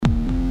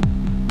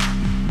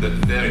the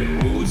very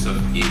roots of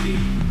healing,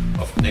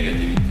 of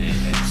negativity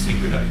and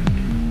singularity,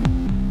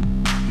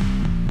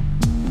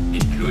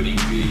 including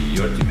the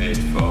ultimate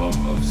form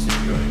of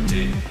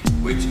singularity,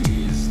 which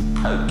is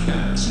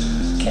alchemy,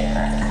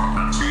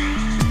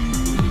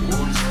 the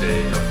whole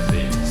state of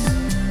things,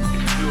 the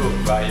pure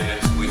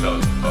violence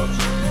without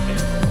object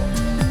anymore.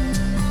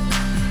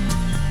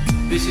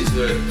 This is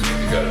the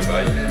typical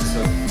violence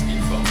of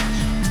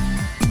information.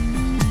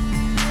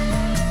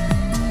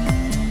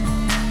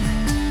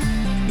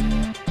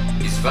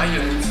 It's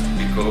violent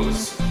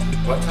because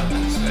what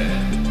happens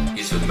there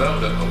is a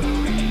murder of the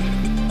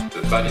real,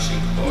 the vanishing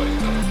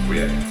point of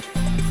reality.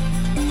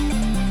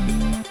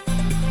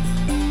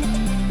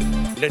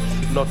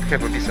 Let's not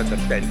have a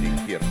misunderstanding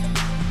here.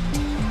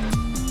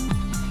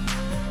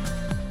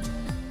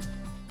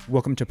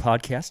 Welcome to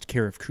Podcast,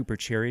 care of Cooper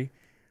Cherry.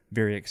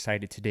 Very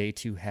excited today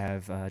to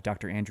have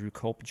Dr. Andrew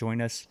Culp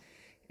join us.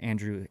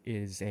 Andrew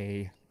is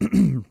a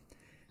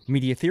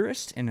media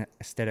theorist in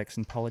aesthetics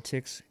and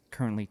politics,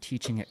 currently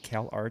teaching at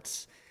Cal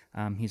Arts.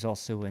 He's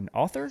also an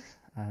author,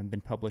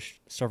 been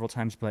published several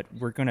times, but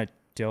we're going to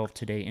delve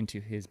today into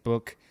his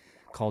book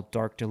called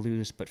Dark to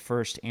Lose. But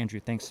first,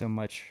 Andrew, thanks so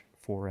much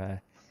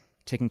for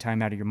taking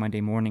time out of your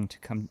Monday morning to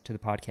come to the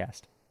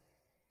podcast.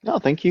 No,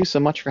 thank you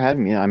so much for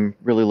having me. I'm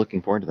really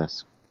looking forward to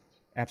this.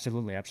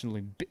 Absolutely.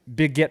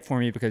 Big get for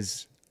me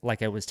because,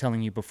 like I was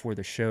telling you before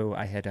the show,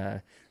 I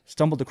had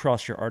stumbled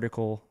across your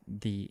article,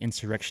 The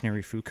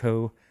Insurrectionary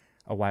Foucault,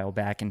 a while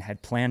back and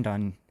had planned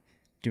on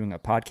doing a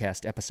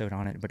podcast episode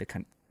on it, but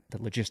the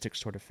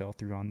logistics sort of fell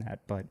through on that.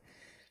 But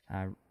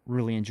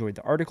really enjoyed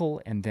the article,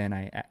 and then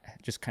I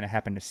just kind of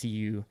happened to see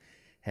you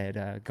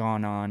had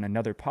gone on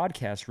another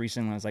podcast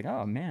recently. I was like,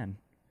 oh man,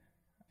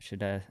 I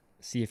should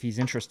see if he's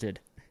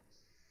interested.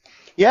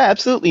 Yeah,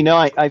 absolutely. No,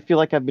 I feel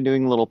like I've been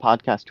doing a little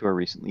podcast tour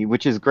recently,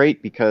 which is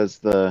great because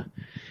the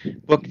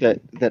book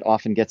that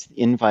often gets the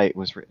invite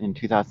was written in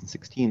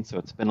 2016, so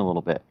it's been a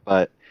little bit.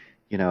 But,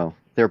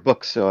 they're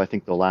books, so I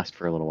think they'll last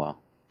for a little while.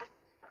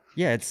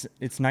 Yeah,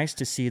 it's nice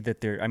to see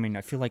that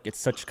I feel like it's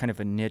such kind of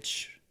a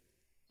niche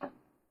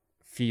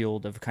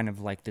field of kind of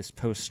like this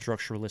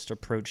post-structuralist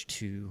approach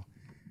to,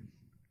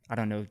 I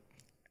don't know,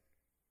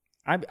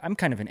 I'm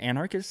kind of an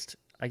anarchist,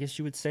 I guess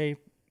you would say,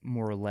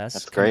 more or less.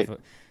 That's great.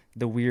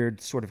 The weird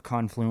sort of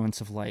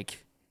confluence of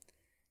like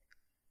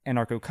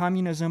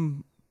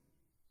anarcho-communism,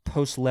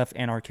 post-left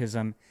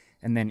anarchism,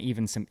 and then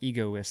even some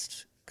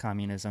egoist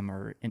communism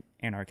or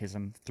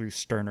anarchism through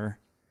Stirner.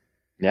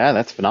 Yeah,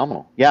 that's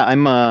phenomenal. Yeah,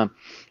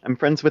 I'm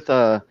friends with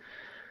a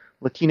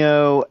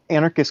Latino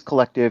anarchist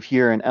collective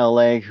here in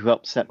LA who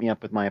helped set me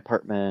up with my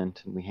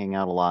apartment, and we hang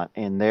out a lot.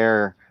 And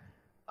they're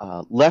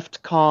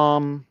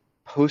left-com,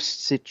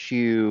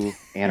 post-situ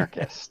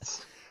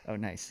anarchists. Oh,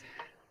 nice.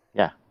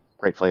 Yeah,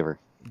 great flavor.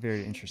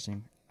 Very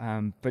interesting.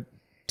 But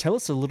tell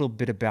us a little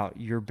bit about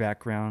your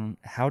background.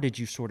 How did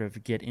you sort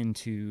of get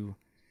into,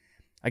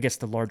 I guess,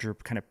 the larger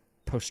kind of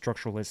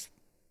post-structuralist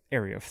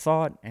area of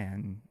thought,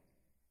 and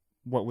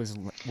what was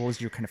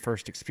your kind of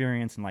first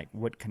experience, and like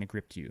what kind of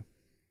gripped you?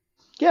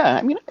 Yeah,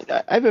 I mean,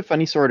 I have a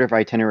funny sort of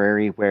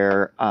itinerary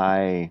where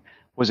I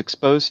was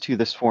exposed to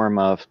this form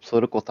of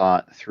political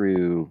thought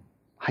through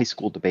high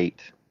school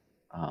debate,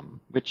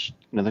 which,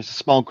 there's a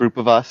small group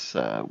of us.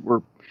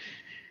 We're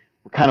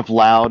kind of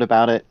loud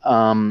about it.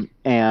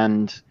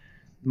 And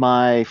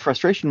my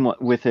frustration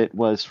with it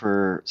was,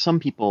 for some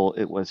people,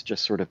 it was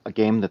just sort of a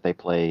game that they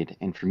played.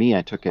 And for me,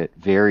 I took it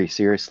very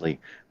seriously.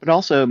 But it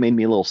also made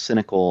me a little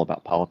cynical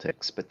about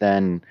politics. But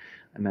then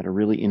I met a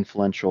really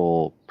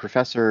influential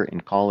professor in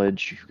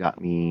college who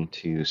got me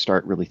to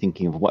start really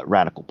thinking of what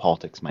radical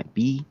politics might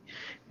be.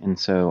 And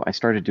so I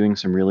started doing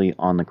some really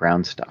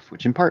on-the-ground stuff,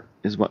 which in part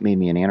is what made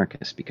me an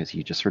anarchist, because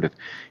you just sort of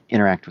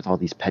interact with all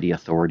these petty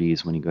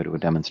authorities when you go to a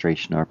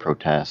demonstration or a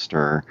protest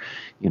or,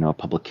 a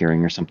public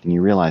hearing or something.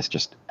 You realize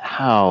just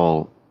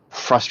how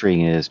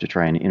frustrating it is to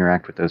try and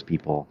interact with those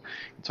people.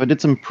 So I did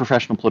some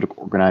professional political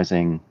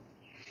organizing,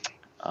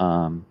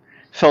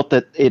 felt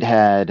that it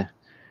had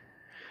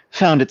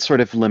found its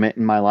sort of limit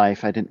in my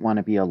life. I didn't want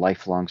to be a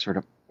lifelong sort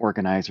of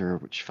organizer,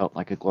 which felt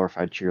like a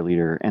glorified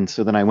cheerleader. And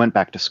so then I went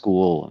back to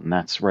school, and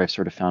that's where I've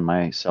sort of found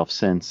myself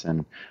since,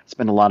 and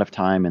spent a lot of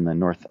time in the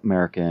North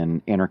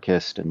American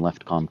anarchist and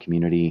left-com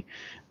community.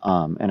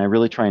 And I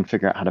really try and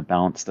figure out how to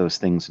balance those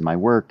things in my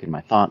work, in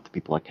my thought, the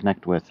people I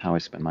connect with, how I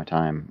spend my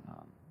time,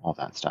 all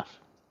that stuff.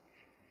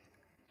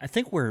 I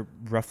think we're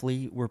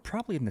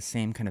probably in the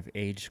same kind of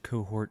age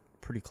cohort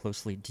pretty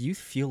closely. Do you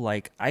feel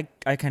like, I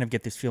kind of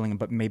get this feeling,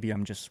 but maybe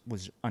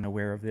was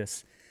unaware of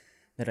this,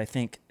 that I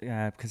think,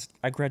 because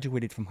I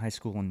graduated from high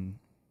school in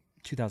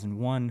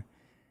 2001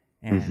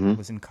 and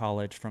was in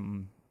college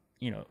from,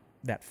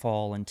 that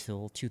fall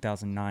until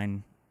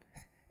 2009.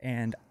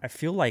 And I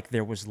feel like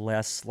there was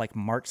less, like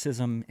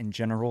Marxism in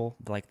general,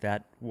 like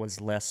that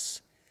was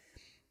less,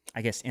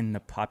 I guess, in the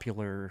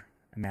popular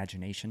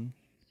imagination.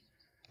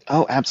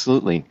 Oh,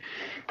 absolutely.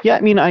 Yeah,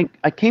 I mean,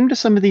 I came to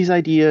some of these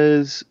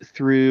ideas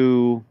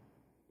through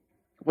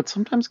what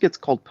sometimes gets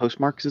called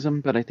post-Marxism,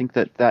 but I think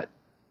that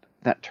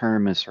that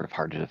term is sort of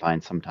hard to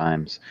define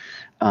sometimes.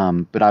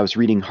 But I was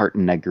reading Hart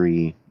and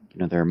Negri,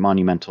 their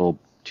monumental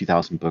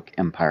 2000 book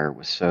Empire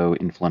was so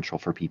influential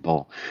for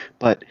people.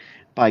 But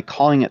by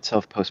calling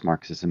itself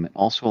post-Marxism, it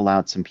also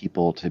allowed some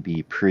people to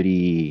be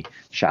pretty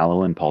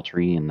shallow and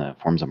paltry in the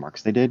forms of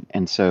Marx they did.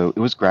 And so it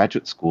was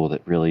graduate school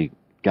that really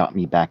got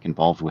me back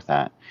involved with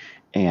that.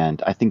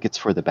 And I think it's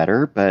for the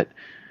better, but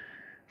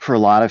for a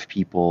lot of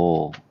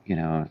people,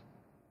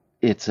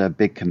 it's a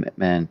big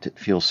commitment. It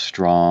feels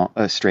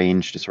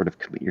strange to sort of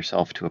commit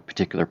yourself to a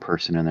particular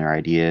person and their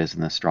ideas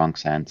in a strong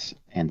sense.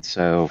 And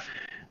so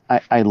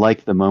I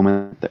like the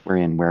moment that we're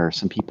in where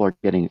some people are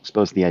getting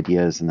exposed to the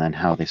ideas and then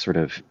how they sort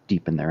of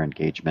deepen their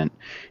engagement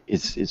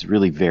is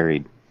really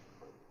varied.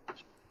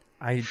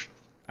 I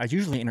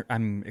usually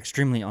I'm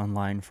extremely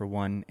online for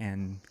one,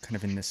 and kind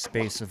of in this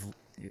space of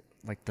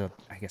like the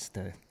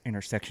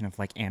intersection of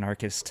like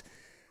anarchist,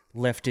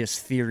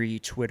 leftist theory,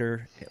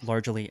 Twitter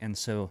largely, and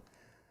so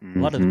a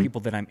lot of the people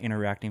that I'm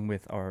interacting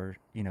with are,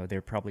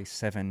 they're probably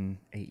 7-8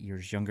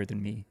 years younger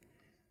than me.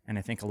 And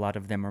I think a lot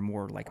of them are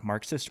more like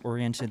Marxist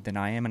oriented than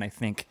I am. And I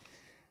think,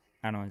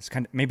 I don't know, it's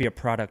kind of maybe a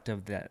product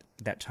of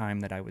that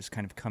time that I was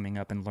kind of coming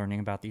up and learning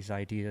about these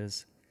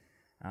ideas.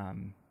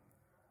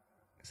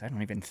 Because I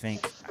don't even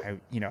think,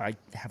 I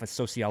have a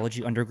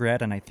sociology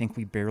undergrad, and I think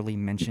we barely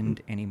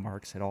mentioned any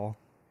Marx at all,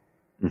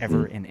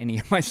 ever in any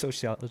of my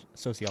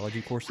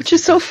sociology courses. Which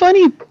is so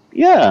funny.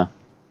 Yeah.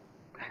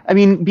 I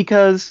mean,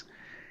 because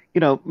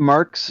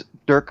Marx,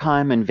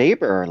 Durkheim, and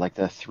Weber are like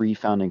the three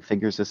founding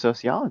figures of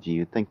sociology.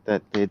 You'd think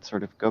that they'd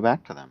sort of go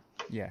back to them.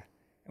 Yeah.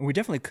 And we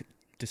definitely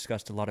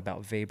discussed a lot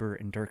about Weber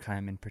and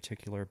Durkheim in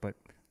particular, but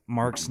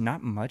Marx,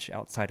 not much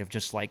outside of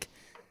just like,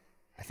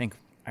 I think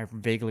I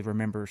vaguely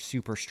remember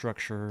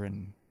superstructure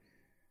and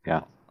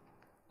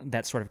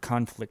that sort of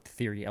conflict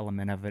theory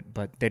element of it,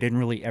 but they didn't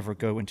really ever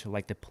go into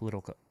like the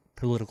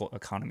political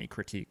economy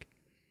critique.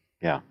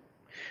 Yeah.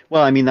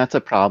 Well, I mean, that's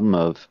a problem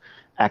of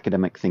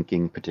academic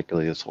thinking,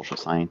 particularly the social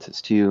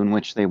sciences too, in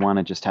which they want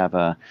to just have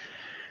a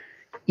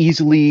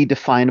easily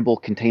definable,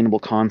 containable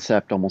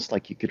concept, almost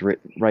like you could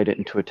write it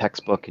into a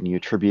textbook and you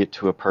attribute it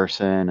to a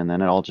person, and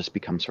then it all just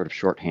becomes sort of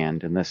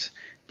shorthand. And this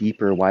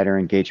deeper, wider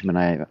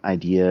engagement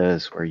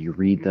ideas where you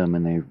read them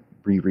and they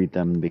reread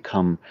them and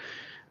become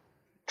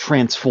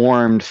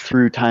transformed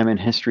through time and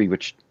history,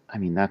 which, I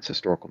mean, that's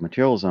historical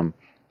materialism,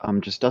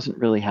 just doesn't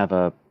really have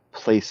a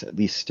place, at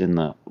least in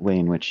the way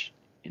in which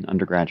in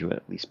undergraduate,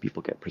 at least,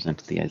 people get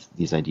presented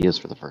these ideas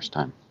for the first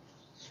time.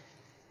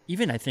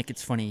 Even I think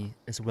it's funny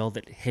as well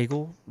that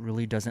Hegel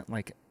really doesn't,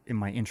 like, in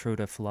my intro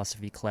to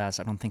philosophy class,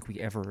 I don't think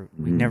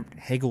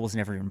Hegel was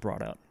never even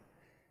brought up,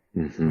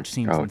 which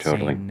seems insane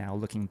totally. Now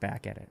looking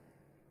back at it.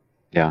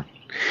 Yeah.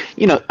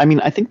 I mean,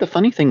 I think the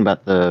funny thing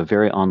about the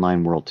very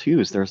online world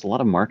too is there's a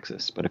lot of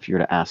Marxists, but if you were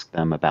to ask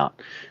them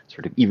about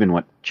sort of even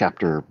what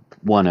chapter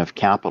 1 of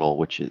Capital,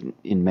 which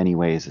in many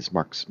ways is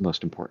Marx's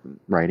most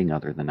important writing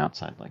other than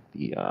outside like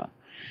the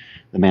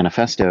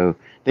manifesto,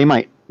 they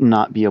might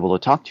not be able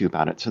to talk to you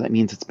about it. So that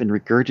means it's been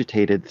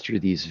regurgitated through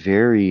these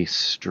very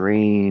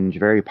strange,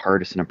 very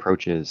partisan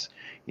approaches.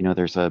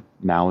 There's a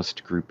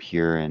Maoist group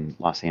here in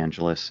Los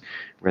Angeles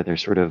where they're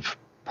sort of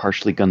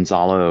partially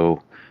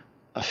Gonzalo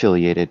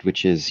affiliated,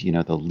 which is,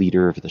 the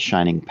leader of the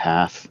Shining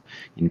Path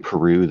in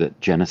Peru that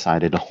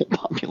genocided a whole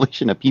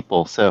population of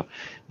people. So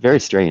very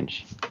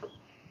strange.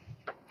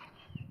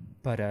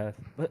 But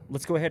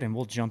let's go ahead and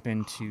we'll jump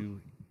into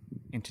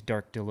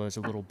Dark Deleuze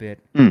a little bit.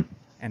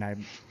 And I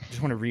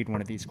just want to read one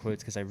of these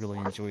quotes because I really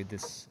enjoyed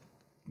this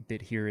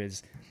bit here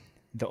is,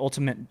 "The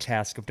ultimate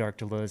task of Dark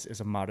Deleuze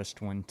is a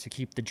modest one, to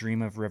keep the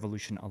dream of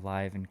revolution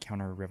alive in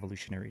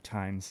counter-revolutionary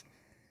times.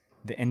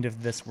 The end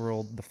of this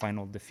world, the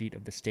final defeat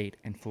of the state,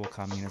 and full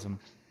communism."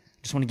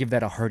 Just want to give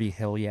that a hearty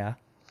hell yeah.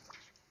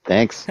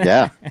 Thanks.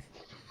 Yeah.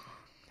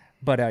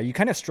 But you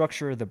kind of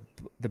structure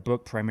the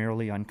book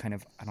primarily on kind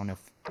of, I don't know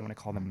if I want to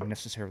call them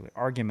necessarily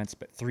arguments,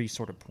 but 3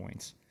 sort of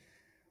points.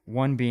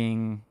 One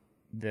being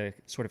the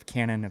sort of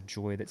canon of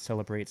joy that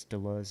celebrates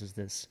Deleuze as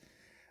this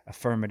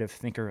affirmative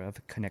thinker of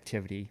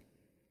connectivity.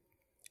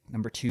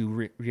 Number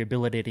 2,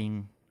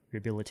 rehabilitating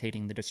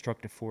the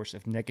destructive force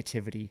of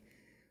negativity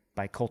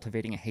by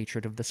cultivating a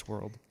hatred of this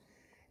world.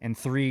 And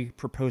 3,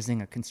 proposing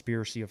a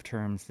conspiracy of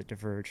terms that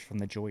diverge from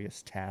the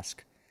joyous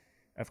task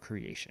of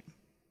creation.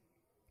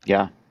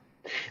 Yeah.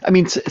 I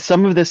mean,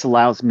 some of this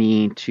allows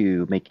me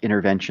to make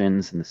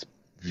interventions in this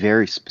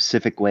very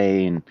specific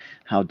way in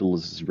how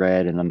Deleuze is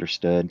read and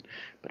understood.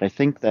 But I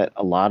think that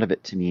a lot of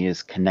it to me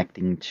is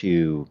connecting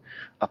to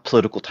a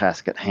political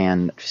task at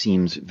hand that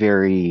seems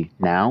very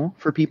now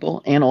for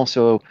people, and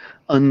also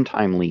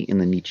untimely in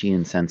the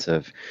Nietzschean sense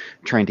of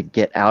trying to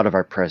get out of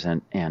our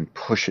present and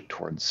push it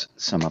towards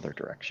some other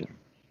direction.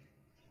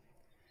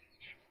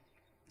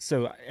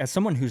 So as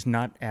someone who's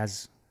not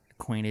as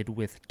acquainted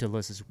with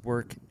Deleuze's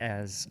work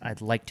as I'd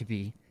like to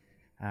be,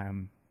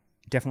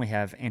 definitely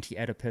have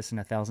Anti-Oedipus and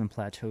 1,000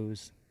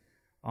 Plateaus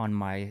on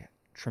my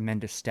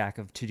tremendous stack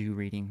of to-do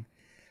reading.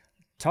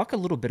 Talk a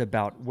little bit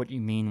about what you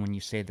mean when you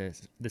say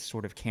this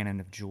sort of canon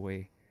of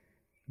joy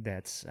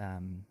that's,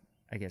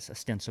 I guess,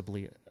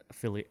 ostensibly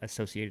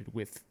associated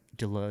with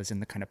Deleuze in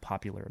the kind of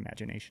popular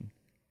imagination.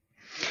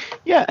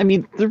 Yeah, I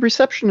mean, the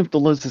reception of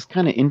Deleuze is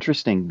kind of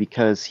interesting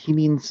because he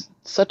means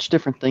such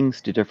different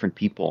things to different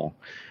people.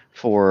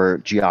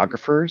 For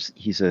geographers,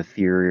 he's a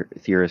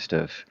theorist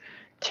of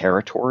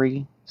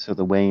territory, so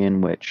the way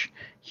in which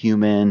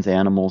humans,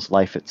 animals,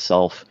 life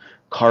itself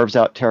carves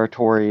out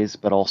territories,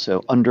 but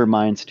also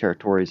undermines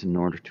territories in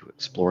order to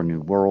explore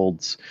new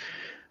worlds.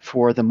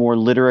 For the more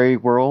literary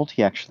world,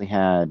 he actually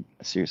had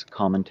a series of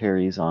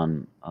commentaries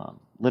on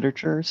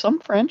literature, some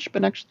French,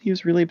 but actually he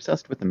was really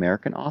obsessed with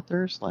American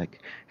authors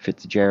like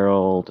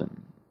Fitzgerald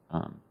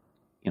and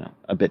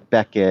a bit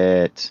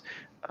Beckett.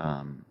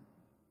 Um,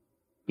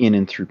 in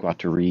and through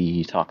Guattari,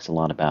 he talks a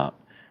lot about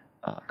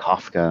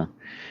Kafka.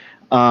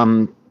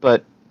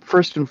 But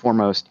first and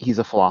foremost, he's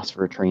a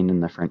philosopher trained in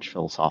the French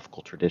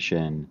philosophical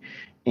tradition,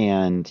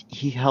 and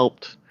he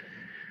helped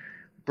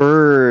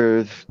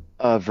birth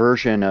a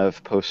version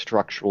of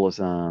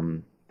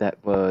post-structuralism that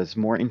was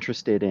more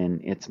interested in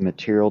its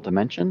material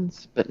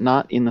dimensions, but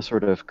not in the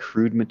sort of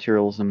crude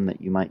materialism that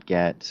you might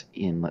get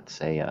in, let's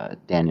say,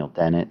 Daniel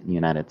Dennett in the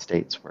United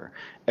States, where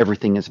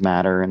everything is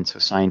matter, and so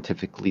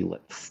scientifically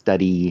let's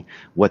study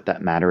what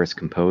that matter is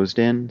composed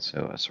in.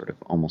 So a sort of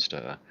almost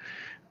a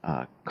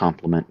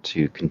complement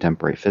to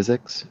contemporary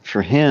physics.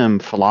 For him,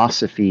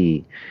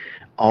 philosophy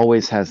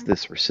always has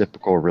this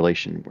reciprocal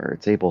relation where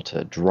it's able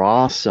to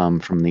draw some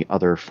from the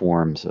other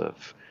forms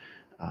of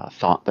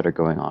thought that are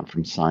going on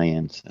from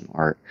science and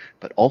art,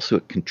 but also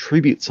it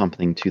contributes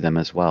something to them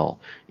as well.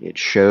 It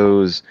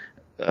shows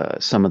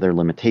some of their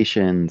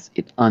limitations.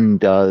 It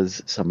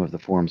undoes some of the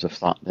forms of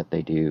thought that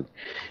they do.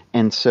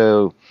 And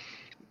so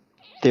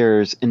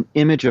there's an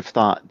image of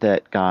thought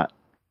that got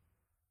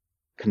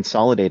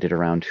consolidated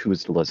around who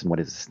is Deleuze and what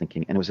is his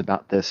thinking. And it was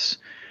about this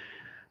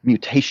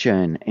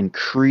mutation and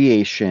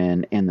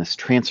creation and this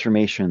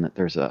transformation, that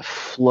there's a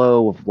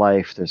flow of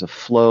life, there's a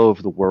flow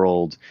of the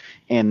world,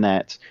 and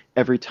that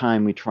every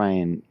time we try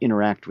and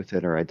interact with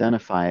it or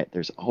identify it,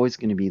 there's always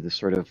going to be this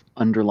sort of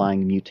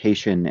underlying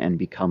mutation and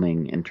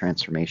becoming and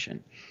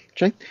transformation,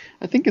 which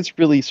I think is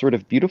really sort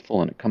of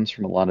beautiful, and it comes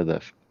from a lot of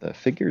the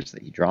figures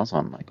that he draws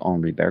on, like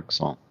Henri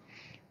Bergson.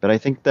 But I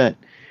think that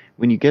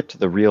when you get to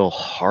the real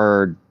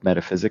hard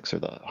metaphysics or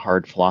the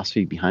hard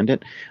philosophy behind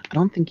it, I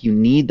don't think you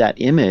need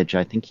that image.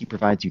 I think he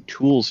provides you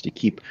tools to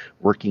keep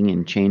working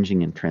and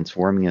changing and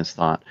transforming his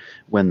thought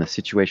when the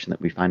situation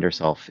that we find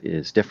ourselves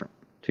is different,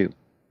 too.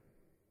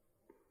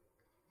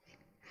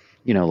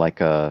 Like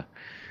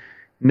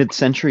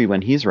mid-century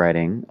when he's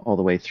writing, all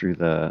the way through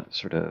the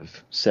sort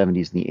of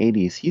 70s and the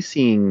 80s, he's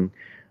seeing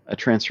a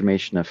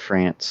transformation of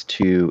France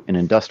to an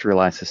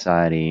industrialized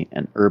society,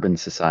 an urban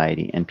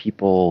society, and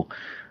people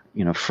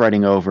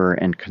fretting over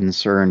and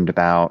concerned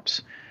about,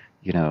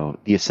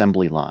 the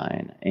assembly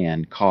line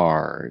and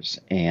cars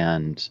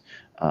and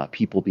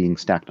people being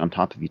stacked on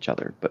top of each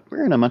other. But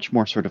we're in a much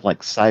more sort of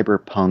like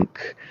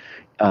cyberpunk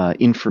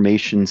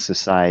information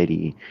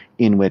society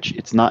in which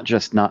it's not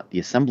the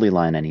assembly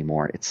line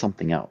anymore, it's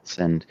something else.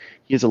 And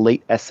he has a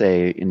late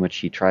essay in which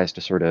he tries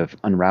to sort of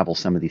unravel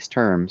some of these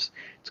terms.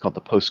 It's called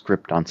The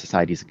Postscript on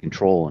Societies and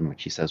Control, in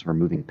which he says we're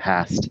moving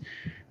past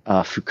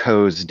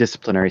Foucault's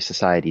disciplinary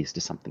societies to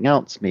something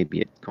else.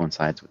 Maybe it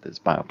coincides with his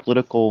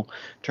biopolitical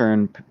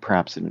turn.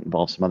 Perhaps it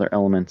involves some other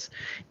elements.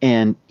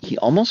 And he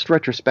almost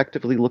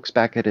retrospectively looks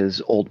back at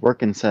his old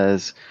work and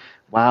says,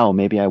 wow,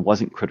 maybe I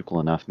wasn't critical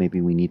enough.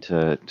 Maybe we need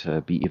to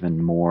be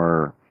even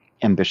more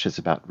ambitious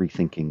about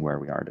rethinking where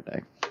we are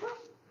today.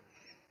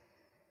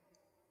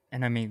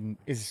 And I mean,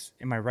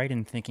 am I right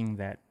in thinking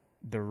that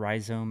the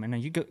rhizome,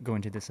 and you go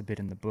into this a bit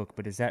in the book,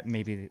 but is that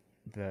maybe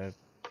the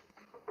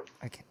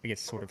I guess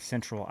sort of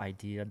central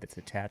idea that's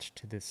attached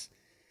to this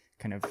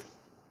kind of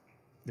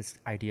this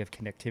idea of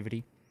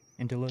connectivity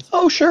in Deleuze?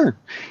 Oh, sure.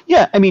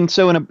 Yeah, I mean,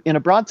 so in a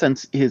broad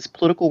sense, his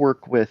political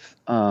work with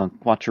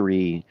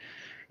Guattari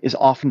is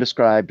often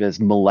described as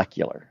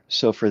molecular.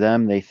 So for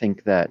them, they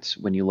think that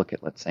when you look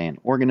at, let's say, an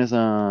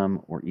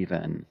organism or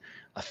even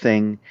a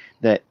thing,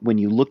 that when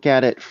you look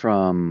at it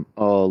from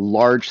a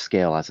large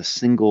scale as a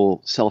single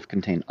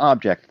self-contained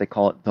object, they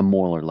call it the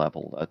molar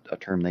level, a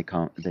term they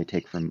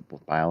take from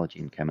both biology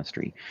and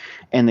chemistry.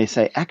 And they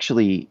say,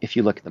 actually, if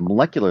you look at the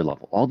molecular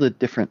level, all the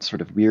different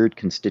sort of weird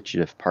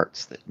constitutive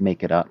parts that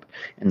make it up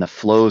and the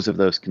flows of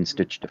those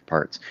constitutive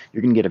parts,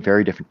 you're going to get a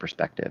very different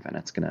perspective, and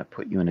it's going to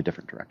put you in a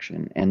different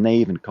direction. And they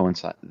even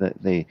coincide,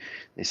 they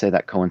say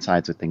that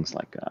coincides with things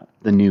like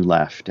the New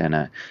Left and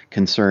a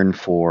concern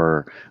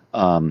for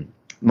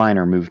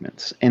minor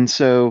movements. And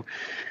so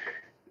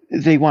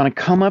they want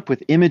to come up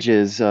with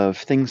images of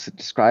things that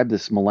describe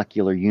this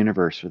molecular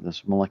universe or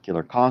this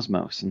molecular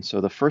cosmos. And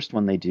so the first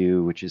one they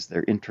do, which is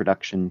their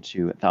introduction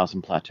to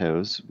 1,000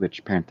 Plateaus,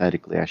 which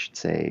parenthetically I should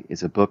say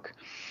is a book.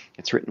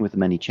 It's written with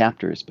many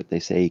chapters, but they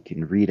say you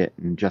can read it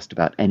in just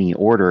about any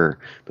order.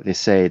 But they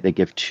say they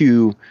give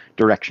two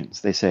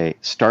directions. They say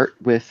start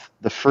with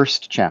the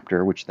first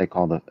chapter, which they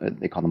call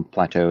them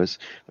plateaus,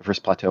 the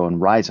first plateau on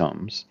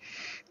rhizomes,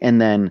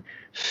 and then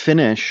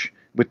finish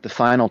with the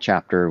final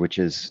chapter, which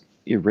is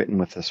written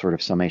with a sort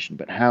of summation.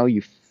 But how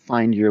you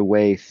find your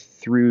way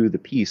through the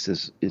piece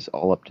is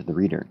all up to the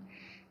reader.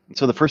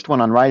 So the first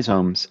one on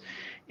rhizomes,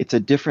 it's a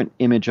different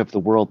image of the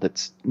world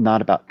that's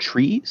not about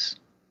trees,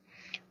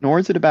 nor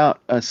is it about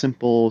a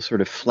simple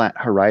sort of flat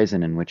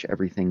horizon in which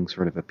everything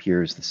sort of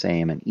appears the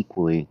same and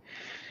equally.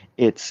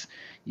 It's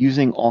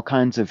using all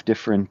kinds of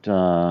different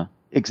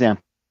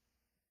examples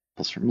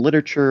from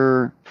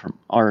literature, from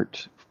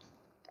art,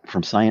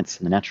 from science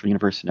and the natural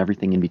universe and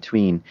everything in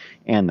between.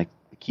 And the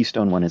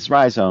keystone one is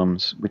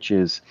rhizomes, which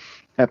is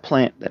a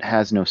plant that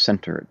has no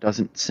center. It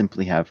doesn't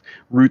simply have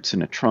roots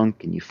and a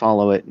trunk and you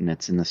follow it and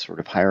it's in this sort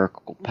of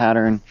hierarchical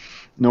pattern,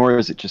 nor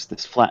is it just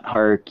this flat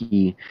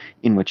hierarchy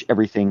in which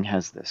everything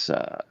has this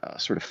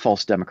sort of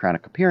false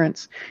democratic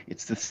appearance.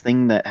 It's this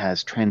thing that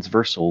has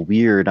transversal,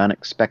 weird,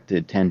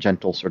 unexpected,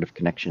 tangential sort of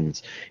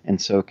connections,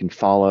 and so it can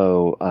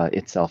follow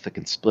itself, it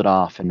can split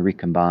off and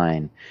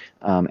recombine.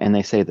 And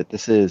they say that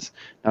this is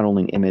not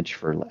only an image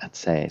for, let's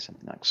say,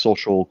 something like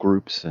social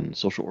groups and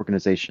social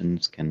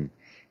organizations can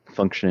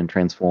function and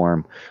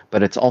transform,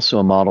 but it's also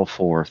a model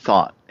for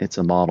thought. It's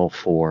a model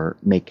for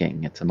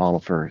making. It's a model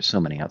for so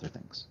many other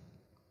things.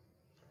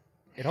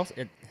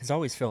 It has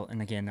always felt,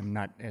 and again, I'm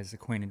not as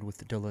acquainted with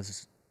the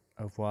Deleuze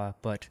Oeuvre,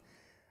 but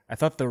I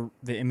thought the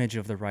image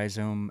of the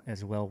rhizome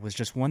as well was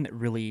just one that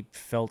really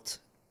felt,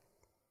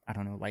 I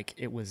don't know, like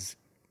it was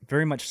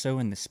very much so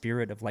in the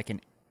spirit of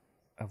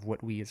of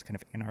what we as kind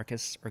of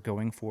anarchists are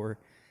going for,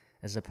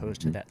 as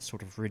opposed to that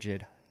sort of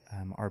rigid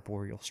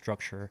arboreal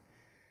structure.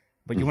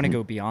 But you want to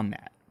go beyond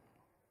that.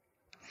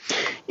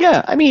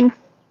 Yeah, I mean,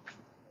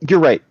 you're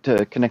right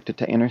to connect it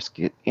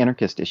to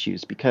anarchist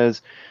issues,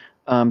 because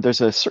there's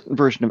a certain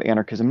version of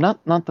anarchism,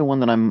 not the one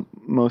that I'm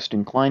most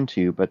inclined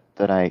to, but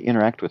that I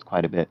interact with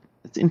quite a bit.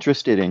 It's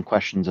interested in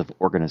questions of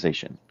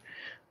organization.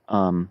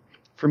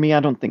 For me, I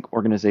don't think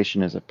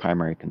organization is a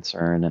primary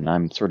concern, and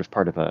I'm sort of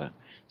part of a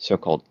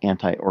so-called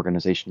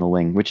anti-organizational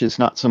wing, which is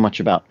not so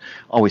much about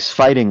always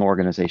fighting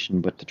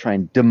organization, but to try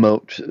and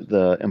demote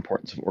the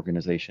importance of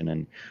organization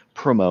and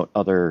promote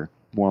other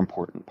more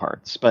important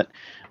parts. But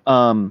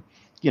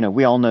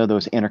we all know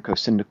those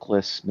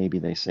anarcho-syndicalists. Maybe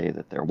they say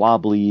that they're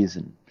wobblies,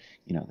 and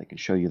they can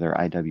show you their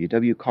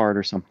IWW card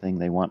or something.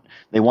 They want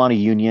a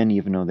union,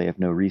 even though they have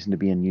no reason to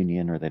be in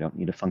union, or they don't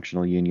need a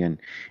functional union.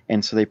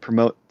 And so they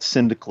promote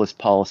syndicalist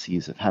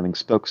policies of having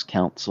spokes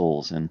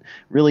councils and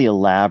really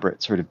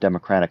elaborate sort of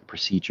democratic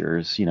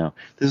procedures.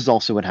 This is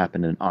also what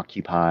happened in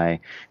Occupy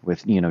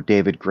with,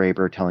 David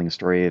Graeber telling a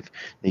story of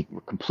they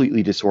were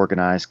completely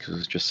disorganized because it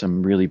was just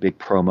some really big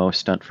promo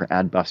stunt for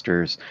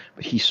Adbusters.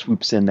 But he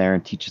swoops in there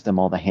and teaches them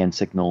all the hand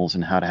signals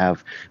and how to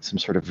have some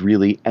sort of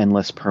really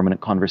endless permanent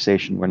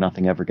conversation where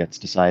nothing ever gets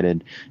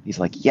decided. He's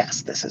like,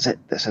 yes, this is it.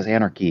 This is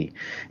anarchy.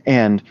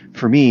 And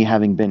for me,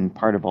 having been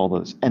part of all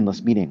those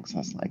endless meetings, I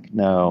was like,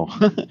 no,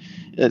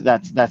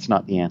 that's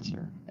not the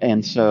answer.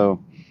 And so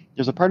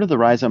there's a part of the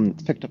rhizome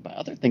that's picked up by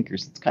other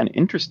thinkers that's kind of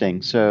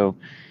interesting. So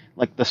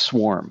like the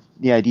swarm,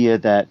 the idea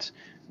that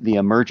the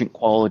emergent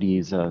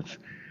qualities of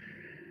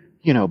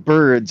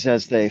birds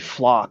as they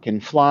flock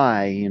and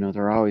fly,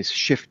 they're always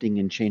shifting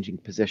and changing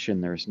position.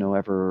 There's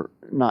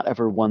not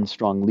ever one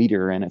strong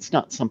leader, and it's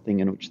not something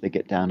in which they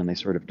get down and they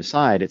sort of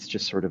decide. It's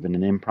just sort of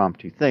an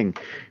impromptu thing.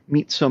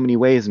 Meet so many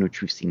ways in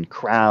which we've seen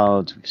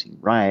crowds, we've seen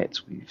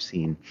riots, we've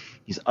seen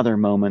these other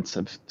moments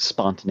of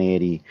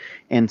spontaneity.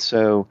 And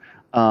so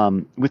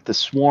with the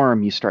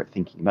swarm, you start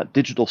thinking about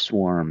digital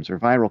swarms or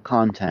viral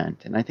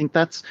content. And I think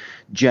that's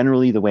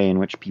generally the way in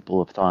which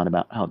people have thought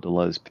about how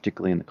Deleuze,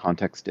 particularly in the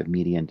context of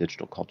media and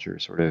digital culture,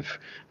 sort of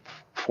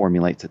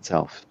formulates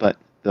itself. But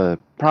the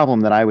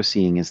problem that I was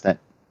seeing is that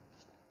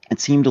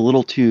it seemed a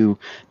little too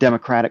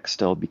democratic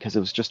still, because it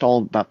was just all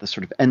about this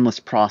sort of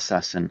endless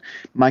process and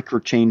micro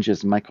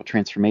changes and micro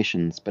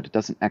transformations, but it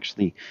doesn't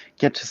actually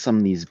get to some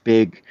of these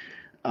big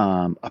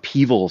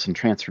upheavals and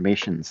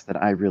transformations that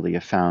I really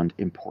have found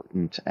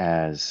important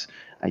as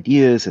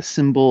ideas, as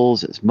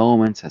symbols, as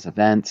moments, as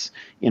events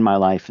in my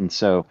life. And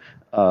so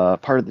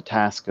part of the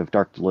task of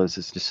Dark Deleuze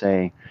is to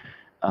say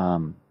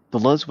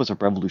Deleuze was a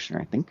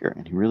revolutionary thinker,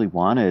 and he really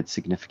wanted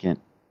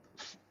significant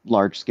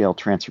large-scale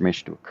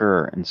transformation to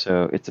occur. And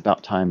so it's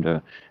about time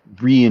to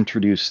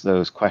reintroduce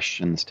those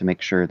questions to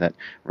make sure that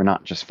we're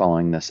not just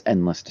following this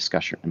endless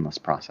discussion, endless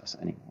process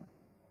anymore.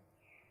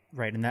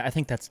 Right, and I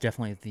think that's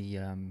definitely the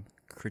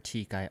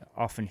critique I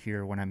often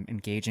hear when I'm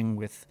engaging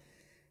with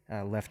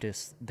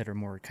leftists that are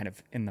more kind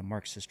of in the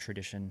Marxist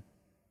tradition,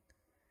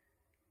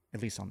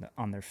 at least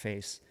on their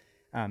face.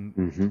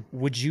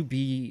 Would you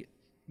be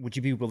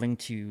willing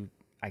to,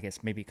 I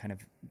guess, maybe kind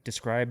of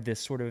describe this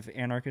sort of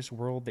anarchist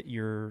world that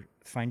you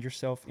find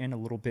yourself in a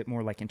little bit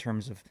more, like in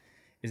terms of,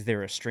 is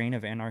there a strain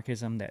of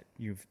anarchism that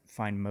you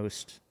find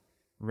most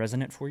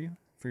resonant for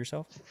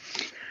yourself?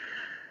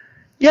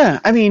 Yeah,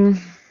 I mean,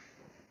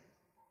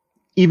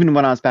 even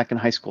when I was back in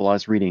high school, I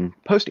was reading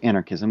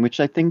post-anarchism, which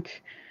I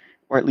think,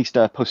 or at least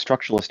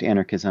post-structuralist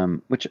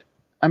anarchism, which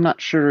I'm not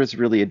sure is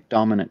really a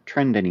dominant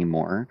trend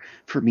anymore.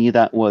 For me,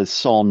 that was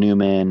Saul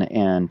Newman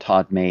and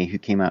Todd May, who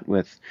came out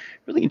with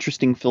really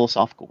interesting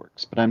philosophical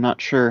works, but I'm not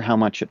sure how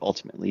much it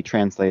ultimately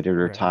translated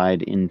or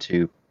tied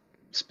into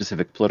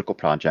specific political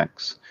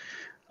projects.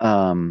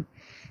 Um,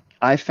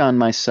 I found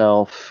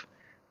myself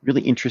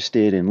really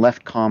interested in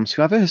left comms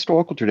who have a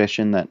historical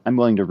tradition that I'm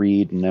willing to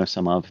read and know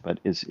some of, but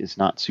is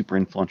not super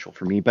influential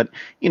for me. But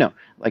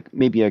like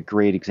maybe a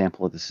great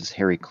example of this is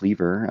Harry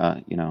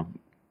Cleaver,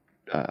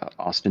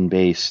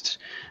 Austin-based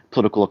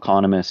political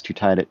economist who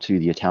tied it to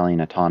the Italian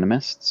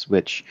autonomists,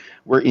 which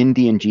were in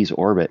D&G's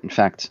orbit. In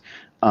fact,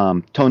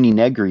 Tony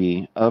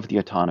Negri of the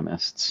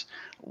autonomists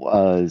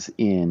was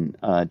in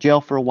jail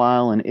for a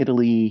while in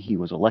Italy. He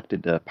was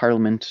elected to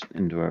parliament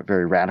into a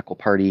very radical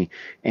party,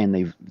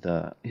 and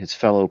his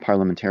fellow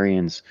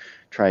parliamentarians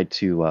tried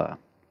to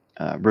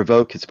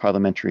revoke his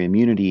parliamentary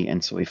immunity,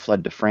 and so he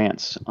fled to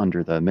France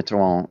under the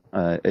Mitterrand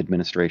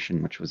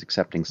administration, which was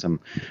accepting some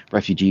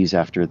refugees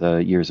after the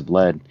years of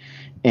lead.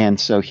 And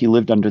so he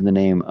lived under the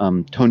name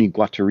Tony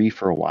Guattari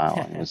for a while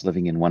and was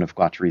living in one of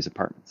Guattari's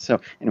apartments. So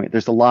anyway,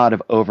 there's a lot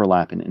of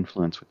overlap and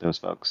influence with those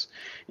folks.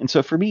 And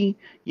so for me,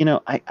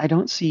 I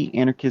don't see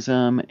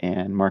anarchism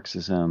and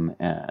Marxism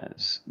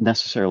as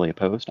necessarily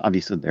opposed.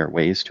 Obviously, there are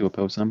ways to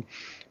oppose them.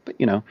 But,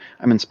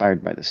 I'm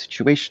inspired by the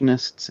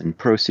situationists and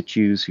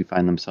pro-situs who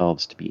find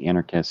themselves to be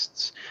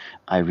anarchists.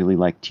 I really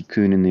like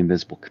Tikkun and the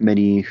Invisible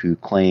Committee, who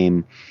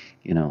claim,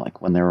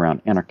 like when they're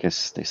around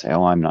anarchists, they say,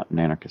 oh, I'm not an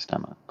anarchist,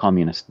 I'm a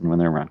communist. And when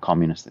they're around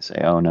communists, they say,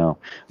 oh, no,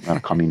 I'm not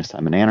a communist,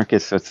 I'm an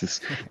anarchist. So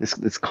it's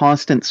this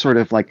constant sort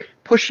of like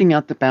pushing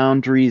out the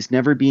boundaries,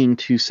 never being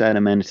too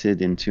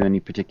sedimented into any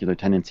particular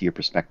tendency or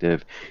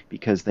perspective,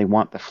 because they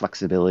want the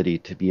flexibility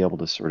to be able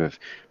to sort of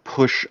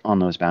push on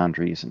those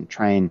boundaries and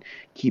try and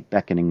keep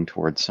beckoning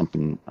towards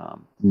something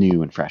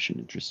new and fresh and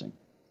interesting.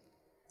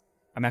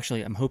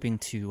 I'm hoping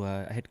to,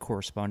 I had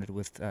corresponded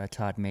with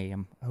Todd May.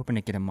 I'm hoping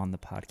to get him on the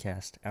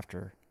podcast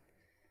after,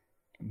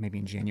 maybe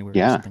in January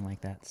or something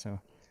like that. So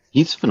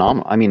he's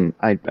phenomenal. I mean,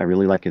 I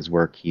really like his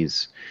work.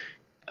 He's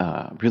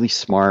really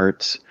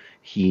smart.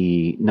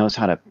 He knows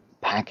how to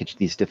package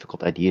these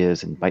difficult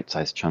ideas in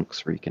bite-sized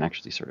chunks where you can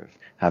actually sort of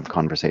have a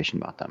conversation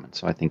about them. And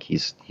so I think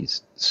he's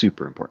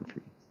super important for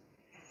me.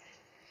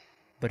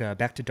 But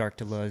back to Dark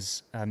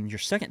Deleuze, your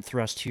second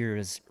thrust here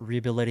is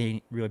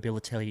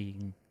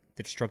rehabilitating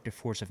the destructive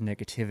force of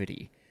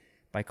negativity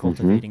by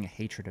cultivating a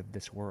hatred of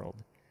this world.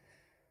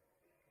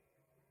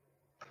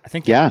 I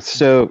think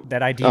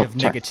that idea of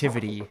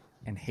negativity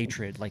and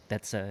hatred, like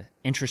that's a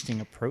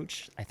interesting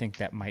approach. I think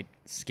that might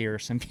scare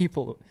some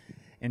people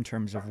in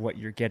terms of what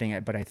you're getting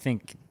at, but I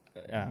think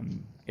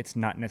it's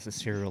not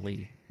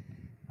necessarily,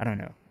 I don't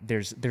know,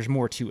 there's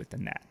more to it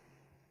than that.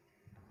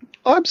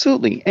 Oh,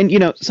 absolutely. And,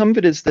 some of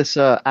it is this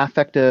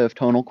affective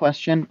tonal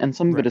question, and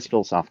some of it is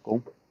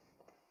philosophical.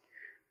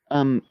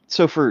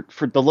 So for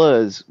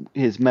Deleuze,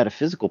 his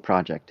metaphysical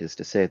project is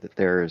to say that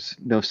there's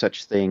no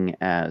such thing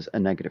as a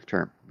negative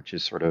term, which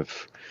is sort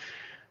of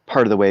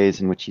part of the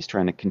ways in which he's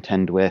trying to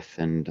contend with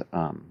and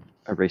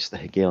erase the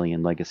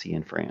Hegelian legacy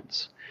in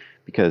France.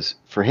 Because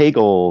for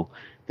Hegel,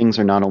 things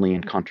are not only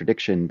in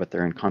contradiction, but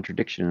they're in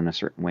contradiction in a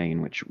certain way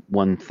in which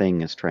one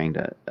thing is trying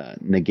to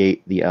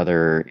negate the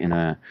other.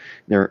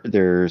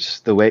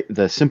 There's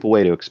the simple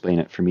way to explain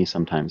it for me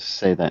sometimes to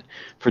say that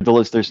for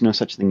Deleuze there's no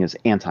such thing as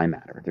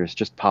antimatter. There's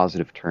just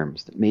positive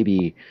terms that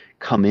maybe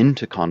come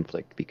into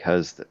conflict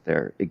because that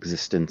their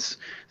existence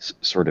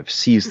sort of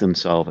sees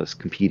themselves as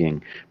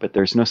competing, but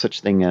there's no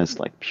such thing as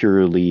like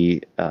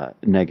purely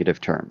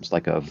negative terms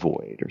like a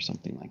void or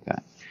something like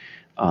that.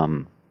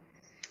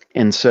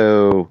 And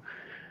so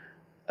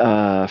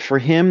for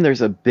him,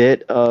 there's a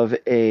bit of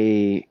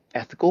a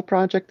ethical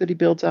project that he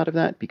builds out of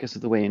that because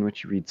of the way in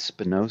which he reads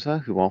Spinoza,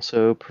 who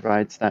also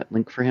provides that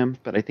link for him.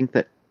 But I think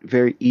that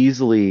very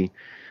easily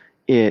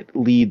it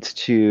leads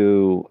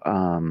to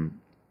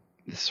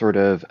this sort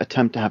of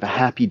attempt to have a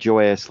happy,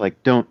 joyous,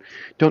 like don't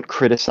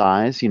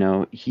criticize.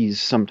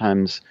 He's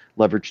sometimes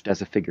leveraged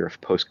as a figure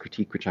of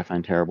post-critique, which I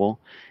find terrible.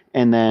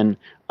 And then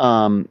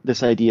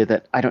this idea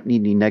that I don't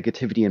need any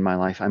negativity in my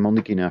life. I'm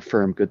only going to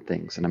affirm good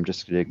things, and I'm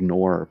just going to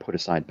ignore or put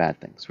aside bad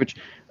things, which,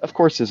 of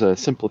course, is a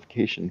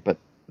simplification. But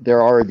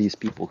there are these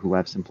people who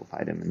have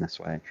simplified him in this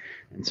way.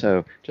 And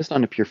so just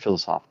on a pure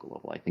philosophical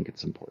level, I think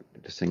it's important to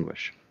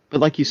distinguish.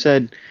 But like you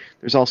said,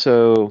 there's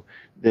also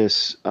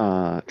this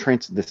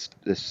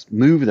this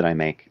move that I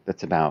make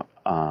that's about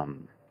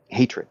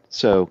hatred.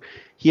 So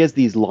he has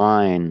these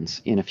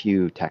lines in a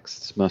few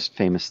texts, most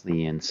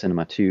famously in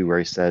Cinema 2, where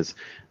he says,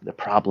 the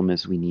problem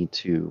is we need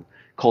to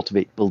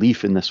cultivate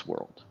belief in this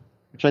world,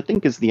 which I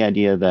think is the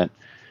idea that,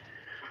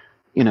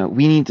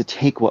 we need to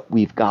take what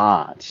we've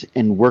got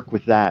and work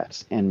with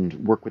that and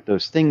work with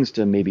those things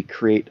to maybe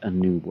create a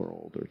new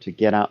world or to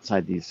get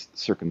outside these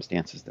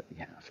circumstances that we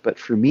have. But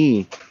for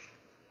me,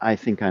 I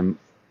think I'm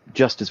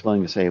just as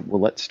willing to say, well,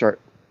 let's start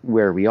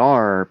where we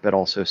are, but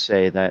also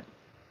say that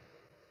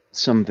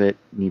some of it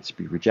needs to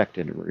be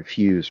rejected or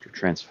refused or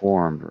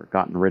transformed or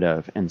gotten rid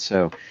of. And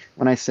so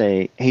when I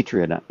say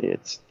hatred,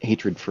 it's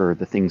hatred for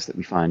the things that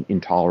we find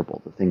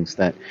intolerable, the things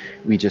that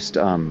we just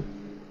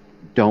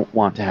don't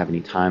want to have any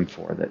time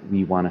for, that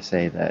we want to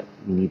say that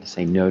we need to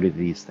say no to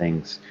these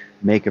things,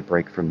 make a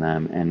break from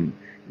them, and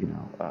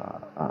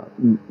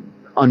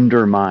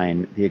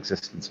undermine the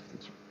existence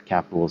of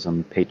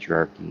capitalism,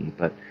 patriarchy,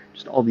 but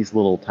just all these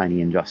little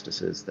tiny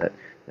injustices that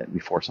we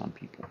force on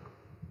people.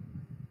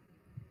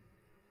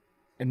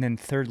 And then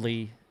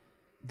thirdly,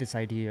 this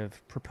idea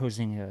of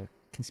proposing a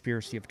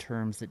conspiracy of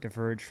terms that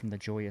diverge from the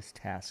joyous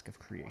task of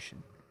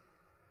creation.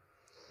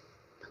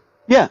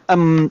 Yeah,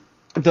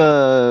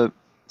 the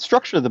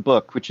structure of the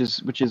book, which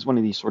is one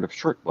of these sort of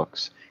short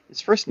books, is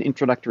first an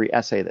introductory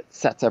essay that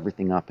sets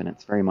everything up, and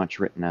it's very much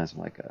written as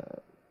like a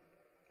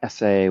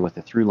essay with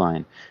a through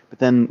line. But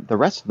then the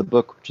rest of the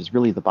book, which is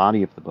really the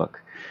body of the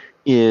book,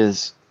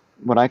 is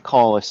what I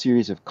call a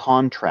series of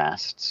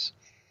contrasts,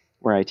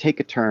 where I take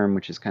a term,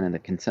 which is kind of the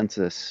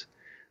consensus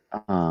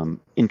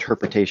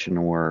interpretation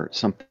or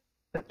something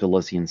that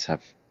Deleuzians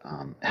have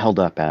held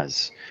up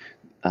as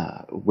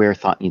where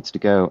thought needs to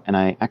go, and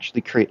I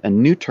actually create a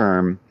new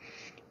term,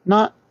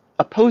 not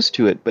opposed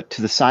to it, but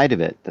to the side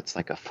of it, that's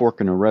like a fork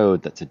in a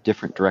road, that's a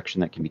different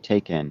direction that can be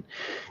taken.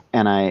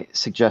 And I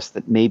suggest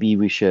that maybe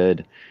we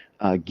should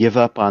give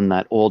up on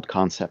that old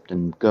concept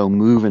and go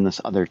move in this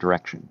other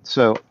direction.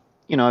 So,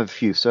 I have a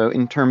few. So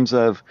in terms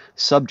of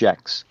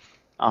subjects,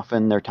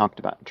 often they're talked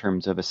about in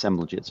terms of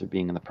assemblages or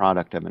being the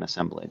product of an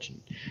assemblage.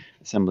 And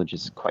assemblage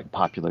is quite a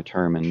popular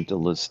term in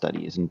Deleuze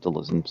studies and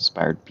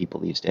Deleuze-inspired people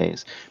these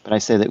days. But I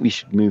say that we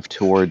should move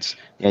towards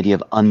the idea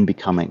of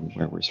unbecoming,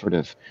 where we're sort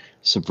of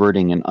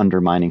subverting and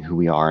undermining who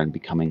we are and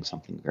becoming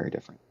something very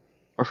different.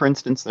 Or for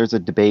instance, there's a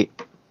debate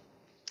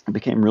that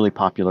became really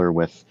popular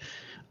with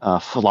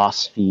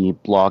philosophy,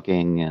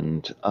 blogging,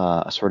 and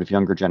a sort of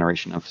younger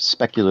generation of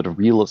speculative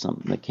realism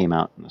that came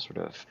out in the sort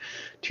of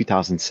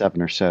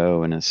 2007 or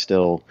so and is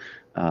still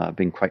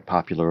been quite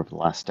popular over the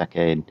last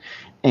decade.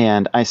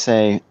 And I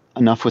say,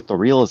 enough with the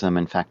realism.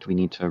 In fact, we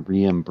need to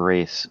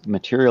re-embrace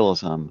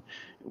materialism,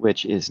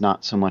 which is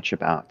not so much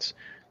about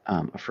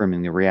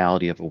affirming the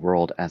reality of a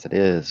world as it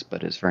is,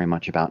 but is very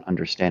much about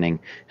understanding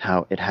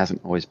how it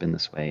hasn't always been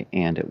this way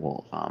and it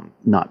will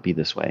not be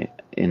this way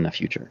in the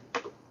future.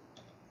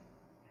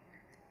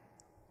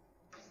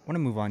 I want to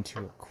move on to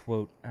a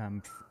quote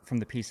from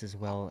the piece as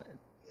well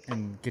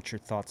and get your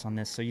thoughts on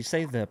this. So you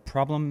say the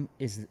problem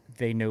is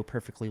they know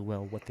perfectly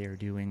well what they are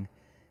doing,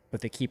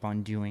 but they keep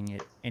on doing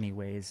it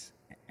anyways.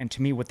 And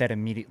to me, what that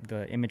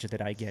the image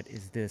that I get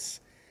is this.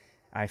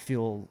 I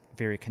feel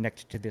very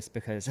connected to this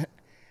because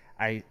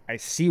I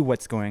see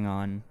what's going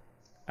on.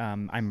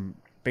 I'm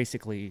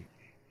basically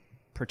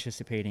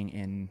participating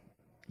in,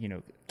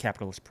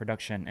 capitalist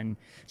production and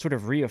sort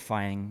of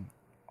reifying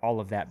all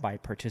of that by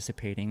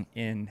participating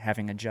in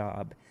having a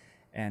job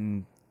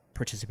and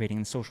participating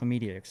in social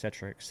media, et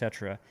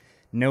cetera,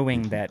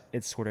 knowing that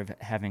it's sort of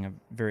having a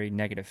very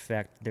negative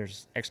effect.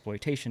 There's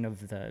exploitation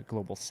of the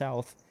global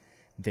south,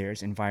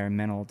 there's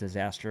environmental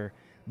disaster,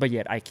 but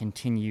yet I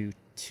continue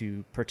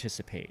to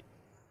participate.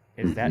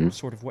 Is that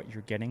sort of what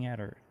you're getting at?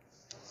 Or?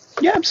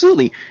 Yeah,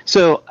 absolutely.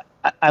 So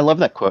I love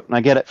that quote, and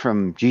I get it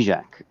from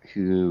Zizek,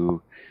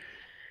 who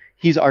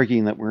he's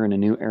arguing that we're in a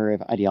new era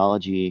of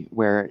ideology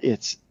where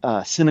it's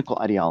a cynical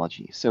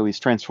ideology. So he's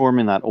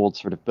transforming that old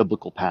sort of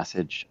biblical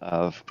passage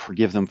of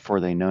forgive them for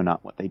they know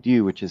not what they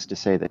do, which is to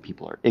say that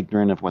people are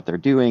ignorant of what they're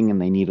doing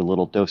and they need a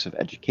little dose of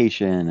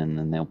education and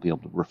then they'll be able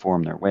to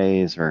reform their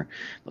ways, or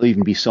they'll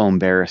even be so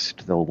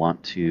embarrassed they'll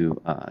want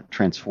to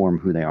transform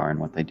who they are and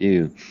what they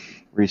do.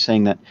 Where he's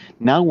saying that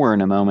now we're in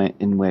a moment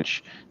in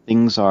which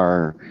things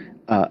are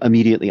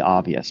immediately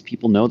obvious.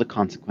 People know the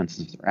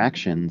consequences of their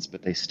actions,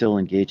 but they still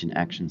engage in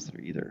actions that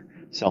are either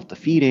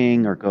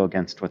self-defeating or go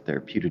against what their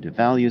putative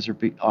values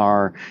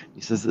are.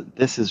 He says that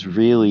this is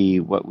really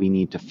what we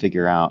need to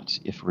figure out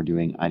if we're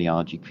doing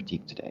ideology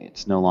critique today.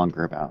 It's no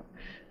longer about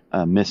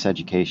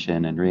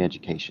miseducation and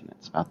re-education.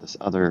 It's about this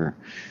other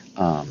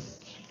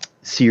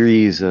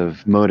series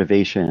of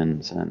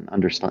motivations and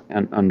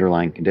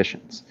underlying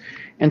conditions.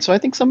 And so I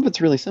think some of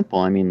it's really simple.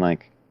 I mean,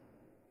 like,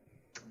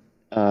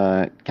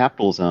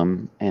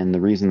 capitalism, and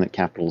the reason that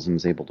capitalism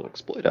is able to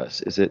exploit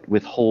us is it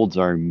withholds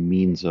our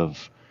means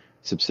of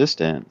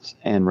subsistence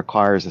and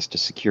requires us to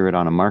secure it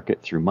on a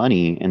market through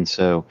money. And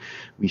so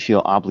we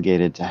feel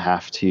obligated to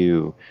have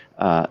to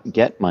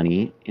get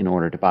money in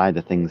order to buy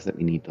the things that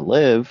we need to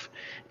live.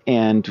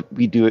 And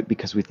we do it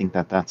because we think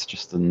that that's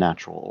just the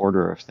natural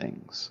order of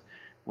things.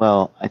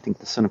 Well, I think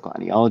the cynical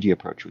ideology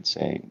approach would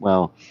say,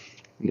 well,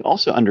 we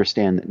also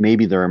understand that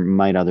maybe there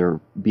might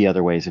be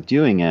other ways of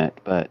doing it,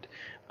 but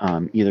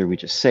either we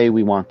just say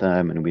we want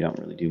them and we don't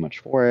really do much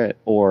for it,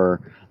 or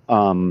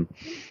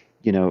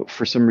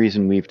for some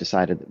reason we've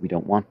decided that we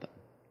don't want them.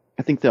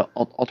 I think the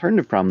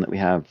alternative problem that we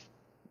have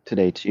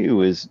today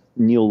too is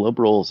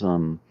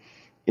neoliberalism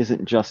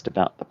isn't just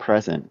about the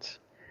present.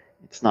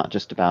 It's not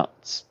just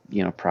about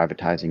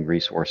privatizing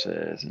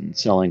resources and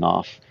selling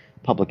off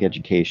public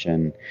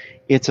education.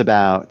 It's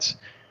about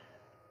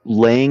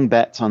laying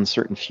bets on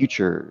certain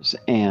futures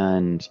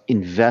and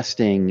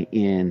investing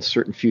in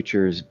certain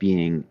futures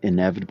being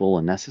inevitable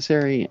and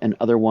necessary, and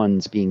other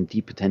ones being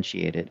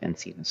depotentiated and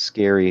seen as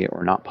scary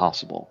or not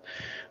possible.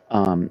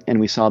 And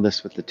we saw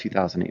this with the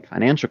 2008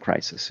 financial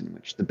crisis, in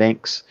which the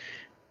banks,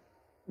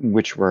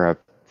 which were a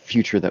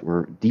future that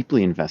we're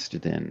deeply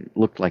invested in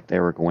looked like they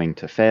were going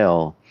to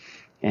fail,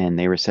 and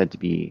they were said to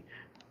be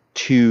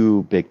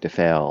too big to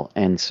fail.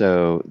 And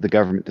so the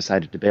government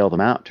decided to bail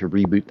them out to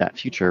reboot that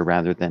future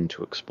rather than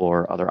to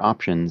explore other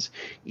options,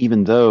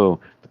 even though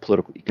the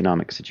political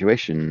economic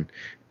situation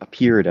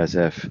appeared as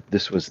if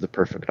this was the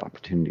perfect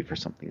opportunity for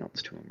something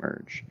else to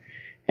emerge.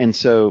 And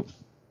so,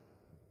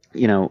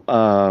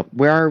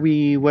 where are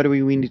we? What do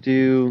we need to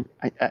do?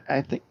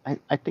 I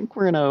think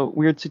we're in a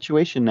weird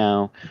situation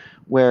now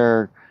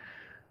where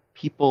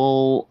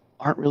people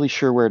aren't really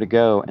sure where to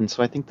go. And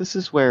so I think this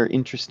is where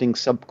interesting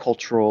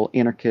subcultural,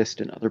 anarchist,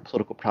 and other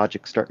political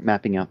projects start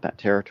mapping out that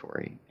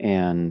territory.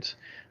 And,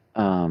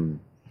 I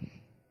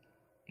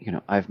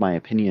have my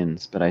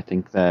opinions, but I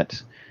think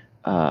that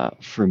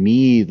for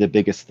me, the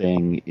biggest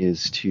thing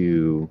is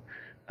to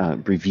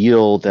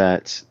reveal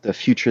that the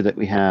future that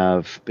we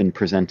have been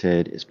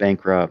presented is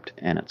bankrupt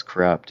and it's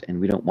corrupt, and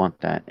we don't want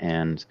that.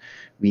 And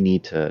we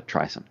need to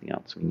try something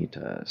else. We need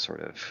to sort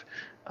of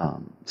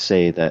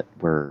say that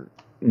we're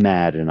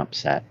mad and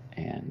upset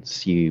and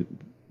see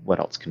what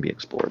else can be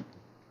explored.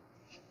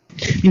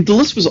 And the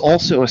list was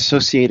also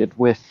associated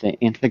with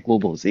the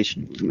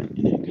anti-globalization movement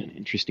in an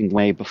interesting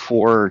way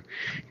before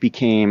it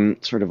became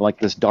sort of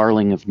like this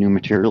darling of new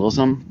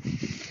materialism,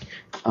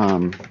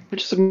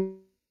 which is a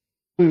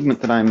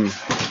movement that I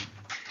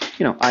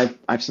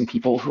have some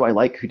people who I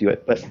like who do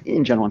it, but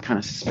in general I'm kind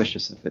of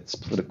suspicious of its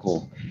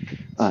political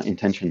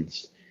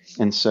intentions.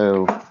 And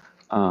so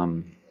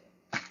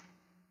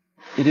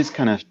it is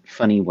kind of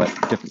funny what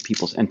different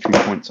people's entry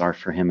points are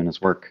for him and his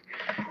work.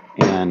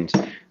 And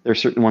there are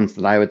certain ones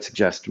that I would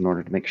suggest in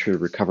order to make sure to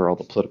recover all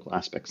the political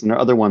aspects. And there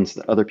are other ones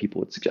that other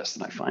people would suggest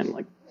that I find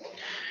like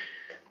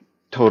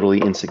totally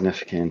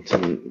insignificant.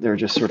 And they're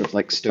just sort of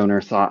like stoner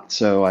thought.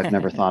 So I've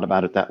never thought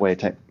about it that way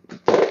type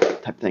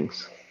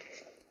things.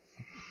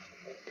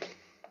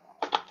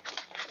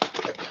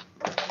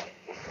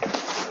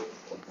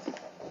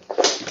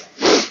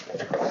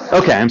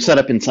 Okay, I'm set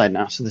up inside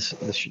now, so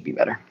this should be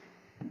better.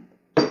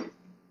 All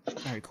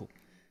right, cool.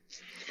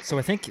 So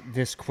I think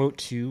this quote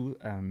too,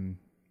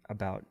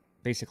 about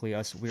basically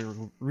us, we're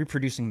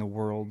reproducing the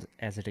world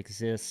as it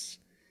exists.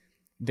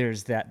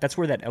 That's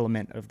where that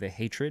element of the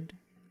hatred,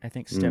 I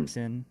think, steps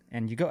in.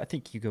 And I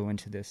think you go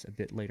into this a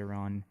bit later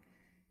on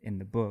in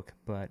the book,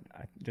 but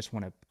I just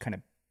want to kind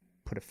of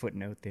put a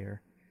footnote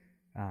there,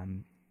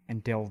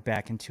 and delve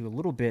back into a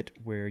little bit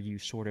where you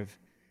sort of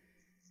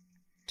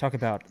talk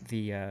about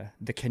the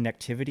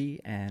connectivity.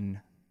 And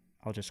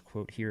I'll just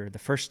quote here: "The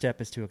first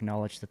step is to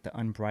acknowledge that the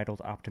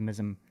unbridled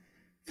optimism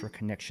for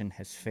connection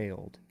has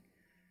failed."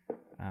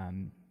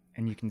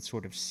 And you can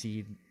sort of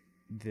see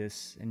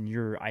this, and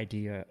your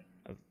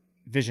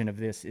vision of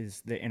this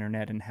is the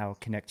internet and how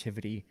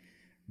connectivity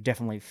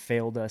definitely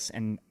failed us.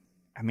 And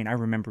I mean, I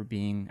remember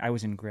I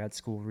was in grad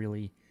school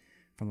really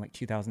from like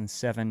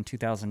 2007,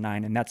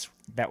 2009, and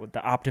what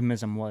the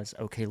optimism was.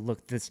 Okay,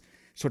 look, this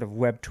sort of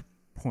Web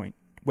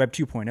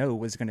 2.0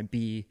 was going to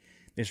be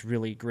this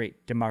really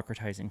great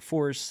democratizing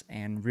force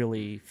and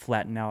really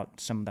flatten out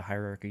some of the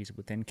hierarchies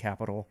within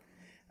capital,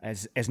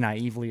 as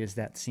naively as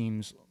that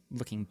seems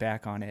looking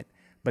back on it.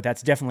 But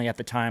that's definitely, at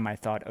the time, I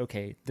thought,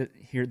 okay,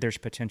 there's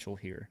potential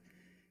here.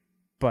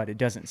 But it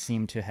doesn't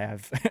seem to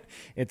have.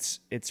 It's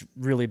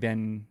really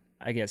been,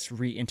 I guess,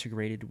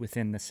 reintegrated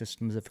within the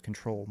systems of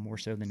control more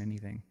so than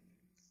anything.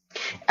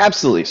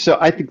 Absolutely. So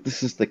I think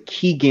this is the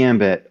key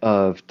gambit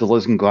of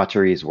Deleuze and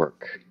Guattari's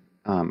work,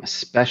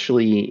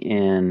 especially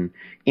in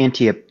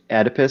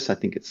Anti-Oedipus. I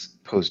think it's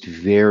posed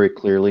very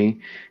clearly.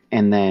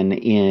 And then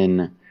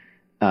in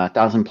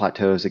Thousand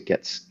Plateaus, it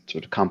gets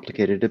sort of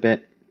complicated a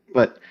bit.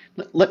 But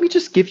let me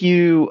just give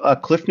you a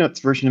Cliff Notes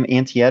version of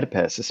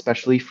Anti-Oedipus,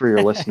 especially for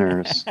your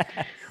listeners.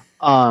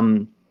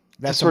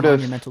 That's sort a of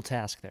monumental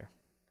task there.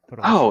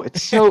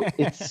 it's so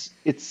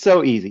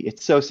easy.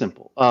 It's so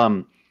simple.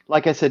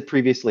 Like I said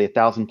previously, A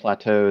Thousand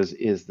Plateaus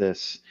is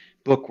this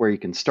book where you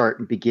can start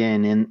and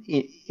begin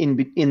in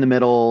the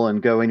middle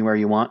and go anywhere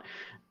you want.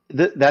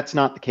 That's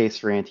not the case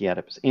for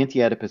Anti-Oedipus.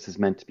 Anti-Oedipus is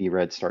meant to be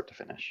read start to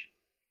finish,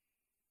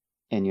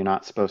 and you're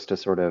not supposed to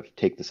sort of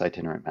take this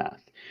itinerant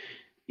path.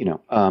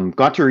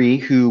 Guattari,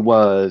 who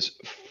was,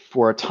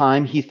 for a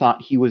time, he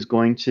thought he was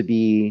going to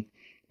be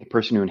the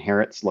person who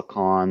inherits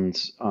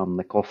Lacan's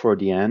L'école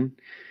freudienne.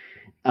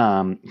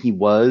 He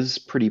was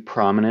pretty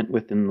prominent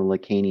within the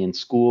Lacanian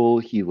school.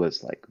 He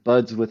was like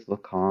buds with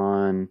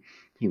Lacan.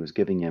 He was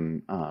giving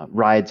him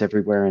rides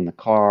everywhere in the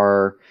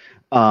car.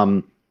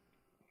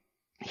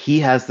 He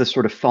has this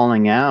sort of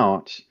falling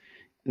out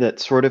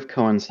that sort of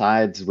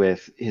coincides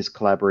with his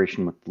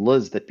collaboration with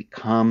Deleuze that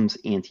becomes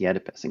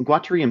Anti-Oedipus. And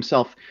Guattari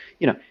himself,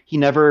 he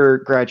never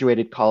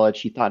graduated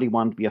college. He thought he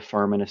wanted to be a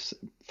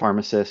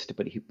pharmacist,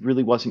 but he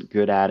really wasn't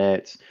good at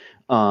it.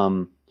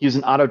 He was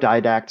an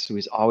autodidact, so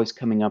he's always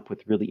coming up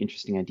with really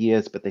interesting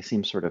ideas, but they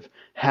seem sort of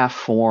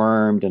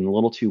half-formed and a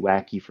little too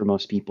wacky for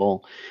most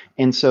people.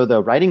 And so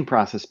the writing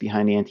process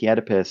behind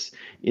Anti-Oedipus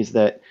is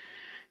that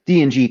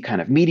D&G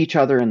kind of meet each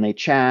other and they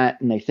chat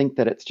and they think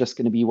that it's just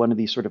going to be one of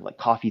these sort of like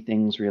coffee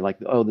things where you're like,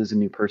 oh, there's a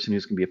new person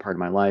who's going to be a part of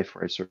my life,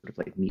 where I sort of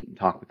like meet and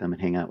talk with them and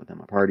hang out with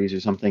them at parties or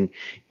something.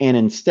 And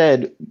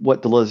instead,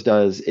 what Deleuze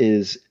does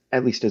is,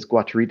 at least as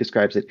Guattari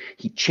describes it,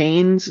 he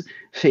chains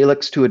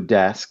Felix to a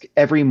desk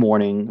every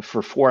morning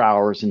for 4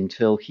 hours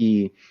until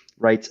he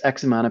writes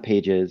X amount of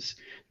pages.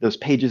 Those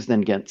pages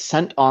then get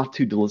sent off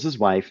to Deleuze's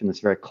wife in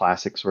this very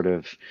classic sort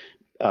of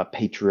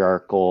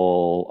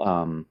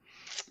patriarchal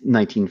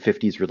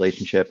 1950s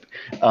relationship,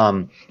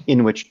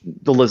 in which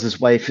Deleuze's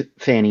wife,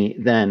 Fanny,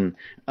 then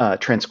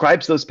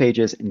transcribes those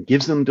pages and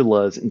gives them to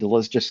Deleuze, and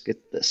Deleuze just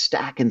gets the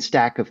stack and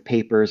stack of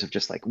papers of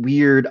just like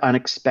weird,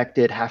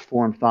 unexpected,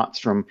 half-formed thoughts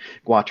from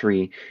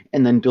Guattari,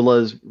 and then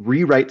Deleuze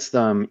rewrites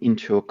them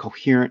into a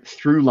coherent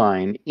through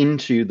line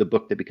into the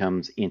book that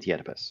becomes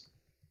Anti-Oedipus.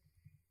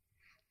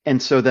 And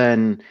so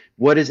then,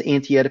 what is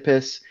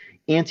Anti-Oedipus?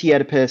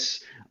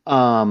 Anti-Oedipus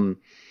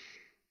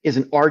is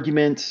an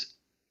argument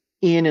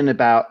in and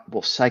about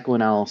both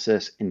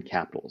psychoanalysis and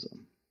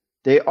capitalism.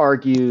 They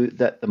argue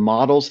that the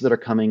models that are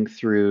coming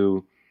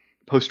through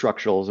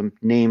post-structuralism,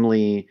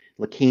 namely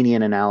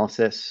Lacanian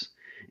analysis,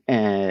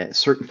 and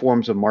certain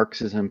forms of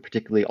Marxism,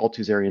 particularly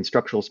Althusserian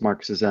structuralist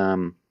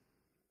Marxism,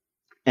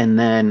 and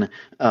then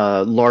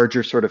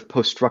larger sort of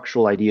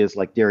post-structural ideas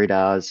like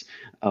Derrida's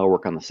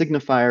work on the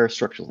signifier,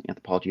 structural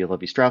anthropology of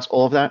Levi-Strauss,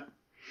 all of that,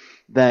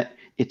 that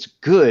it's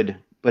good,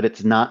 but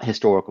it's not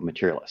historical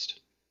materialist.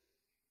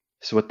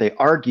 So what they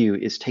argue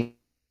is taking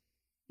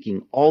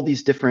all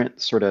these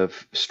different sort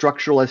of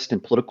structuralist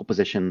and political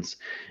positions,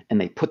 and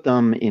they put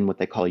them in what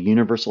they call a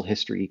universal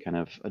history, kind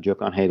of a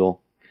joke on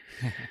Hegel.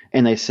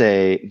 And they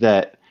say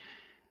that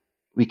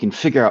we can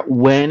figure out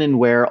when and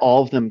where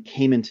all of them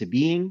came into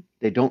being.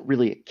 They don't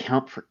really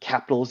account for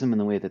capitalism in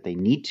the way that they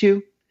need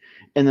to.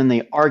 And then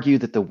they argue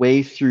that the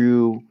way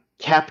through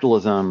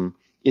capitalism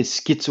is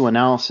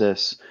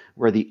schizoanalysis,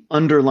 where the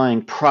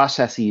underlying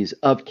processes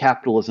of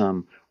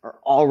capitalism are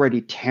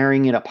already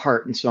tearing it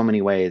apart in so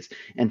many ways.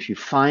 And if you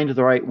find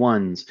the right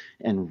ones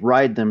and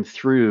ride them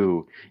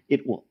through,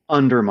 it will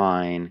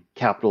undermine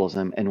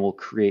capitalism and will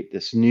create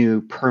this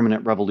new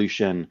permanent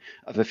revolution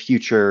of a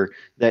future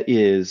that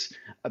is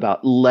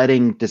about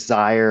letting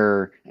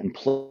desire and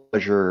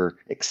pleasure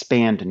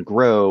expand and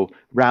grow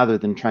rather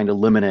than trying to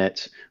limit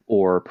it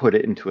or put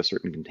it into a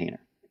certain container.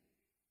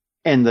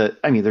 And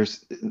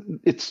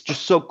it's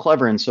just so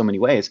clever in so many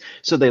ways.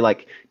 So they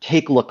like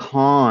take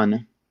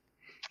Lacan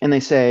and they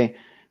say,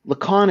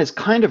 Lacan is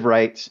kind of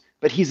right,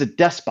 but he's a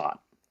despot.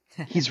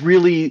 He's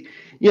really,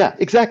 yeah,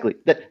 exactly.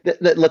 That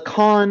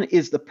Lacan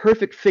is the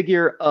perfect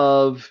figure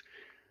of,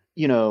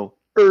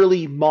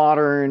 early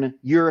modern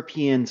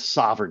European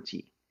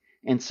sovereignty.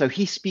 And so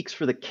he speaks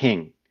for the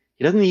king.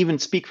 He doesn't even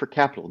speak for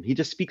capitalism. He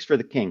just speaks for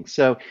the king.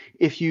 So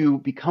if you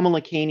become a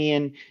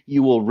Lacanian,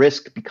 you will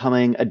risk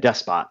becoming a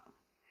despot.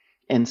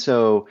 And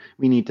so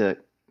we need to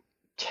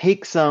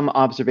take some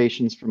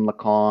observations from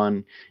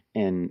Lacan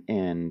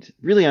and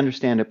really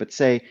understand it, but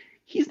say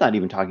he's not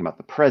even talking about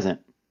the present.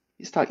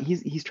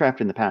 He's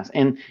trapped in the past.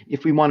 And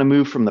if we want to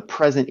move from the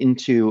present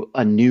into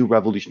a new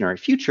revolutionary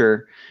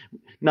future,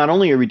 not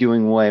only are we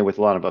doing away with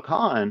a lot of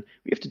Lacan,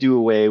 we have to do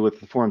away with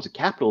the forms of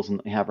capitalism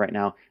that we have right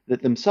now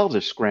that themselves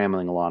are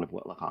scrambling a lot of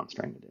what Lacan's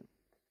trying to do.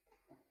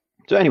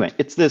 So anyway,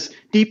 it's this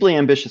deeply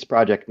ambitious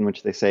project in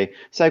which they say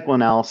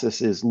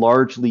psychoanalysis is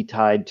largely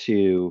tied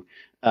to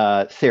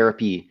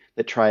therapy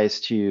that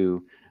tries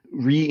to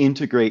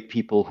reintegrate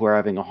people who are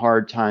having a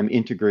hard time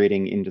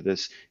integrating into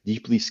this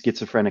deeply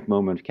schizophrenic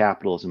moment of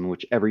capitalism in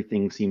which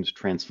everything seems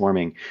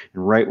transforming.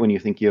 And right when you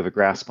think you have a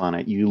grasp on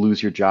it, you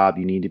lose your job,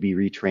 you need to be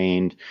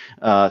retrained,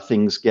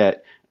 things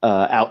get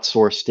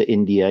outsourced to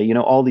India,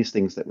 all these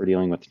things that we're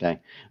dealing with today.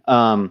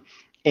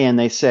 And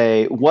they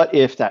say, what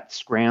if that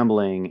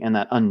scrambling and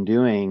that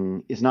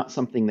undoing is not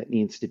something that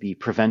needs to be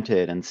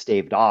prevented and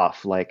staved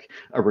off, like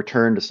a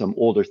return to some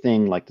older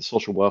thing like the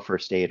social welfare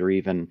state or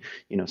even,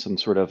 some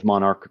sort of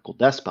monarchical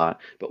despot?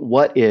 But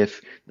what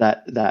if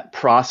that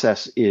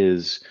process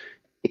is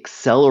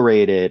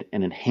accelerated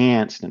and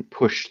enhanced and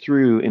pushed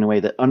through in a way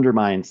that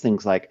undermines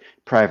things like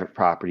private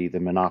property, the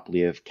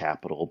monopoly of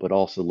capital, but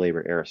also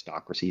labor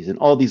aristocracies and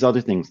all these other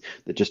things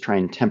that just try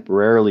and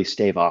temporarily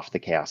stave off the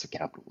chaos of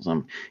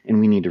capitalism. And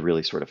we need to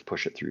really sort of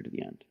push it through to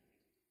the end.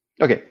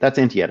 Okay, that's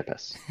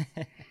Anti-Oedipus.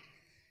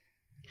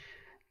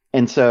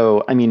 And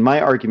so,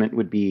 my argument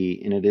would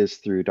be, and it is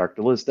through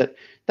Dr. Deleuze,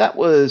 that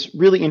was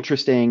really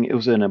interesting. It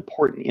was an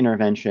important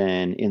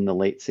intervention in the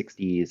late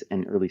 60s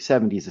and early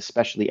 70s,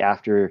 especially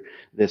after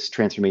this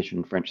transformation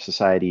in French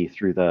society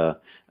through the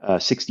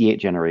 68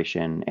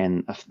 generation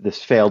and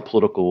this failed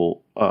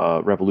political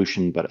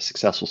revolution, but a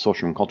successful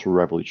social and cultural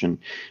revolution.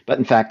 But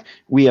in fact,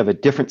 we have a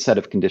different set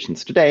of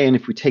conditions today. And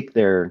if we take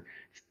their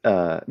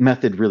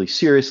method really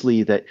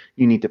seriously, that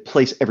you need to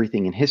place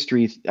everything in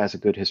history as a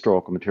good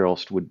historical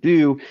materialist would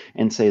do,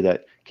 and say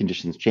that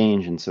conditions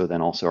change, and so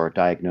then also our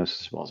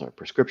diagnosis as well as our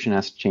prescription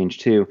has to change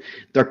too.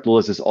 Dr.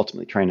 Deleuze is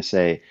ultimately trying to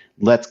say,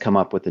 let's come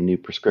up with a new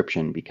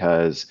prescription,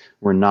 because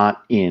we're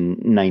not in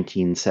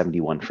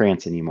 1971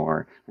 France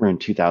anymore. We're in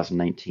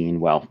 2019,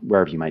 well,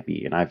 wherever you might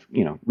be. And I've,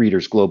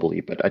 readers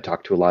globally, but I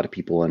talk to a lot of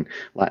people in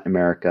Latin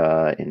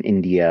America, in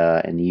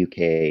India, and the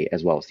UK,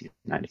 as well as the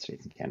United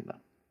States and Canada.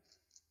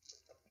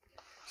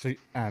 So,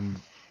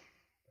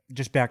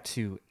 just back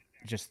to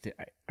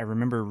I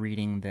remember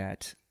reading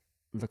that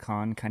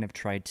Lacan kind of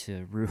tried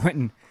to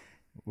ruin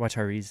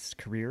Guattari's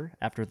career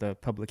after the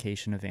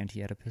publication of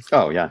Anti-Oedipus.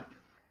 Oh, yeah.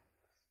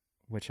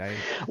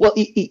 Well,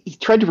 he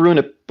tried to ruin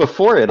it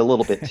before it a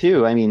little bit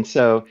too. I mean,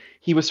 so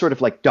he was sort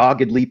of like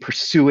doggedly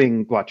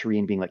pursuing Guattari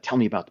and being like, tell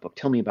me about the book,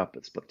 tell me about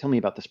this book, tell me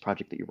about this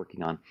project that you're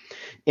working on.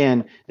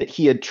 And that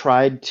he had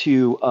tried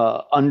to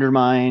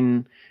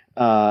undermine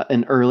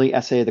an early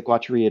essay that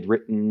Guattari had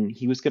written.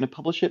 He was going to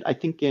publish it, I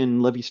think,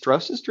 in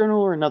Levi-Strauss's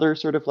journal or another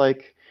sort of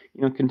like,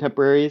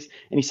 contemporaries.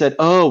 And he said,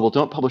 oh, well,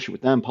 don't publish it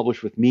with them,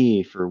 publish with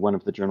me, for one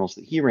of the journals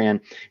that he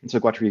ran. And so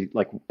Guattari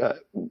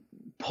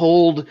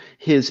pulled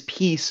his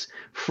piece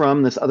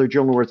from this other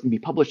journal where it's going to be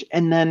published,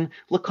 and then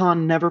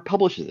Lacan never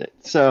publishes it.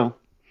 So,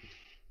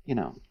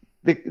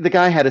 the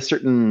guy had a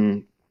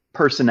certain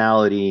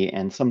personality,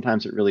 and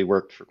sometimes it really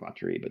worked for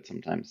Guattari, but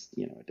sometimes,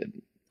 it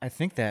didn't. I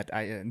think that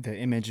the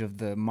image of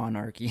the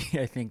monarchy,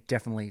 I think,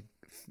 definitely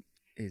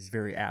is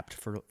very apt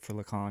for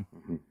Lacan.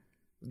 Mm-hmm.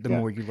 The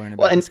more you learn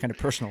about this kind of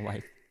personal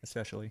life,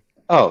 especially.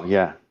 Oh,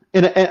 yeah.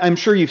 And I'm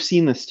sure you've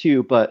seen this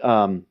too, but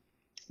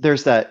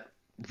there's that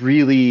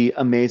really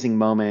amazing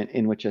moment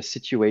in which a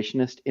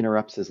situationist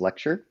interrupts his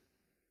lecture.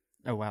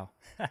 Oh, wow.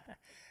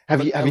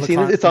 Have you seen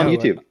it? It's on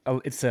YouTube.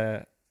 It's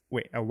a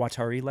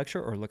Guattari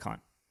lecture or Lacan?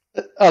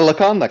 A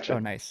Lacan lecture. Oh,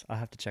 nice. I'll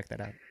have to check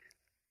that out.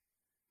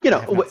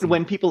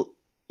 When people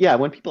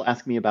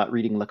ask me about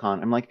reading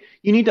Lacan, I'm like,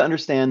 you need to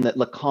understand that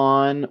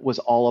Lacan was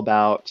all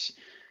about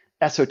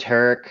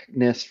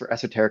esotericness for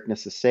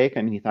esotericness' sake.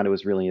 I mean, he thought it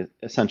was really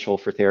essential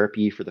for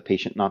therapy for the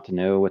patient not to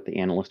know what the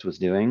analyst was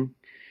doing.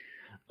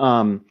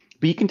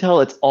 But you can tell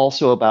it's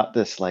also about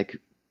this like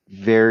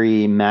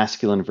very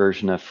masculine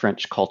version of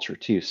French culture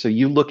too. So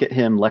you look at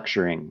him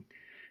lecturing,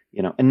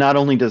 and not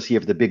only does he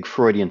have the big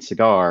Freudian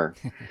cigar,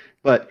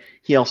 but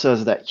he also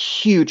has that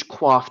huge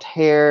coiffed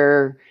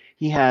hair.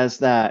 He has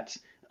that,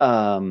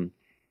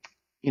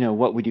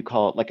 what would you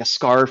call it? Like a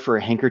scarf or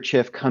a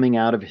handkerchief coming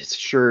out of his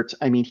shirt.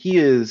 I mean, he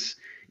is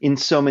in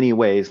so many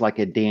ways like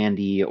a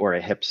dandy or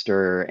a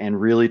hipster, and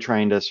really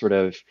trying to sort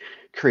of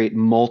create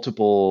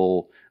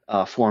multiple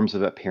forms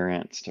of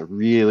appearance to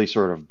really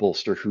sort of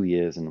bolster who he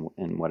is and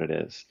what it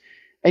is.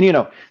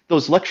 And,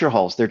 those lecture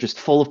halls, they're just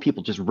full of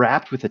people just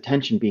wrapped with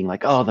attention, being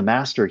like, oh, the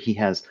master, he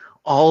has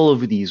all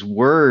of these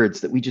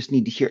words that we just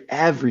need to hear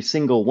every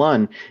single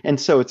one. And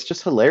so it's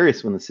just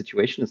hilarious when the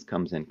situationist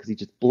comes in, because he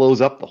just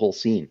blows up the whole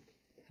scene.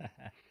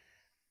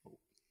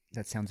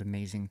 That sounds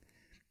amazing.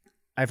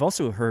 I've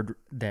also heard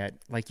that,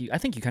 I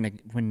think you kind of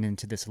went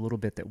into this a little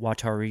bit, that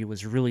Guattari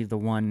was really the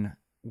one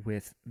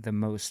with the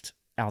most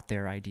out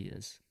there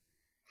ideas.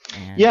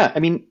 And yeah, I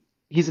mean,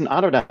 he's an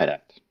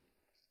autodidact.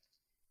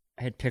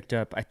 I picked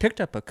up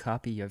a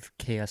copy of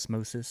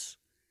Chaosmosis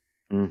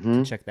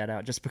to check that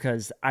out, just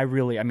because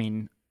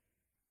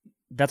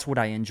that's what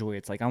I enjoy.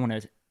 It's like I want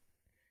to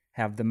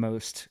have the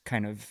most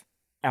kind of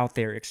out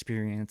there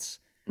experience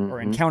or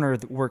encounter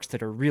the works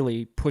that are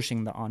really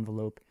pushing the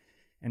envelope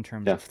in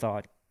terms of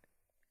thought.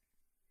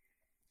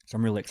 So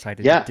I'm really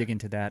excited to dig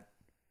into that.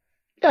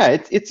 Yeah,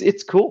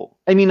 it's cool.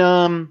 I mean,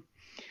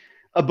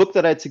 a book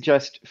that I'd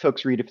suggest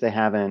folks read if they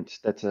haven't,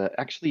 that's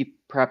actually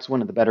perhaps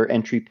one of the better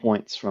entry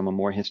points from a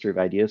more history of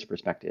ideas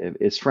perspective,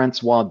 is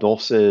Francois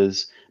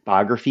Dolce's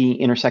biography,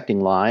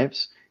 Intersecting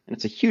Lives. And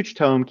it's a huge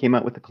tome, came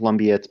out with the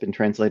Columbia. It's been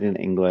translated in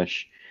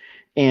English.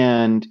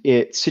 And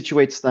it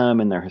situates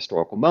them in their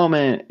historical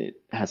moment.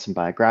 It has some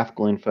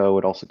biographical info.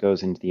 It also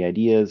goes into the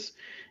ideas.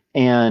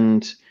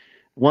 And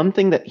one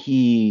thing that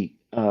he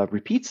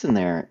repeats in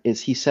there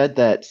is he said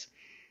that,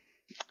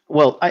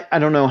 well, I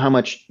don't know how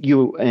much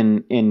you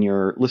and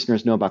your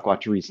listeners know about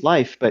Guattari's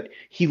life, but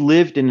he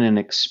lived in an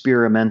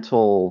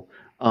experimental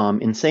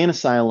insane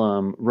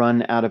asylum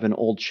run out of an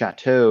old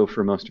chateau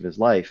for most of his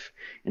life.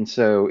 And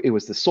so it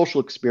was the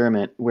social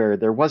experiment where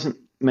there wasn't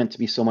meant to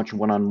be so much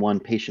one-on-one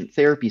patient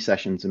therapy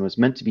sessions, and was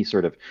meant to be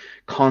sort of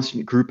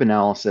constant group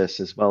analysis,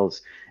 as well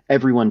as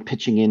everyone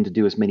pitching in to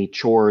do as many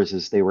chores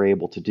as they were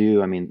able to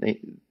do. I mean,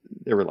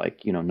 there were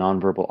like,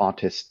 nonverbal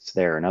autists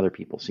there and other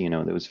people. So,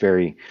 it was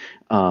very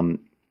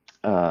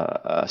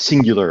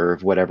singular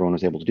of what everyone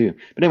was able to do.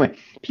 But anyway,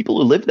 people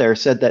who lived there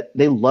said that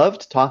they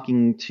loved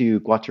talking to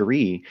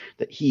Guattari,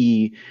 that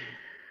he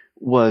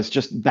was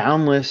just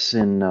boundless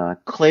in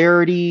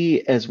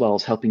clarity, as well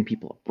as helping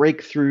people with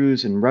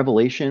breakthroughs and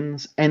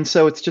revelations. And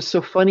so it's just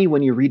so funny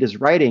when you read his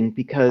writing,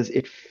 because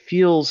it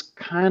feels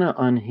kind of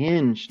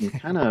unhinged and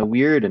kind of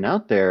weird and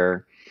out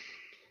there.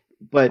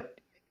 But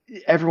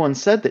everyone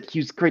said that he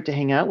was great to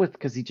hang out with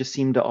because he just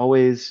seemed to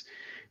always,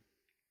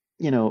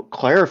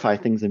 clarify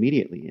things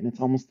immediately. And it's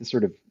almost this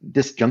sort of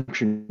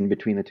disjunction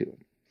between the two.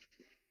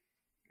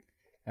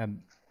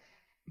 Um,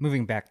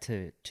 Moving back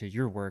to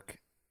your work,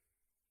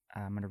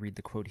 I'm going to read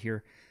the quote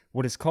here.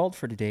 What is called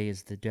for today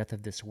is the death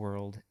of this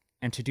world,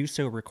 and to do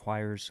so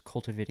requires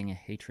cultivating a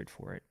hatred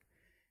for it.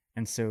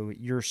 And so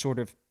you're sort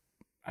of,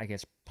 I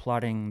guess,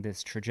 plotting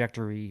this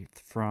trajectory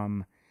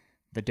from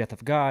the death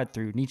of God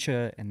through Nietzsche,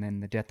 and then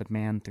the death of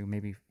man through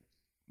maybe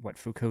what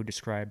Foucault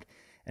described,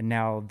 and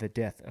now the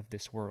death of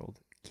this world.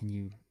 Can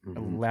you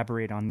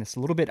elaborate on this a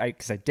little bit?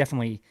 Because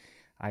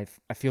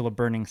I feel a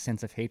burning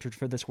sense of hatred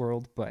for this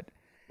world, but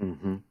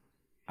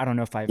I don't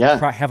know if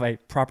have I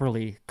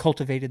properly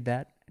cultivated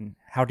that, and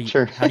how do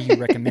you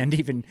recommend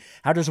even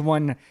how does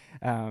one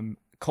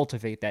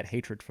cultivate that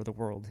hatred for the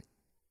world?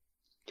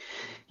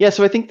 Yeah,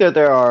 so I think that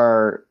there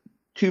are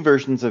two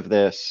versions of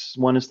this.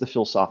 One is the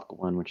philosophical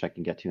one, which I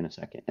can get to in a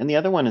second, and the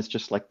other one is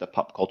just like the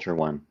pop culture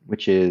one,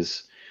 which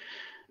is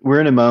we're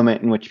in a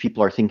moment in which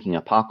people are thinking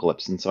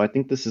apocalypse, and so I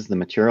think this is the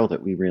material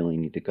that we really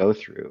need to go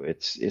through.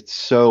 It's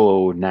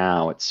so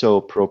now, it's so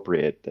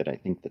appropriate that I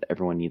think that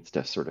everyone needs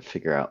to sort of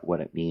figure out what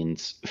it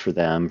means for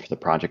them, for the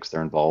projects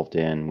they're involved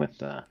in, with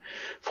the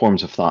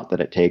forms of thought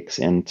that it takes,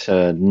 and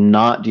to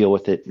not deal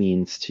with it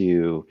means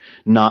to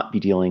not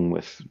be dealing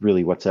with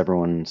really what's on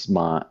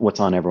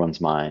everyone's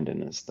mind,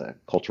 and is the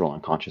cultural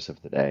unconscious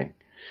of the day.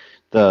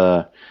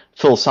 The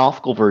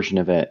philosophical version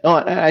of it. Oh,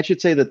 I should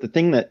say that the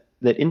thing that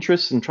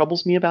interests and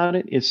troubles me about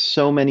it is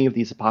so many of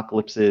these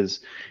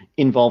apocalypses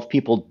involve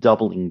people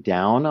doubling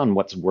down on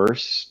what's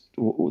worse,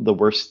 the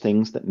worst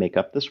things that make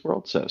up this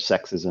world. So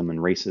sexism and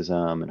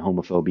racism and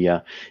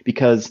homophobia,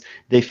 because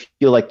they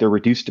feel like they're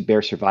reduced to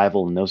bare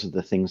survival, and those are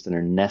the things that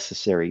are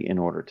necessary in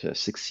order to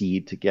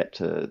succeed, to get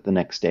to the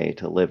next day,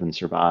 to live and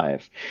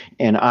survive.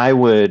 And I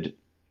would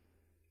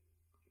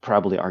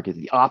probably argue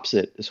the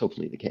opposite is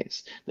hopefully the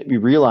case, that we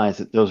realize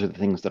that those are the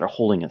things that are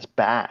holding us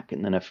back.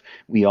 And then if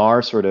we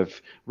are sort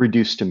of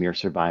reduced to mere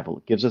survival,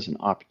 it gives us an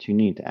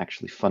opportunity to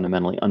actually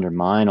fundamentally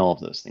undermine all of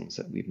those things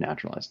that we've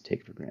naturalized and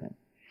take for granted.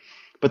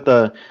 But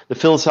the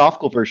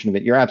philosophical version of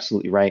it, you're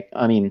absolutely right.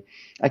 I mean,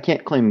 I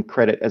can't claim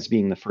credit as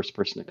being the first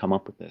person to come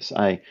up with this.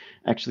 I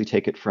actually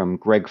take it from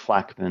Greg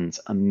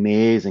Flackman's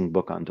amazing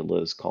book on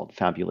Deleuze called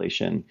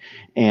Fabulation.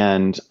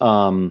 And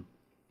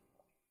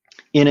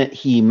in it,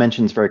 he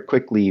mentions very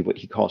quickly what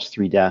he calls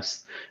three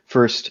deaths.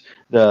 First,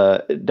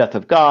 the death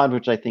of God,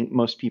 which I think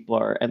most people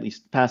are at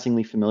least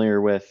passingly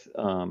familiar with,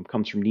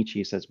 comes from Nietzsche.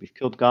 He says, we've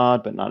killed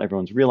God, but not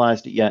everyone's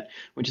realized it yet,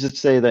 which is to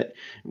say that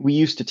we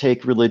used to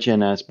take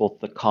religion as both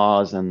the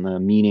cause and the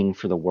meaning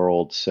for the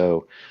world.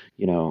 So,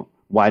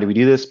 why do we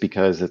do this?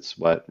 Because it's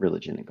what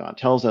religion and God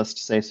tells us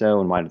to say so.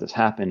 And why did this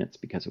happen? It's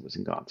because it was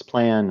in God's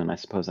plan. And I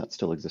suppose that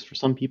still exists for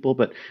some people.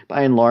 But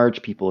by and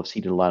large, people have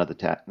ceded a lot of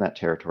that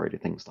territory to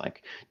things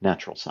like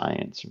natural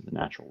science or the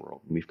natural world.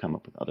 And we've come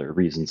up with other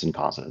reasons and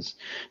causes.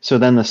 So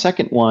then the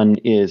second one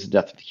is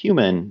death of the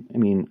human. I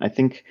mean, I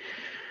think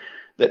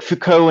that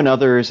Foucault and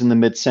others in the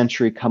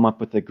mid-century come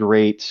up with a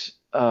great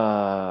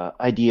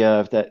idea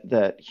of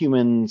that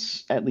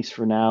humans, at least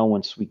for now,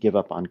 once we give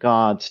up on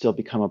God, still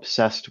become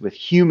obsessed with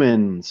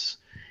humans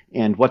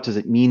and what does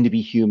it mean to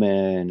be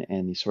human,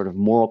 and these sort of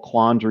moral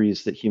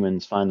quandaries that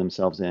humans find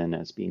themselves in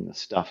as being the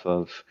stuff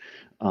of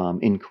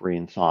inquiry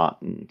and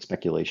thought and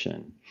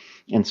speculation.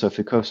 And so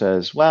Foucault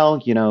says,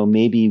 well,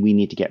 maybe we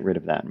need to get rid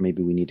of that.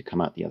 Maybe we need to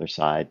come out the other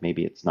side.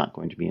 Maybe it's not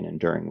going to be an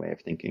enduring way of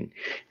thinking.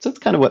 So that's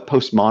kind of what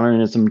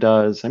postmodernism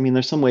does. I mean,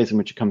 there's some ways in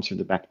which it comes through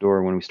the back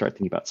door when we start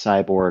thinking about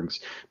cyborgs,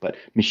 but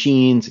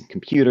machines and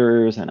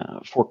computers and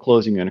a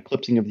foreclosing and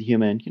eclipsing of the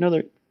human,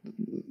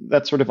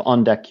 that's sort of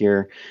on deck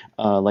here.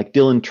 Like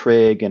Dylan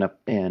Trigg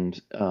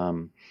and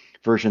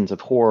versions of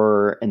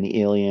horror and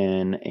the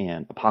alien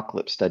and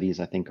apocalypse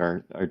studies, I think,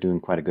 are doing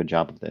quite a good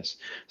job of this.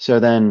 So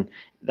then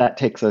that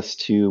takes us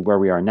to where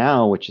we are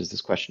now, which is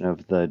this question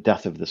of the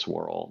death of this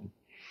world.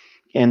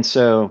 And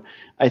so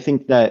I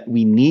think that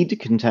we need to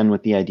contend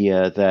with the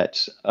idea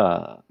that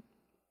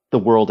the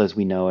world as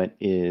we know it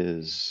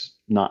is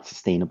not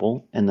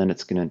sustainable, and then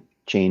it's going to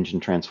change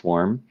and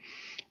transform.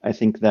 I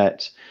think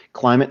that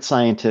climate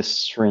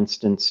scientists, for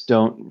instance,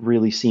 don't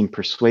really seem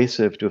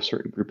persuasive to a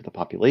certain group of the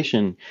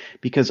population,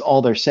 because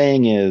all they're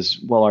saying is,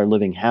 well, our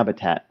living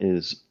habitat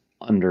is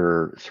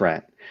under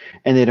threat.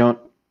 And they don't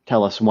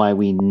tell us why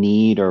we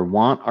need or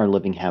want our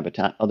living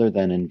habitat, other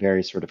than in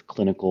very sort of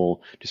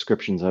clinical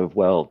descriptions of,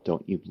 well,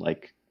 don't you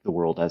like the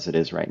world as it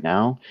is right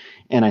now?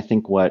 And I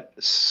think what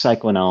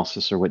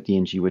psychoanalysis, or what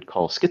D&G would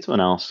call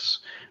schizoanalysis,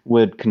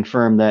 would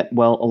confirm that,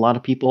 well, a lot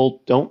of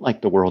people don't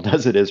like the world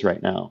as it is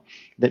right now,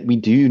 that we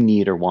do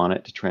need or want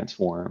it to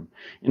transform.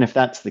 And if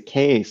that's the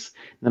case,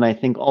 then I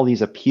think all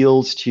these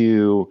appeals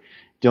to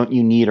don't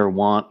you need or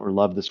want or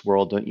love this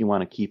world, don't you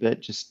want to keep it,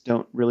 just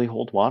don't really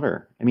hold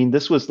water. I mean,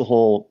 this was the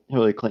whole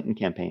Hillary Clinton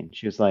campaign.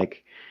 She was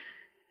like,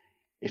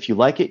 if you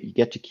like it, you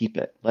get to keep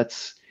it.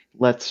 Let's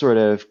sort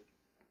of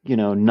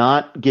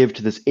not give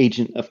to this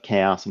agent of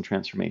chaos and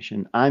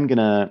transformation. I'm going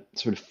to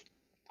sort of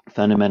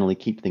fundamentally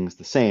keep things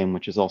the same,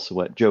 which is also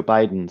what Joe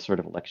Biden's sort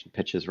of election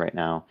pitches right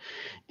now.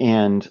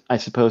 And I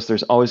suppose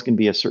there's always going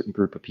to be a certain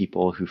group of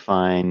people who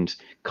find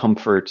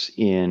comfort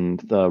in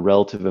the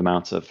relative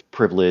amounts of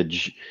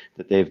privilege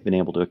that they've been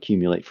able to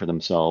accumulate for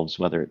themselves,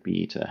 whether it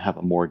be to have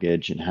a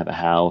mortgage and have a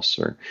house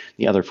or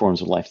the other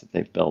forms of life that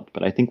they've built.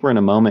 But I think we're in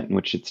a moment in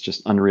which it's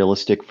just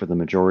unrealistic for the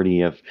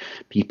majority of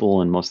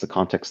people in most of the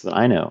contexts that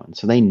I know. And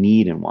so they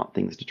need and want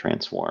things to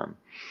transform.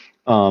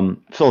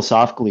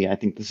 Philosophically, I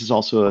think this is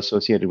also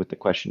associated with the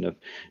question of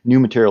new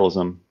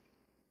materialism,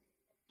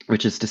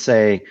 which is to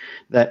say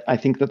that I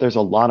think that there's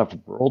a lot of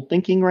world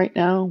thinking right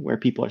now where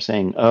people are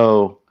saying,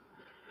 oh,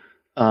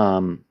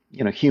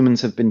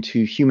 humans have been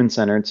too human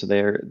centered, so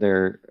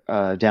they're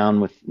down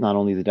with not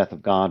only the death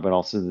of God but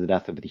also the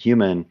death of the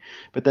human.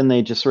 But then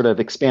they just sort of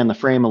expand the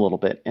frame a little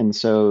bit, and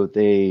so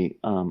they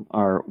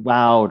are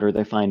wowed or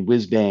they find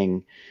whiz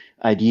bang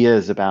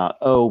ideas about,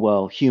 oh,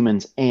 well,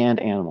 humans and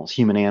animals,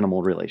 human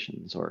animal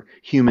relations, or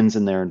humans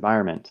and their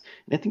environment.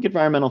 And I think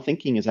environmental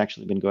thinking has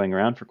actually been going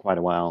around for quite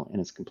a while and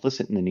is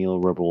complicit in the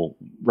neoliberal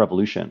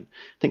revolution.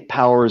 I think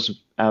power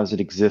as it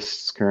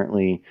exists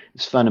currently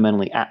is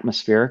fundamentally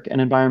atmospheric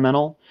and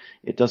environmental.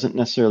 It doesn't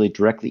necessarily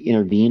directly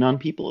intervene on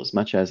people as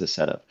much as a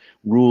set of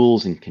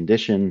rules and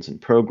conditions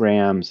and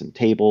programs and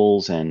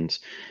tables. And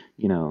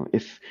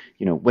if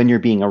when you're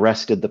being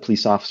arrested, the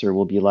police officer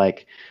will be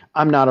like,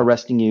 I'm not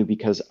arresting you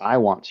because I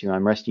want to.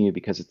 I'm arresting you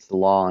because it's the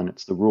law and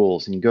it's the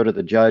rules. And you go to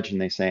the judge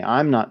and they say,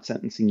 I'm not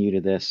sentencing you to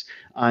this.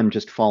 I'm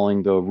just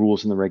following the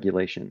rules and the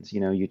regulations.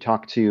 You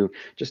talk to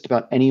just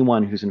about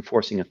anyone who's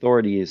enforcing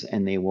authorities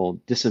and they will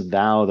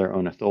disavow their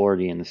own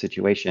authority in the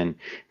situation.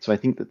 So I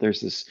think that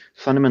there's this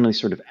fundamentally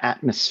sort of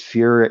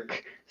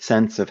atmospheric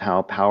sense of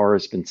how power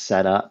has been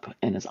set up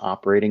and is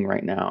operating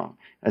right now,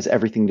 has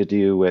everything to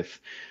do with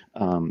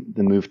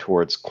the move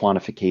towards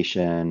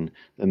quantification,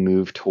 the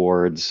move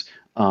towards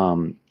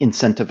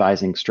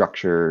incentivizing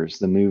structures,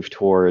 the move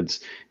towards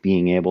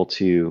being able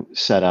to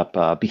set up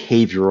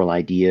behavioral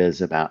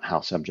ideas about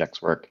how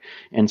subjects work.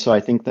 And so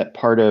I think that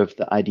part of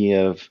the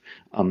idea of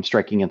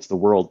striking against the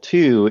world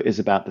too is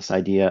about this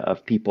idea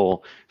of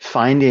people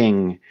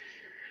finding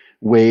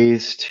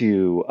ways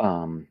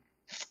to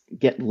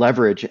get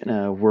leverage in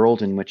a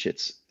world in which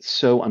it's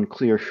so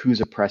unclear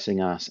who's oppressing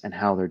us and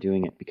how they're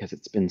doing it because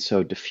it's been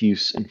so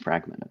diffuse and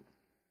fragmented.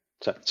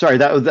 So sorry,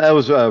 that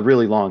was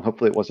really long.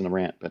 Hopefully it wasn't a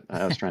rant, but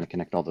I was trying to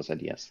connect all those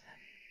ideas.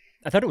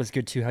 I thought it was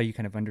good too how you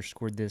kind of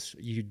underscored this.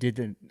 You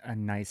did a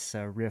nice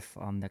riff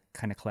on the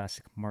kind of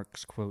classic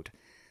Marx quote.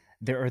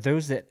 There are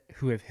those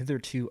who have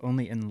hitherto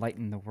only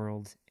enlightened the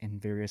world in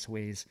various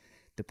ways.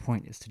 The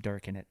point is to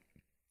darken it.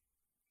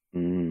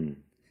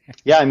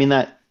 Yeah, I mean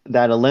that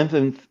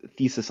 11th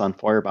thesis on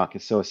Feuerbach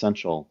is so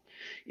essential,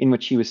 in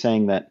which he was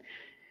saying that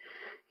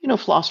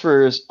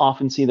philosophers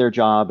often see their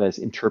job as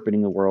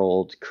interpreting the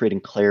world,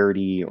 creating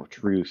clarity or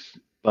truth,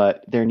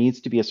 but there needs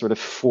to be a sort of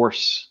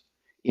force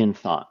in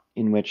thought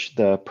in which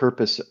the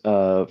purpose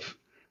of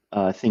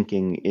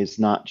thinking is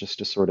not just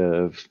to sort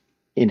of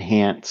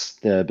enhance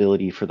the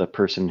ability for the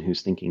person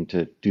who's thinking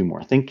to do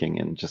more thinking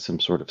and just some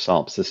sort of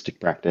solipsistic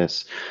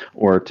practice,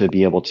 or to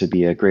be able to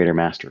be a greater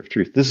master of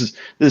truth. This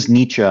is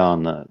Nietzsche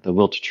on the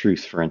will to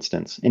truth, for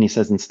instance. And he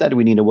says, instead,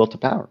 we need a will to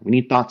power. We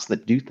need thoughts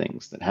that do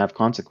things, that have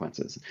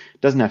consequences.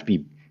 It doesn't have to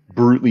be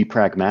brutally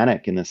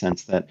pragmatic in the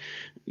sense that,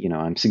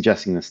 I'm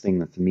suggesting this thing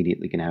that's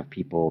immediately going to have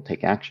people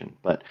take action.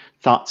 But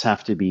thoughts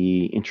have to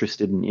be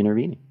interested in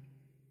intervening.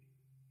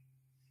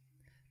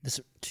 This,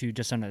 too,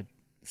 just on a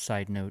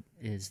side note,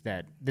 is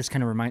that this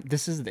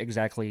is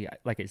exactly,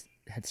 like I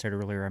had said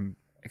earlier, I'm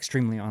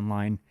extremely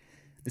online.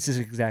 This is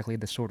exactly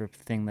the sort of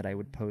thing that I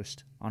would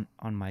post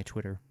on my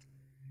Twitter.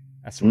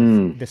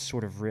 This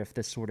sort of riff,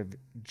 this sort of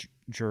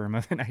germ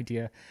of an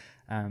idea.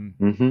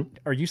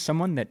 Are you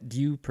someone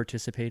do you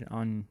participate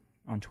on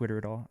Twitter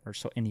at all, or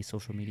any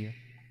social media?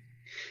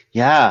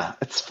 Yeah,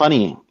 it's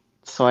funny.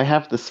 So I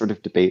have this sort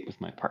of debate with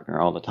my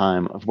partner all the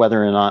time of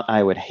whether or not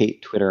I would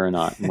hate Twitter or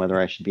not, and whether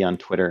I should be on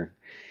Twitter.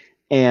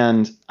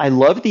 And I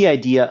love the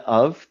idea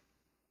of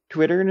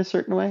Twitter in a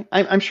certain way.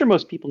 I'm sure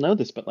most people know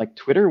this, but like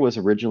Twitter was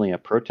originally a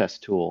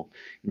protest tool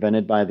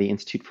invented by the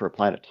Institute for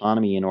Applied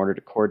Autonomy in order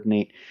to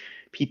coordinate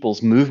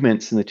people's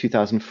movements in the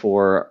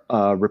 2004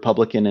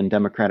 Republican and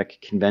Democratic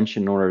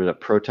convention in order to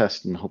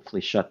protest and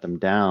hopefully shut them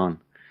down.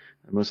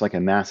 It was like a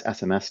mass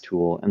SMS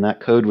tool. And that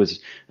code was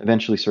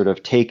eventually sort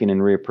of taken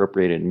and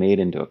reappropriated and made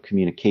into a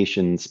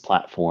communications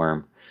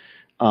platform.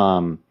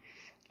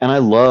 And I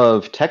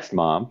love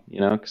TextMob,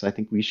 because I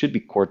think we should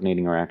be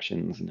coordinating our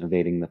actions and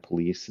evading the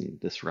police and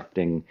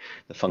disrupting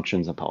the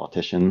functions of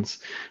politicians.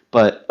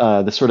 But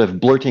the sort of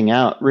blurting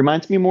out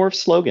reminds me more of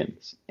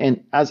slogans.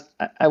 And as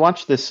I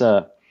watched this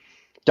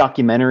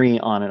documentary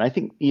on it, I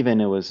think even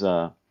it was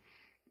Malcolm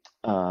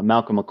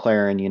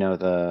McLaren,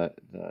 the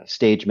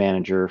stage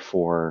manager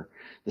for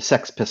the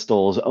Sex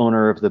Pistols,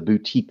 owner of the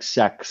boutique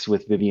Sex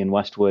with Vivienne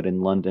Westwood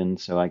in London.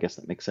 So I guess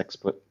that makes Sex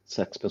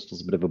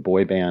Pistols a bit of a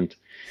boy band,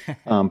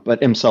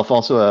 but himself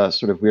also a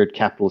sort of weird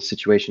capitalist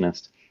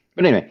situationist.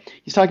 But anyway,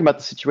 he's talking about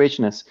the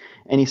situationists,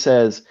 and he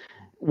says,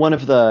 one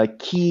of the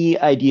key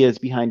ideas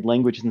behind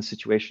language in the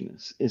situation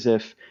is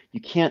if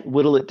you can't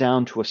whittle it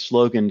down to a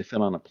slogan to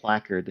fit on a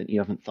placard, then you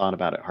haven't thought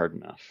about it hard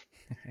enough.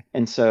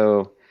 And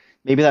so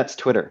maybe that's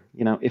Twitter.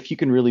 If you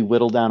can really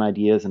whittle down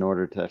ideas in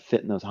order to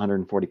fit in those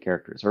 140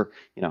 characters, or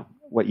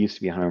what used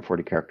to be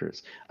 140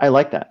 characters. I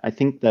like that. I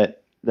think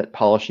that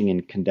polishing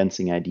and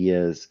condensing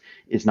ideas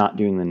is not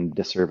doing them a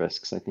disservice,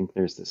 because I think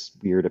there's this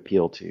weird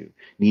appeal to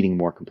needing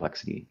more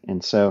complexity.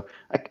 And so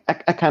I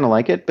kind of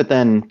like it, but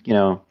then,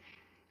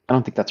 I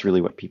don't think that's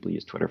really what people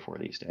use Twitter for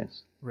these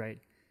days. Right.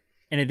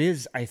 And it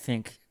is, I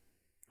think,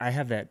 I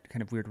have that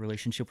kind of weird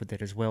relationship with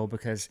it as well,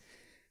 because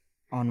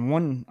on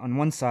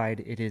one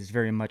side, it is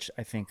very much,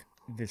 I think,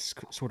 this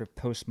sort of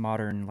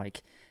postmodern,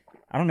 like,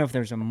 I don't know if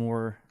there's a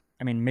more,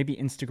 I mean, maybe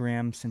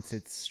Instagram, since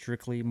it's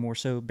strictly more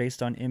so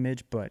based on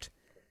image, but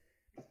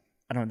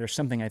I don't know, there's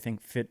something I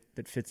think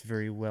that fits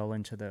very well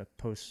into the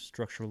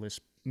post-structuralist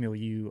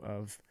milieu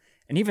of,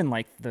 and even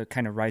like the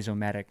kind of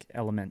rhizomatic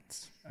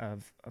elements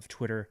of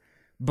Twitter.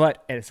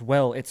 But as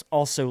well, it's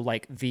also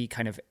like the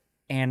kind of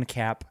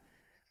ANCAP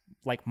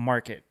like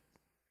market.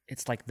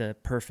 It's like the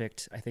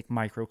perfect, I think,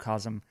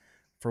 microcosm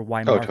for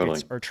why markets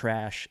totally are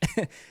trash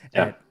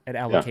at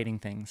allocating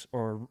things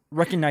or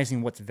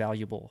recognizing what's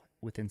valuable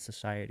within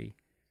society.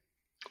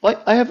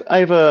 Well, I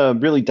have a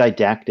really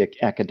didactic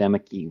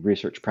academic-y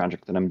research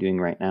project that I'm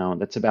doing right now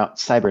that's about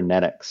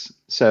cybernetics.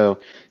 So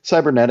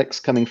cybernetics,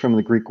 coming from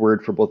the Greek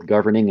word for both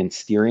governing and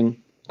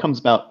steering, comes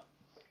about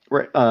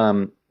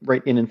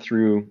right in and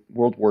through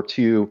World War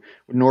II,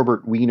 with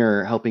Norbert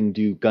Wiener helping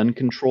do gun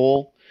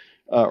control,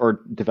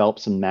 or develop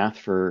some math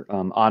for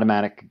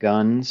automatic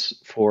guns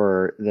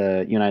for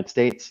the United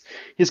States.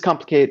 His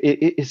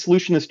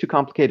solution is too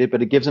complicated,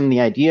 but it gives him the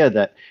idea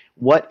that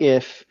what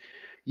if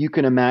you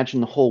can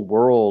imagine the whole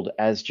world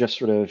as just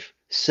sort of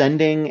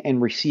sending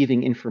and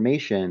receiving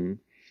information,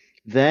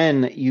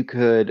 then you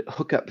could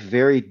hook up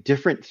very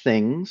different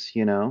things,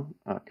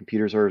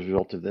 computers are a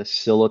result of this,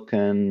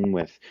 silicon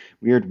with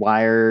weird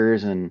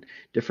wires and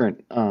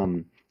different,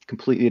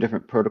 completely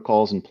different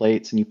protocols and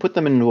plates, and you put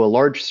them into a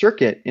large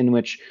circuit in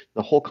which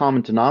the whole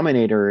common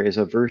denominator is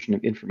a version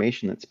of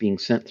information that's being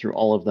sent through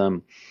all of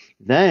them.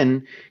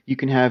 Then you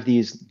can have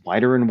these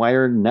wider and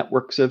wider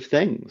networks of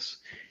things.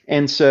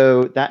 And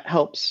so that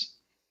helps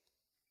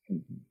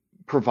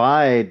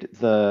provide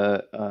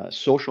the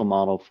social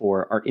model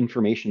for our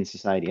information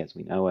society as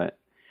we know it.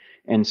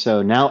 And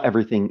so now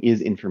everything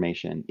is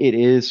information. It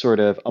is sort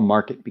of a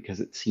market because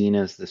it's seen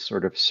as this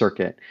sort of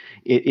circuit.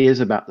 It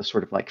is about the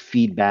sort of like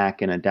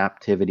feedback and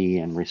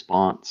adaptivity and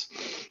response.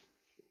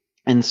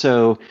 And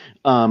so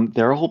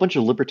there are a whole bunch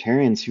of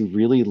libertarians who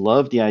really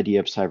love the idea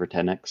of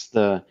cybernetics.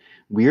 The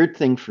weird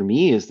thing for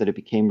me is that it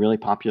became really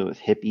popular with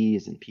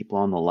hippies and people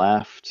on the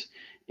left.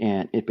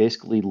 And it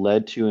basically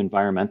led to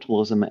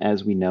environmentalism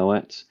as we know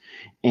it.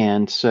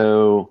 And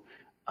so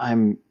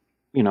I've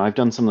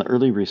done some of the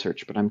early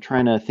research, but I'm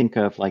trying to think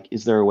of like,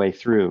 is there a way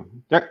through?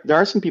 There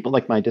are some people,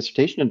 like my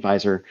dissertation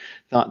advisor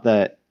thought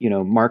that,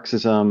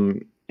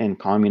 Marxism and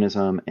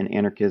communism and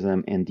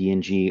anarchism and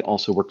DNG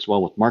also works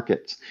well with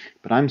markets,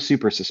 but I'm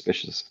super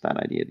suspicious of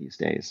that idea these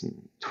days.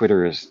 And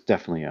Twitter is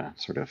definitely a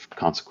sort of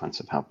consequence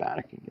of how bad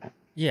it can get.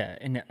 Yeah,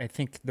 and I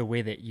think the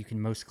way that you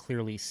can most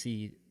clearly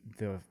see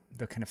the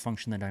kind of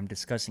function that I'm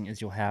discussing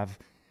is you'll have,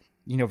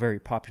 very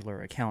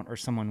popular account or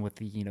someone with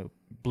the,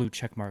 blue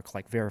check mark,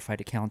 like verified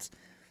accounts,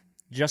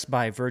 just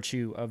by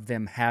virtue of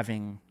them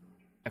having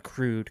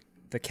accrued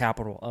the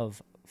capital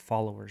of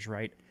followers,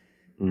 right?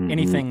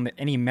 Mm-hmm.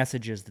 Any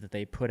messages that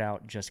they put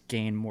out just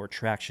gain more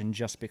traction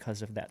just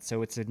because of that.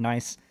 So it's a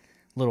nice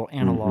little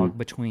analog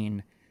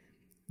between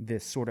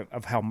this sort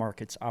of how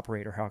markets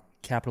operate or how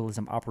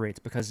capitalism operates,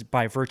 because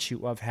by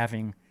virtue of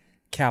having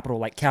capital,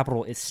 like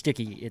capital is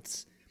sticky,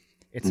 it's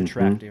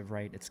attractive,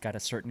 right? It's got a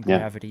certain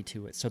gravity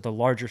to it. So the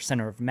larger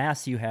center of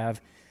mass you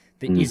have,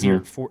 the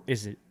easier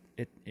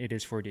it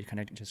is for you to kind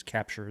of just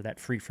capture that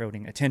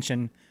free-floating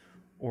attention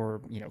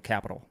or,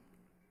 capital.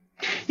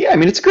 Yeah, I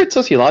mean, it's a great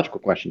sociological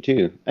question,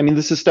 too. I mean,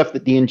 this is stuff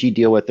that DNG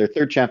deal with. Their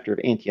third chapter of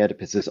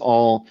Anti-Oedipus is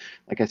all,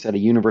 like I said, a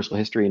universal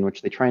history in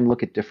which they try and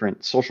look at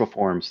different social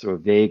forms through a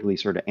vaguely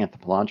sort of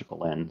anthropological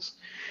lens.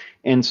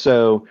 And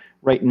so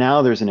right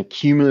now there's an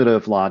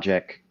accumulative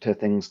logic to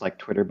things like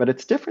Twitter, but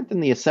it's different than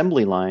the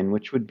assembly line,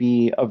 which would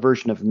be a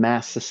version of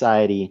mass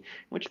society, in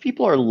which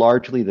people are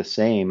largely the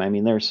same. I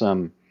mean, there's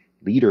some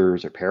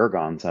leaders or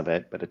paragons of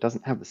it, but it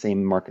doesn't have the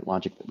same market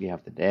logic that we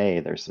have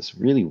today. There's this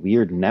really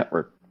weird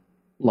network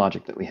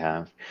logic that we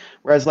have.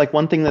 Whereas like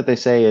one thing that they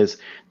say is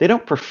they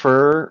don't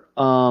prefer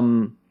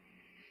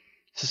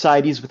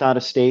societies without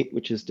a state,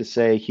 which is to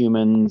say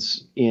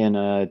humans in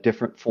a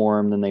different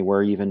form than they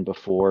were even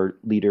before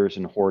leaders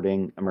and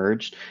hoarding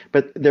emerged.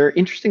 But there are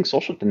interesting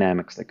social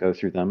dynamics that go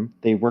through them.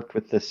 They worked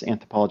with this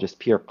anthropologist,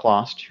 Pierre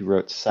Clost, who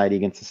wrote Society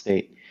Against the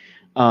State,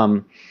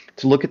 to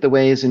look at the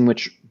ways in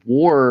which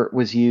war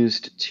was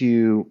used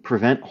to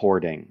prevent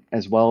hoarding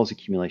as well as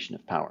accumulation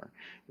of power,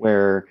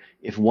 where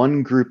if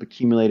one group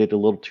accumulated a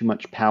little too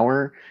much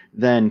power,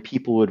 then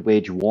people would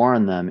wage war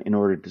on them in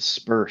order to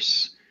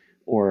disperse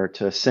or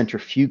to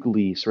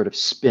centrifugally sort of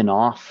spin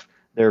off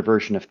their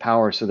version of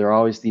power. So there are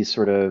always these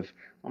sort of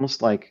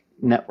almost like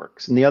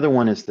networks. And the other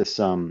one is this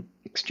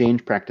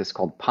exchange practice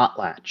called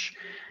potlatch,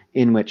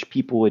 in which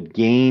people would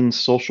gain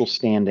social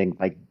standing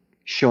by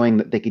showing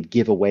that they could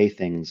give away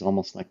things,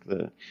 almost like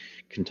the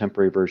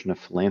contemporary version of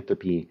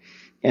philanthropy.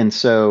 And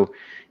so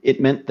it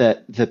meant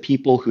that the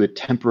people who had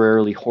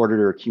temporarily hoarded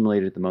or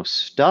accumulated the most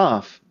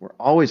stuff were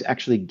always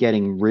actually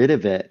getting rid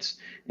of it.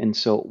 And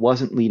so it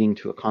wasn't leading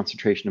to a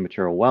concentration of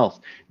material wealth.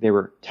 They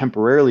were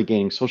temporarily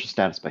gaining social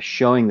status by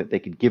showing that they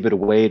could give it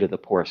away to the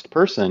poorest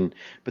person,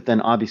 but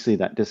then obviously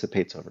that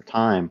dissipates over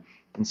time.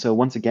 And so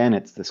once again,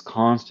 it's this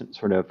constant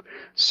sort of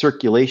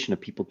circulation of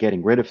people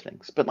getting rid of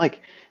things. But like,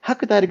 how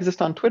could that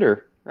exist on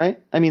Twitter, right?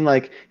 I mean,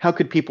 like, how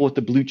could people with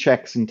the blue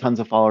checks and tons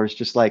of followers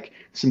just like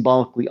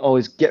symbolically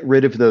always get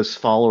rid of those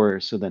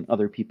followers so then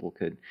other people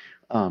could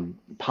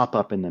pop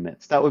up in the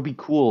midst? That would be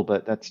cool,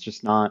 but that's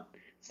just not,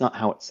 it's not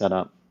how it's set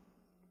up.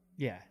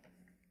 Yeah.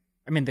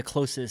 I mean, the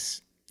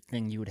closest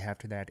thing you would have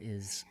to that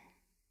is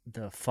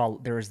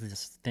there is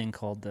this thing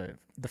called the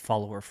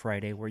Follower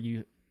Friday, where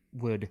you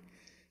would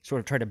sort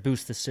of try to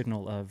boost the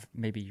signal of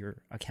maybe your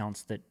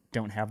accounts that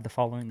don't have the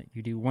following that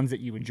you do, ones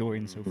that you enjoy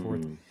and so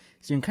forth.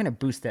 So you can kind of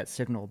boost that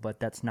signal, but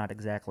that's not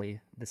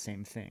exactly the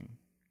same thing.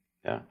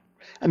 Yeah.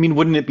 I mean,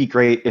 wouldn't it be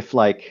great if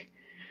like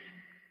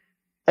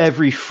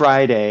every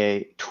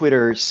Friday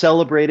Twitter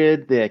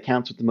celebrated the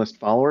accounts with the most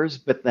followers,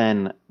 but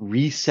then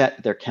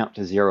reset their count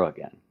to 0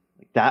 again?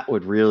 Like, that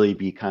would really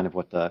be kind of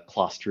what the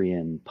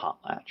Clostrian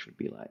potlatch would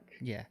be like.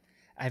 Yeah.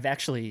 I've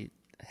actually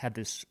had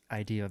this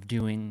idea of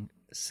doing,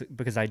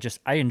 because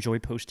I enjoy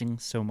posting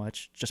so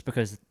much, just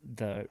because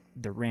the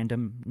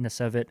randomness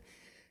of it,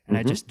 and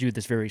I just do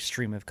this very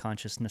stream of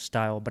consciousness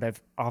style. But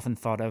I've often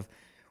thought of,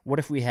 what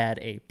if we had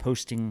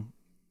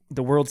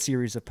the World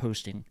Series of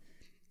posting,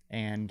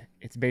 and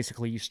it's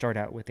basically you start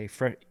out with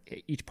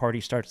each party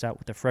starts out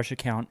with a fresh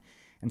account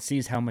and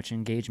sees how much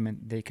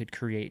engagement they could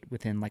create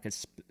within like a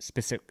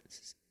specific,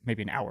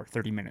 maybe an hour,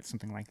 30 minutes,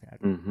 something like that.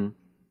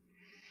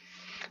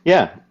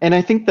 Yeah, and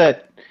I think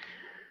that,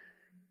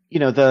 you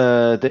know,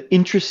 the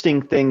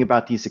interesting thing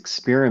about these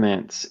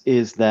experiments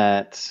is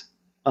that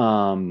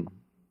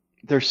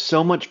there's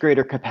so much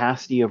greater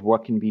capacity of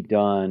what can be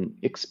done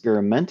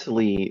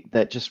experimentally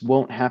that just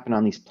won't happen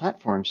on these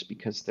platforms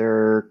because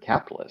they're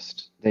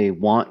capitalist. They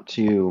want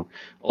to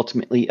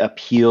ultimately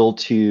appeal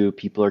to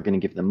people who are going to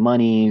give them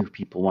money,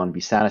 people want to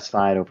be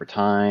satisfied over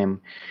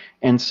time.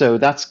 And so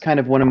that's kind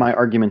of one of my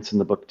arguments in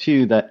the book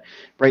too, that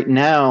right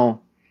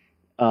now,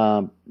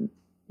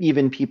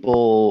 even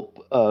people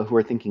who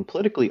are thinking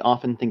politically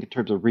often think in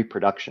terms of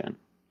reproduction.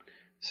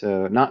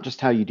 So not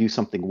just how you do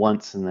something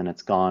once and then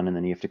it's gone and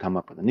then you have to come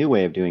up with a new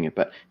way of doing it,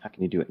 but how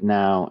can you do it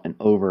now and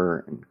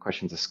over, and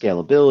questions of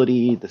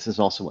scalability. This is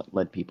also what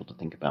led people to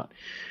think about,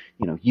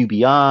 you know,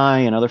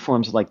 UBI and other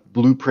forms of like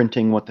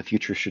blueprinting what the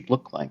future should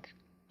look like.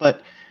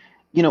 But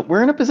you know,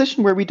 we're in a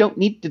position where we don't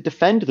need to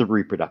defend the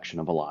reproduction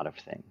of a lot of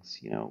things.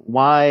 You know,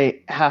 why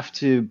have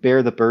to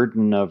bear the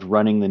burden of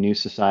running the new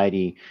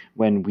society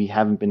when we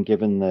haven't been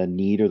given the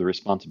need or the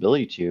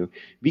responsibility to?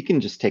 We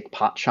can just take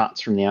pot shots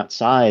from the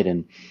outside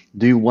and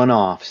do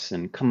one-offs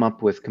and come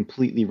up with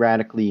completely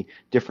radically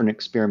different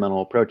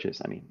experimental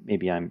approaches. I mean,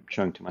 maybe I'm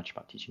showing too much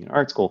about teaching in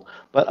art school,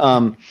 but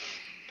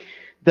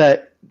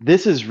that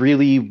this is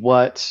really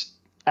what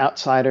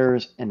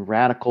outsiders and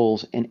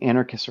radicals and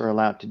anarchists are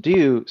allowed to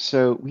do.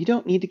 So we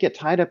don't need to get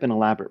tied up in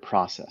elaborate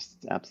process.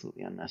 It's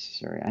absolutely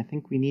unnecessary. I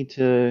think we need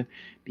to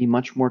be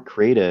much more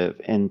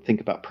creative and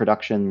think about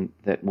production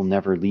that will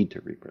never lead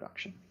to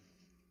reproduction.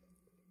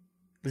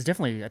 This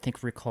definitely, I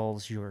think,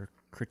 recalls your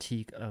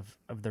critique of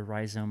the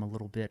rhizome a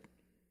little bit,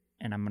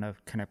 and I'm going to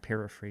kind of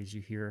paraphrase you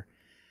here,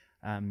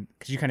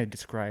 because you kind of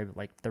describe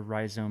like the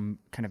rhizome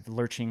kind of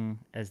lurching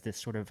as this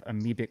sort of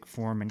amoebic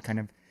form and kind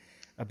of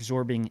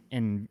absorbing,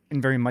 and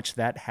very much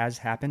that has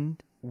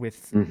happened with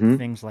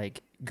things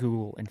like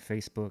Google and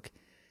Facebook.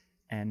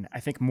 And I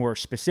think more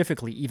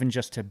specifically, even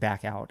just to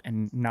back out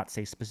and not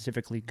say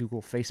specifically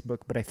Google,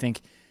 Facebook, but I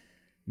think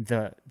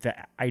the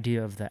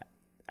idea of the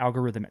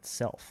algorithm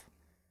itself,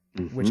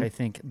 which I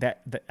think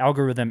that the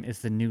algorithm is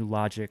the new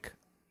logic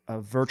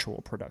of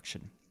virtual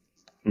production.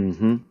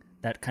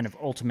 That kind of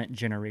ultimate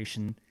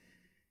generation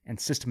and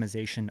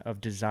systemization of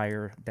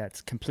desire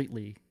that's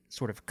completely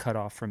sort of cut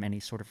off from any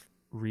sort of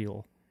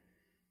real.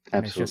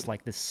 And it's just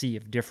like this sea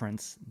of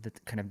difference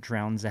that kind of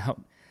drowns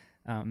out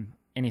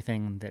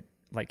anything that,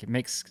 like, it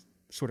makes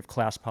sort of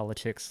class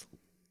politics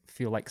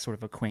feel like sort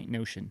of a quaint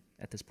notion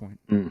at this point.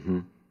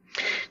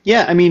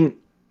 Yeah, I mean,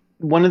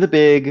 one of the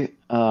big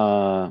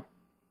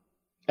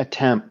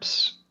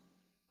attempts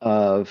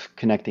of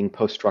connecting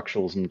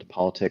post-structuralism to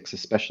politics,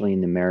 especially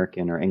in the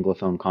American or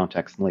Anglophone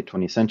context in the late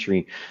 20th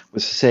century,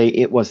 was to say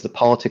it was the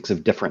politics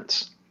of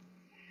difference.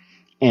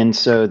 And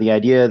so the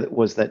idea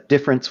was that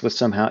difference was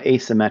somehow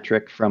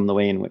asymmetric from the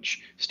way in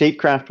which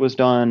statecraft was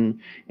done.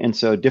 And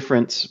so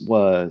difference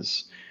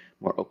was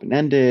more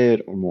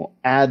open-ended or more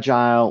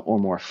agile or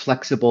more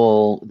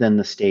flexible than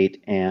the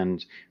state.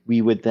 And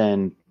we would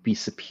then be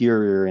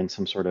superior in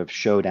some sort of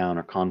showdown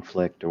or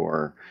conflict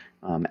or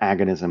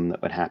agonism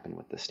that would happen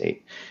with the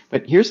state.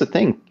 But here's the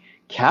thing: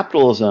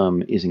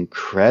 capitalism is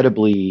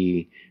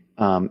incredibly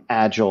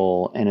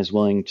agile and is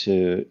willing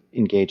to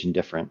engage in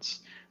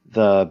difference.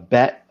 The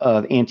bet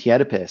of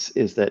Anti-Oedipus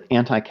is that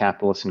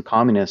anti-capitalists and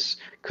communists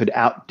could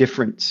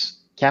out-difference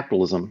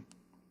capitalism.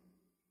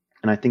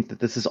 And I think that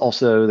this is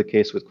also the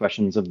case with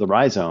questions of the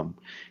rhizome.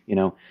 You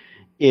know,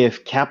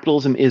 if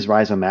capitalism is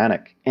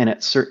rhizomatic, and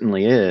it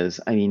certainly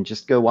is, I mean,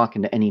 just go walk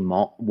into any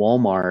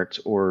Walmart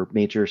or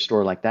major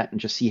store like that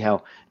and just see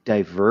how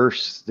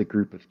diverse the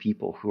group of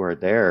people who are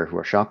there, who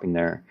are shopping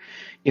there.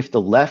 If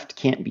the left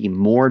can't be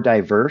more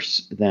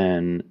diverse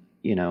than,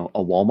 you know,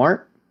 a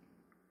Walmart,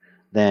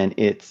 then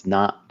it's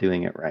not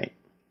doing it right.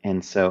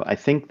 And so I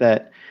think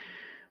that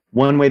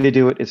one way to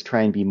do it is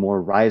try and be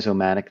more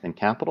rhizomatic than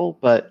capital.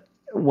 But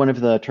one of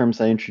the terms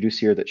I introduce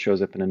here that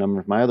shows up in a number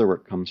of my other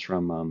work comes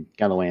from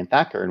Galloway and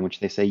Thacker, in which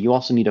they say you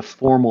also need a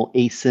formal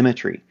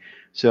asymmetry.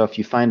 So if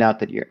you find out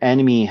that your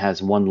enemy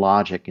has one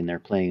logic and they're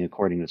playing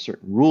according to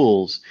certain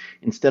rules,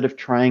 instead of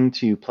trying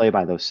to play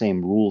by those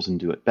same rules and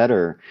do it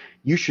better,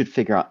 you should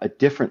figure out a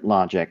different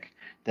logic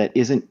that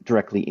isn't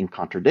directly in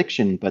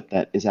contradiction, but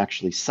that is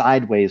actually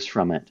sideways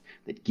from it,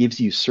 that gives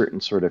you certain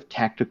sort of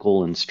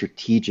tactical and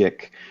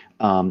strategic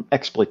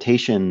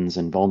exploitations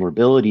and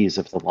vulnerabilities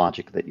of the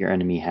logic that your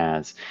enemy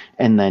has,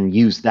 and then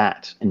use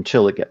that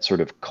until it gets sort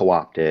of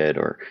co-opted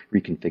or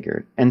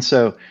reconfigured. And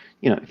so,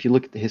 you know, if you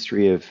look at the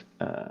history of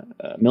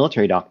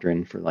military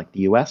doctrine for like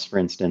the US, for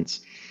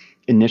instance,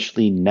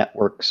 initially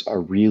networks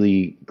are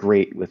really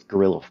great with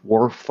guerrilla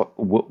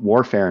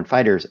warfare and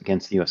fighters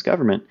against the US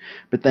government,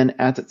 but then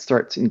as it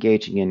starts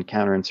engaging in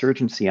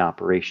counterinsurgency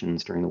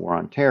operations during the War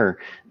on Terror,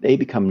 they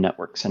become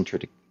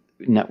network-centric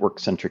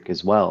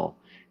as well.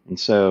 And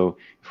so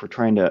if we're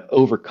trying to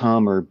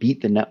overcome or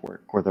beat the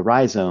network or the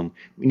rhizome,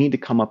 we need to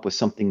come up with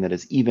something that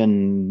is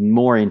even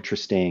more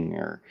interesting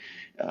or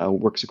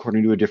works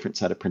according to a different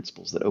set of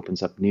principles that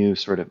opens up new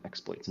sort of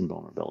exploits and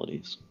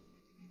vulnerabilities.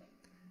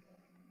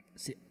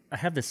 See, I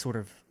have this sort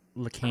of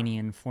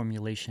Lacanian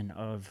formulation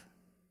of,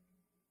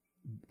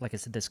 like I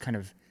said, this kind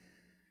of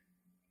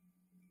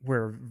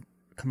where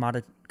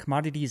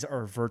commodities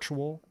are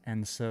virtual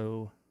and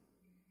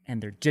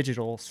they're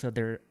digital, so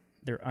they're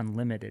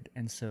unlimited.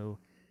 And so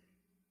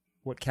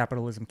what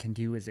capitalism can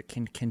do is it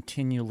can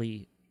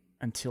continually,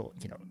 until,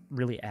 you know,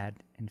 really ad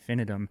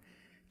infinitum,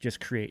 just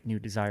create new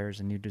desires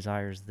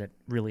that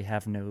really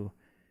have no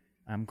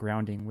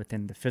grounding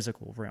within the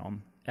physical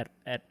realm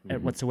at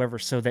whatsoever,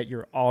 so that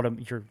you're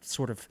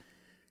sort of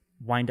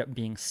wind up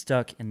being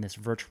stuck in this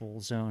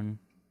virtual zone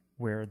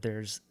where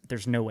there's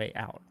no way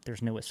out.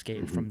 There's no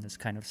escape from this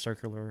kind of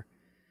circular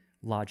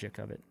logic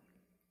of it.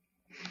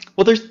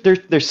 Well,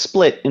 there's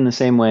split in the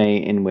same way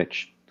in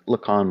which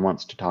Lacan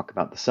wants to talk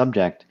about the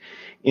subject,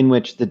 in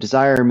which the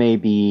desire may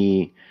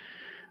be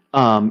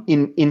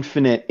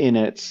infinite in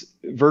its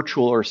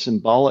virtual or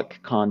symbolic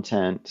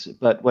content,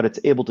 but what it's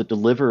able to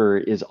deliver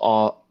is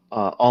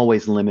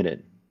always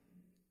limited.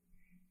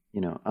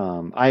 You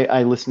know,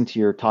 I listened to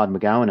your Todd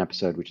McGowan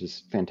episode, which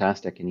is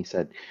fantastic, and he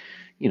said,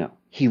 you know,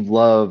 he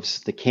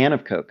loves the can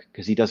of Coke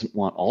because he doesn't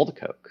want all the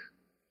Coke.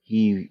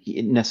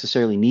 It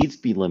necessarily needs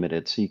to be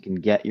limited so you can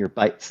get your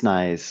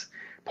bite-size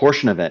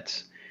portion of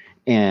it,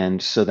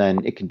 and so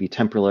then it can be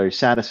temporarily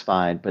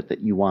satisfied, but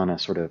that you want to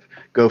sort of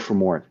go for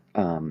more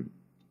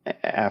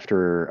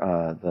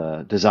after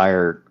the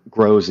desire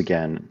grows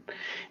again.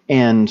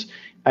 And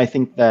I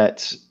think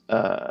that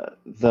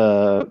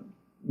the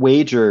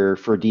wager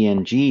for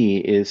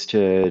DNG is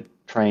to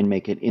try and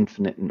make it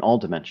infinite in all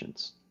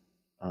dimensions,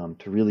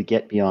 to really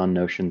get beyond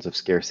notions of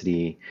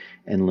scarcity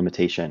and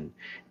limitation.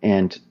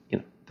 And you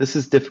know, this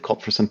is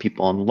difficult for some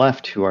people on the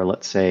left who are,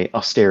 let's say,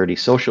 austerity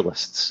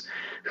socialists,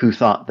 who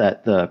thought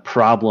that the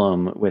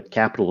problem with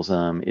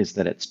capitalism is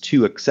that it's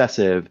too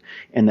excessive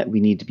and that we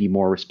need to be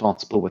more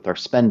responsible with our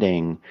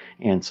spending,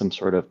 and some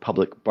sort of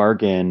public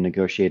bargain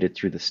negotiated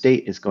through the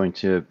state is going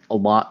to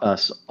allot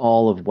us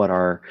all of what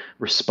our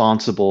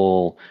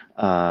responsible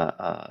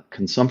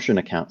consumption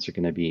accounts are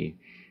going to be.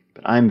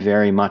 But I'm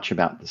very much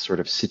about the sort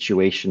of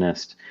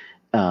situationist,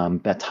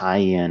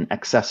 Bataillean,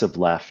 excessive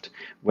left,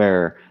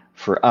 where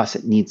for us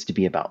it needs to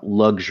be about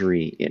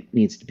luxury, it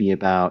needs to be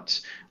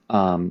about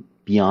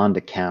beyond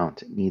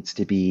account. It needs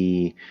to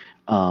be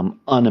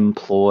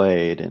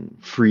unemployed and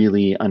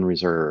freely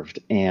unreserved.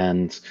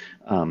 And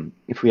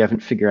if we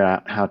haven't figured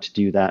out how to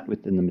do that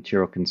within the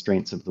material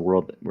constraints of the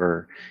world that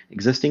we're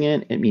existing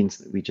in, it means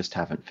that we just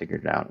haven't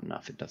figured it out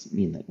enough. It doesn't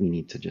mean that we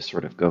need to just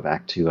sort of go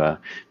back to a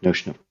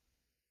notion of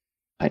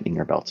tightening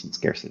our belts and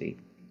scarcity.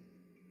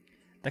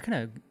 That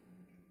kind of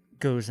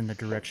goes in the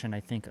direction, I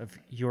think, of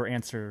your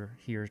answer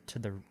here to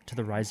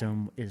the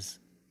rhizome is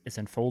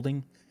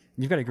unfolding.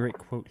 You've got a great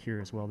quote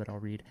here as well that I'll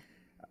read.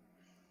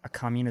 A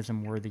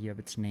communism worthy of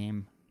its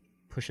name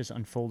pushes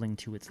unfolding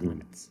to its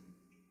limits.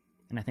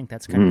 And I think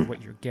that's kind of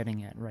what you're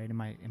getting at, right?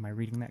 Am I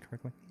reading that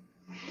correctly?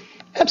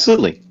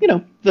 Absolutely. You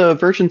know, the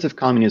versions of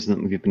communism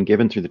that we've been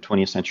given through the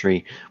 20th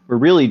century were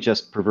really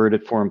just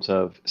perverted forms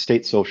of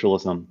state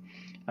socialism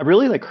I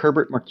really like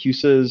Herbert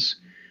Marcuse's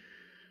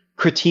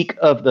critique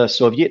of the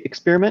Soviet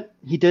experiment.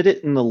 He did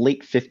it in the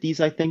late 50s,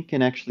 I think,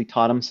 and actually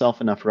taught himself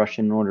enough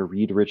Russian in order to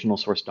read original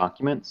source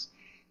documents.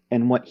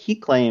 And what he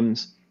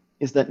claims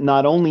is that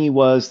not only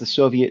was the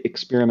Soviet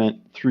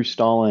experiment through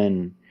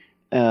Stalin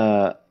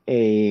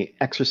a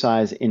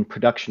exercise in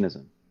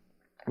productionism,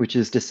 which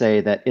is to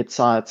say that it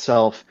saw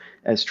itself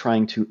as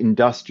trying to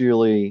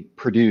industrially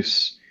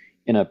produce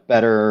in a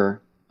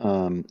better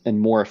and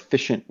more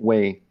efficient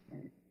way,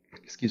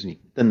 excuse me,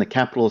 than the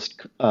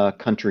capitalist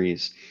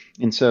countries.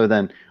 And so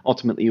then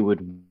ultimately it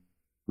would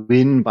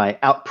win by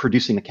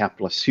outproducing the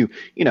capitalists who,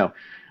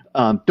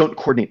 don't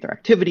coordinate their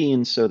activity.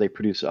 And so they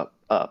produce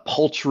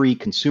paltry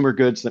consumer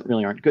goods that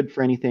really aren't good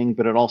for anything.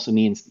 But it also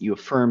means that you have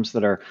firms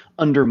that are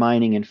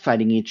undermining and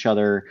fighting each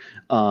other.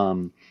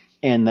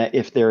 And that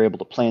if they're able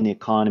to plan the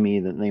economy,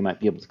 then they might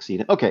be able to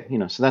succeed. Okay,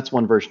 so that's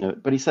one version of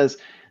it. But he says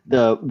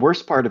the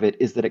worst part of it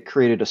is that it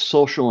created a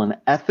social and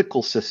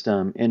ethical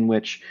system in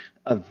which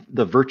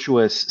the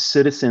virtuous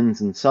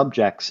citizens and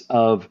subjects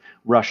of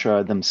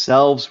Russia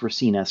themselves were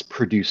seen as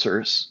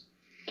producers,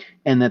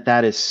 and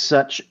that is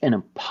such an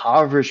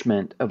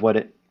impoverishment of what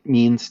it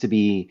means to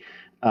be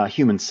a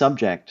human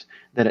subject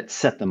that it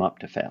set them up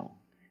to fail.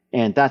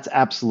 And that's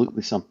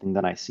absolutely something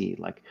that I see.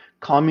 Like,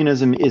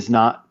 communism is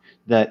not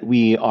that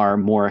we are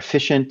more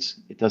efficient.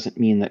 It doesn't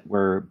mean that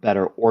we're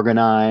better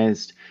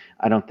organized.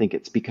 I don't think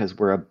it's because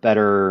we're a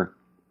better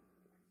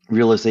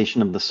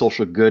realization of the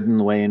social good in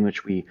the way in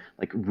which we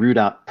root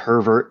out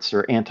perverts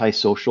or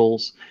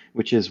antisocials,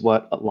 which is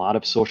what a lot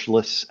of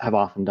socialists have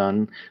often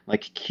done,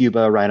 like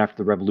Cuba right after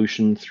the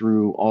revolution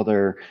threw all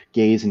their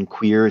gays and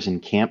queers in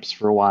camps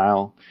for a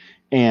while.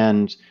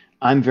 And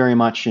I'm very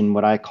much in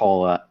what I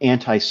call an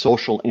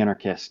antisocial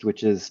anarchist,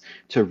 which is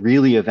to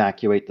really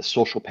evacuate the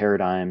social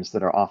paradigms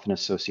that are often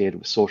associated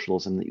with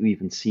socialism that you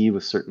even see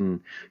with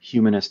certain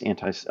humanist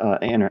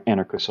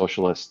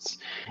anarcho-socialists,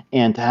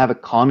 and to have a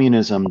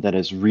communism that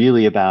is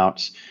really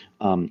about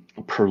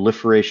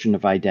proliferation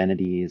of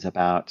identities,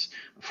 about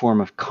a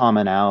form of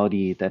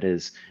commonality that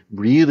is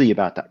really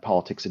about that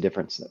politics of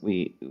difference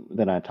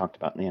that I talked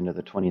about in the end of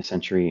the 20th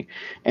century,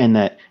 and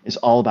that is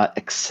all about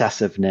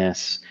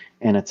excessiveness,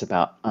 and it's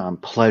about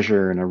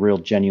pleasure in a real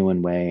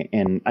genuine way.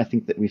 And I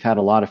think that we've had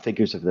a lot of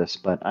figures of this,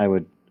 but I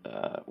would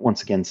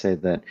once again say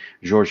that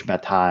Georges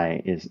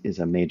Bataille is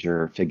a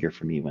major figure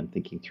for me when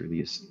thinking through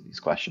these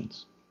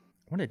questions.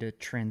 I wanted to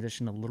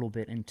transition a little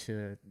bit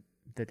into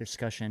the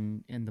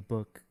discussion in the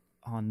book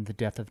on the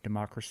death of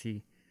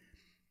democracy.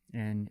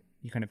 And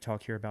you kind of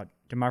talk here about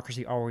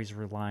democracy always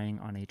relying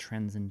on a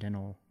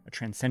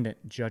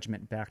transcendent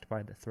judgment backed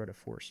by the threat of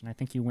force. And I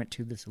think you went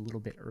to this a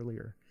little bit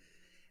earlier.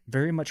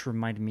 Very much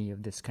reminded me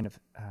of this kind of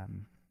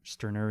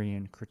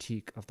Stirnerian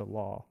critique of the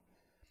law.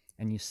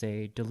 And you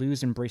say,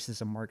 Deleuze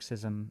embraces a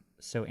Marxism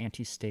so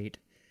anti-state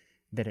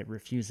that it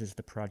refuses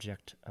the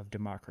project of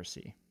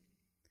democracy.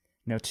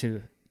 Now,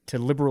 to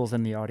liberals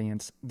in the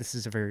audience, this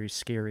is a very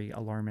scary,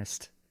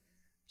 alarmist,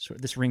 so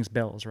this rings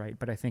bells, right?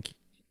 But I think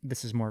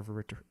this is more of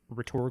a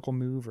rhetorical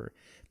move. Or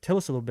tell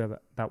us a little bit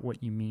about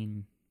what you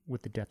mean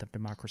with the death of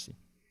democracy.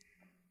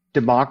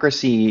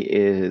 Democracy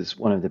is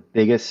one of the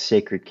biggest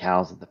sacred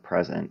cows of the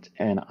present,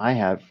 and I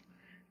have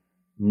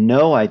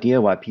no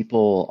idea why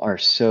people are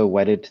so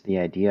wedded to the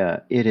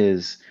idea. It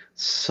is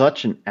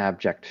such an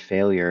abject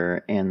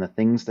failure, and the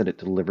things that it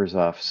delivers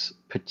us,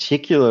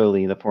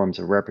 particularly the forms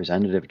of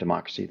representative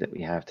democracy that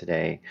we have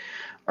today,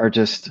 are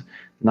just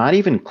not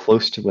even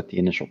close to what the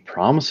initial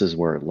promises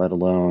were, let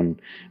alone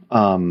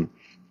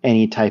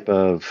any type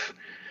of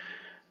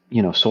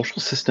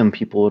social system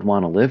people would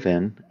want to live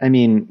in. I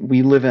mean,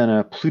 we live in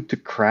a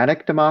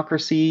plutocratic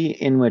democracy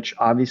in which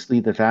obviously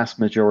the vast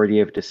majority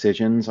of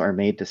decisions are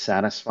made to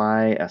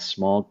satisfy a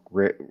small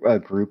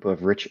group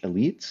of rich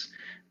elites.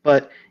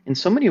 But in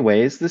so many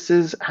ways, this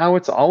is how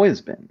it's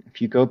always been.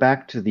 If you go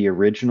back to the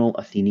original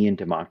Athenian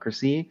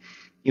democracy,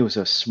 it was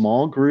a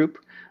small group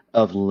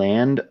of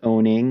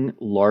land-owning,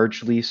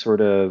 largely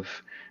sort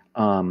of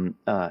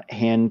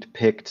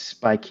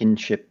hand-picked by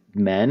kinship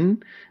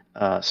men.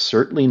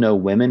 Certainly no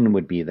women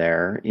would be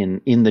there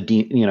in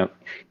the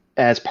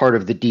as part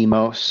of the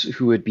demos,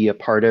 who would be a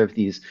part of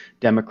these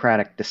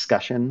democratic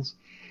discussions.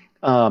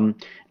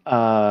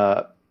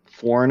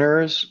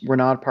 Foreigners were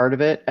not a part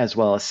of it, as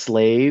well as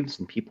slaves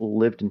and people who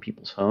lived in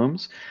people's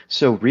homes.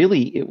 So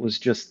really, it was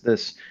just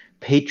this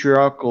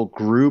patriarchal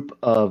group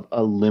of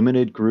a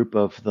limited group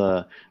of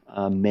the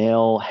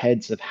male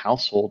heads of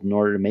household in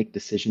order to make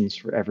decisions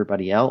for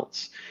everybody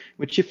else,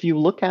 which, if you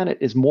look at it,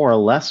 is more or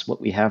less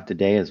what we have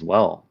today as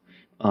well.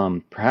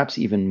 Perhaps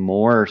even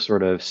more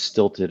sort of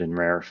stilted and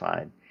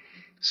rarefied.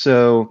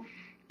 So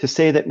to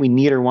say that we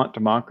need or want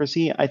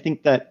democracy, I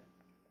think that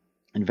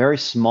in very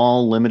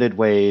small, limited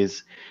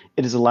ways,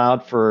 it has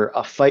allowed for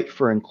a fight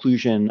for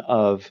inclusion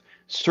of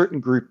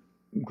certain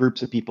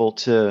groups of people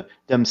to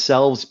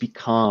themselves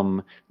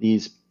become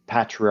these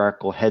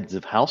patriarchal heads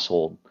of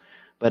household,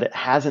 but it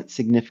hasn't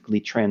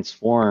significantly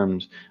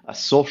transformed a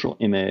social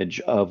image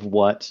of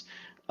what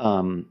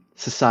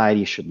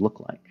society should look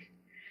like.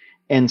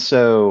 And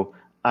so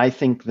I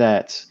think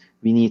that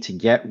we need to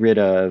get rid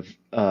of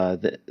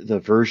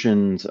the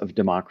versions of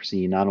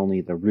democracy, not only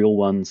the real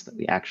ones that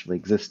we actually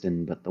exist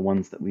in, but the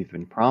ones that we've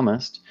been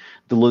promised.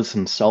 Deleuze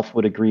himself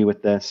would agree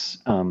with this.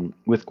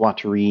 With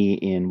Guattari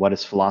in What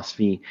is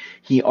Philosophy,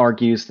 he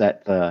argues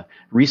that the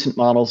recent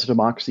models of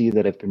democracy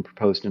that have been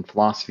proposed in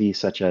philosophy,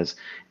 such as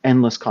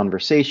endless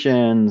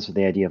conversations,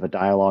 the idea of a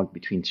dialogue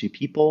between two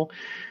people,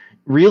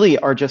 really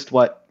are just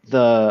what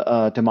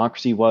the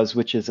democracy was,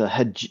 which is a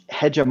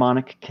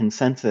hegemonic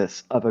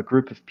consensus of a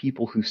group of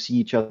people who see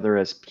each other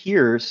as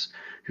peers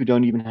who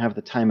don't even have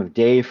the time of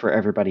day for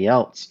everybody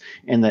else,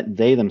 and that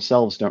they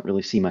themselves don't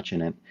really see much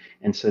in it.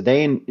 And so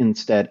they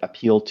instead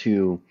appeal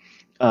to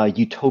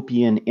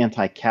utopian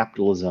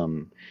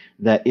anti-capitalism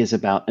that is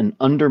about an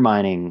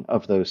undermining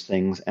of those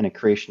things and a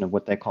creation of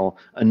what they call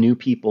a new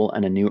people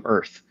and a new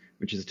earth,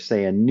 which is to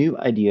say a new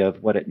idea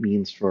of what it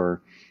means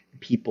for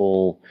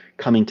people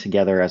coming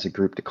together as a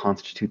group to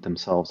constitute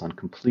themselves on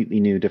completely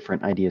new,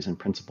 different ideas and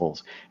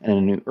principles, and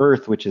a new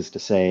earth, which is to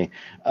say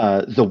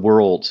the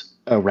world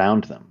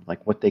around them, like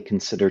what they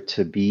consider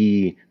to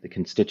be the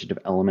constitutive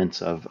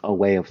elements of a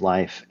way of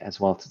life, as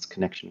well as its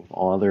connection with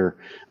all other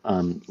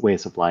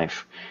ways of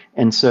life.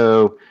 And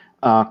so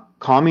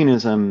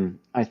communism,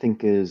 I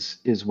think,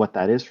 is what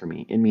that is for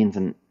me. It means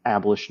an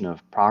abolition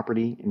of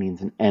property. It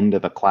means an end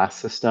of a class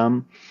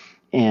system.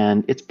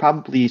 And it's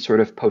probably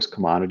sort of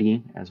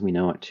post-commodity as we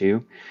know it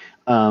too.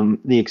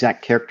 The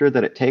exact character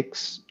that it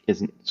takes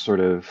isn't sort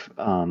of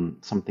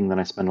something that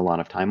I spend a lot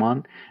of time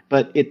on,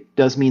 but it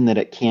does mean that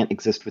it can't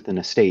exist within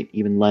a state.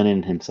 Even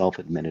Lenin himself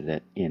admitted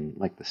it in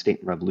like the State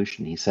and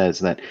Revolution. He says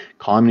that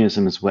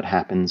communism is what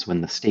happens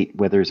when the state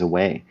withers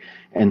away.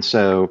 And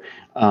so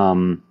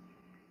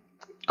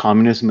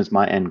communism is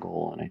my end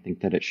goal, and I think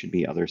that it should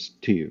be others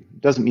too.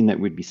 It doesn't mean that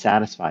we'd be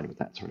satisfied with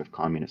that sort of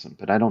communism,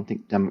 but I don't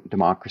think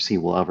democracy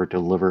will ever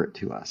deliver it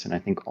to us. And I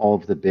think all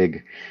of the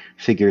big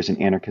figures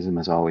in anarchism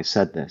has always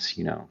said this,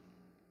 you know,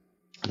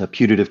 the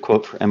putative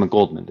quote for Emma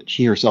Goldman that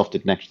she herself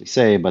didn't actually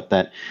say, but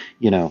that,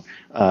 you know,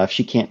 if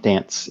she can't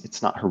dance,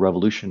 it's not her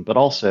revolution, but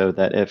also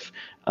that if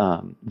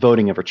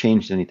voting ever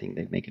changed anything,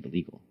 they'd make it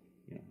illegal.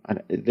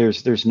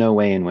 There's no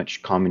way in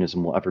which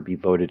communism will ever be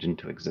voted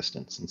into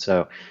existence. And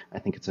so I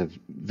think it's a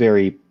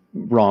very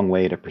wrong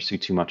way to pursue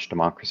too much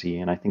democracy.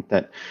 And I think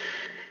that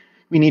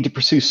we need to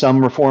pursue some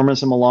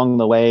reformism along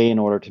the way in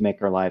order to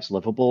make our lives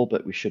livable,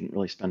 but we shouldn't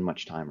really spend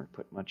much time or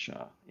put much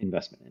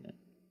investment in it.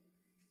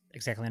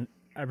 Exactly. And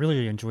I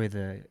really enjoy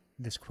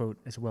this quote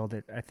as well,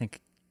 that I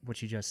think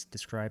what you just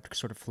described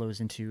sort of flows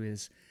into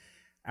is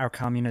our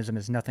communism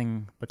is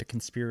nothing but the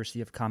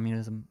conspiracy of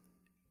communism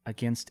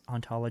against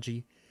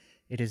ontology.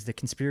 It is the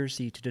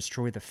conspiracy to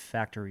destroy the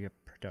factory of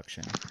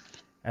production.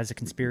 As a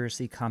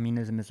conspiracy,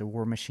 communism is a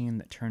war machine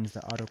that turns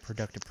the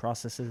auto-productive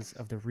processes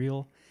of the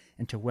real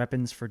into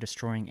weapons for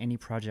destroying any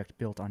project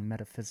built on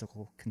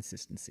metaphysical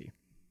consistency.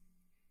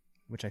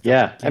 Which I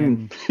thought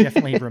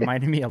definitely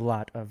reminded me a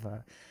lot of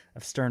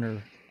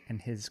Stirner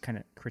and his kind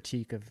of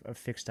critique of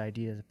fixed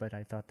ideas, but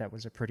I thought that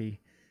was a pretty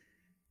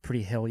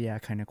hell yeah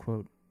kind of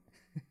quote.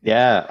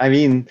 Yeah, I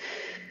mean,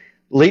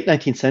 late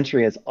 19th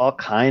century has all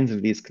kinds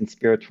of these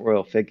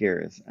conspiratorial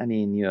figures. I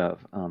mean, you have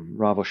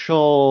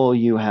Ravachol,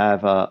 you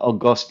have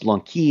Auguste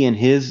Blanqui and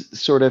his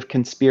sort of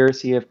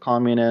conspiracy of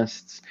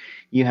communists.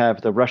 You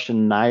have the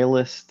Russian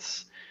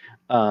nihilists.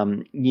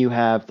 You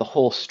have the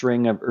whole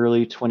string of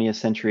early 20th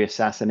century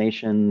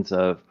assassinations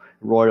of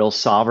royal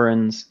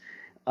sovereigns.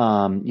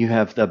 You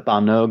have the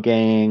Banot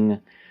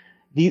gang.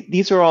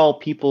 These are all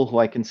people who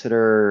I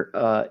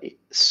consider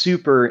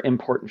super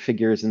important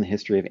figures in the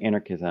history of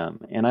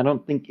anarchism. And I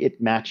don't think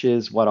it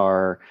matches what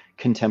our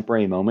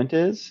contemporary moment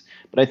is.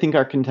 But I think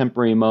our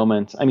contemporary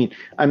moment, I mean,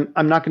 I'm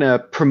not going to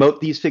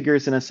promote these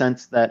figures in a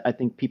sense that I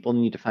think people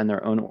need to find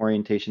their own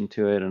orientation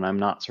to it. And I'm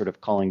not sort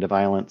of calling to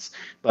violence.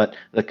 But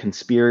the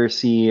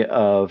conspiracy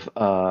of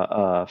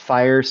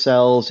fire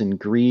cells in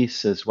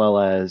Greece, as well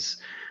as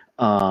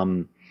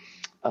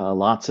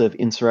lots of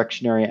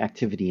insurrectionary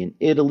activity in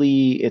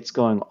Italy. It's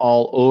going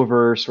all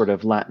over sort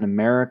of Latin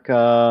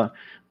America.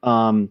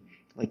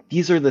 Like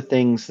these are the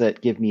things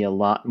that give me a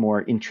lot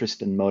more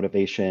interest and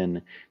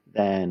motivation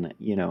than,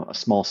 you know, a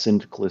small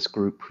syndicalist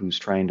group who's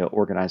trying to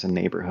organize a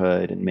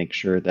neighborhood and make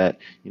sure that,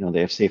 you know, they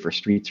have safer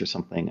streets or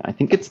something. I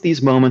think it's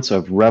these moments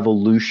of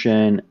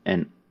revolution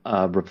and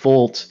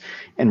revolt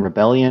and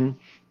rebellion.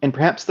 And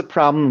perhaps the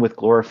problem with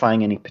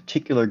glorifying any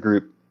particular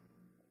group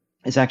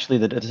is actually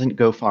that it doesn't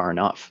go far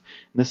enough.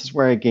 And this is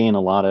where I gain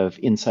a lot of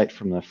insight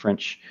from the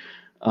French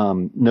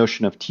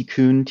notion of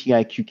tikkun,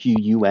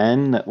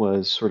 T-I-Q-Q-U-N, that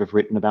was sort of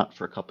written about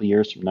for a couple of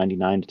years from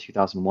 99 to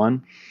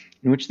 2001,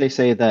 in which they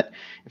say that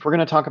if we're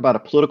going to talk about a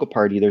political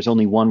party, there's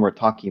only one we're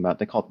talking about.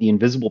 They call it the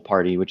invisible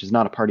party, which is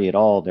not a party at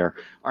all. There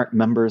aren't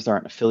members, there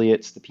aren't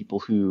affiliates. The people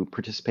who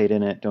participate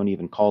in it don't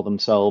even call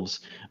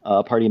themselves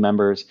party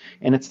members.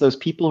 And it's those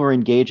people who are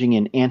engaging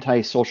in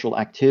anti-social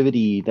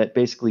activity that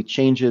basically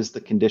changes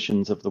the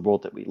conditions of the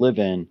world that we live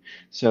in.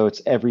 So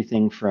it's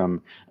everything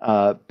from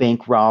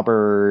bank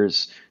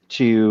robbers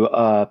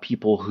to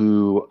people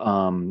who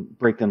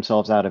break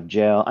themselves out of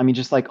jail. I mean,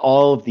 just like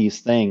all of these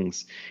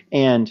things.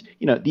 And,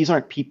 these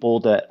aren't people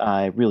that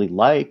I really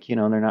like, they're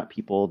not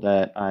people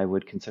that I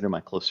would consider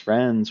my close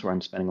friends or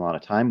I'm spending a lot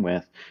of time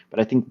with. But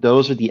I think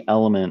those are the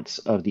elements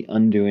of the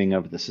undoing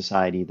of the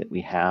society that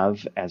we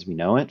have as we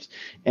know it.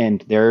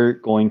 And they're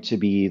going to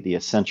be the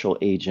essential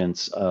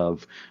agents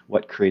of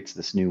what creates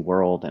this new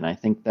world. And I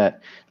think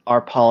that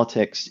our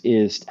politics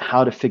is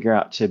how to figure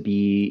out to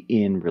be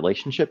in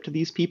relationship to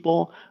these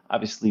people.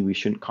 Obviously, we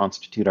shouldn't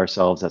constitute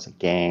ourselves as a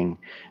gang.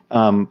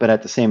 But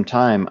at the same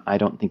time, I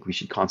don't think we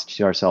should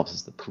constitute ourselves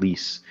as the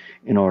police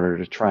in order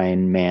to try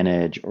and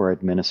manage or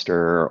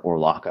administer or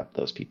lock up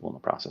those people in the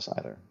process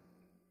either.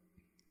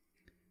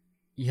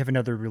 You have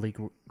another really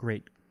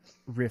great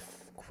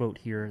riff quote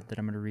here that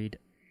I'm going to read.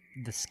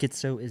 The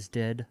schizo is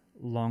dead.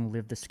 Long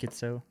live the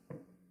schizo.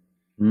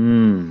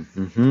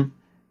 Mm-hmm.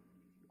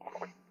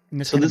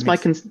 So this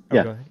might...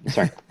 yeah,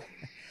 sorry.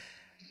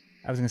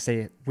 I was going to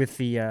say, with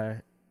the...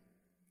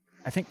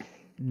 I think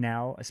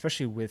now,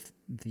 especially with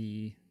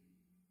the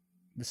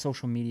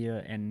social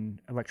media and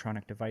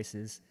electronic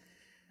devices,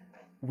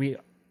 we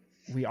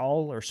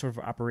all are sort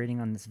of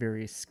operating on this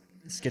very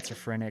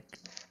schizophrenic,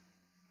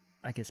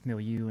 I guess,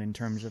 milieu in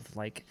terms of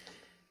like,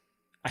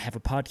 I have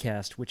a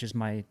podcast, which is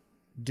my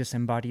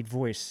disembodied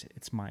voice.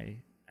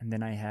 And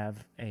then I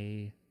have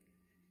a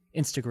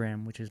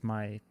Instagram, which is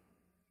my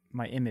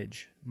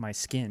image, my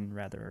skin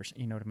rather,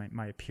 or,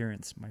 my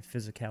appearance, my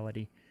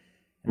physicality.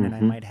 And then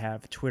I might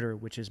have Twitter,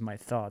 which is my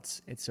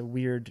thoughts. It's a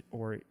weird,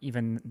 or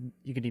even,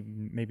 you could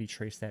even maybe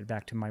trace that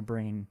back to my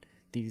brain.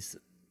 These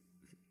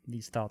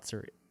thoughts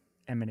are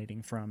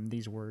emanating from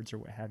these words or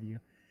what have you.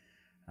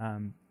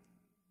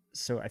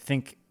 So I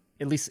think,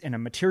 at least in a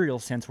material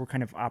sense, we're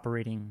kind of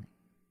operating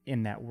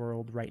in that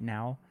world right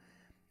now.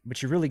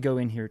 But you really go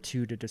in here,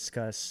 too, to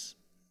discuss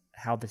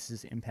how this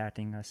is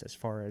impacting us as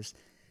far as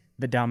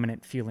the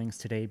dominant feelings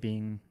today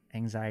being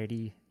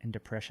anxiety and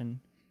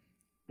depression.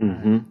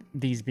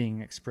 These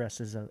being expressed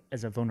as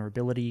a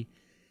vulnerability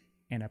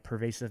and a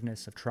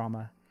pervasiveness of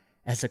trauma,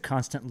 as a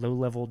constant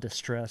low-level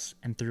distress,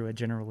 and through a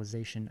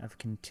generalization of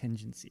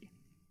contingency.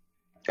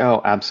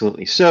 Oh,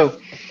 absolutely. So,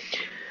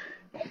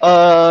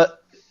 the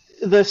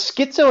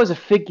schizo as a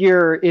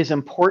figure is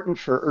important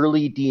for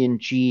early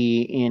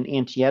D&G in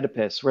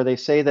Anti-Oedipus, where they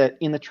say that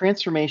in the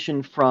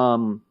transformation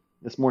from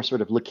this more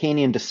sort of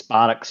Lacanian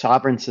despotic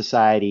sovereign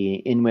society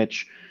in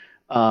which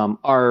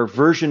our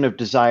version of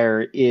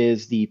desire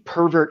is the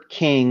pervert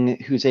king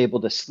who's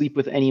able to sleep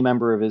with any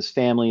member of his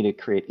family to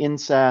create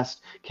incest,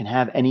 can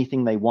have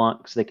anything they want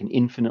because they can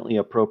infinitely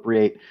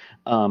appropriate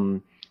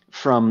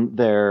from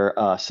their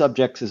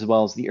subjects as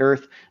well as the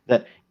earth,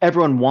 that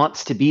everyone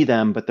wants to be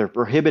them, but they're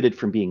prohibited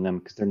from being them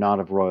because they're not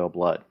of royal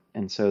blood.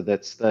 And so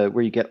that's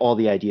where you get all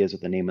the ideas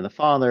of the name of the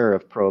father,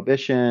 of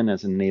prohibition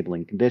as an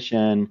enabling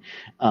condition,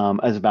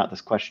 as about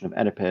this question of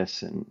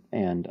Oedipus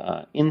and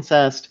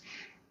incest.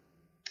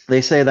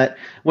 They say that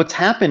what's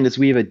happened is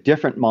we have a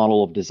different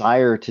model of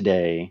desire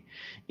today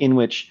in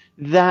which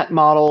that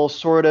model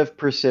sort of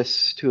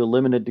persists to a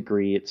limited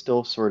degree. It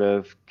still sort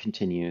of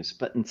continues.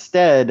 But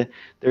instead,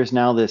 there's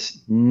now this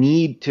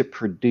need to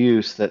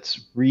produce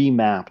that's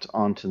remapped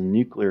onto the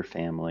nuclear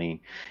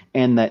family.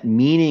 And that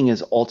meaning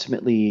is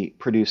ultimately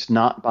produced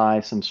not by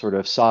some sort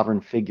of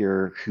sovereign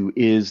figure who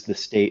is the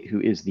state,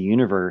 who is the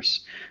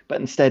universe,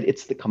 but instead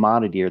it's the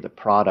commodity or the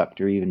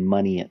product or even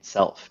money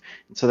itself.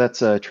 And so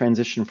that's a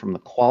transition from the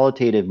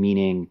qualitative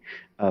meaning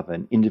of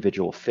an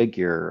individual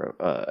figure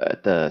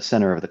at the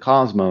center of the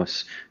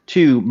cosmos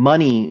to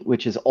money,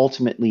 which is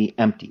ultimately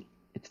empty.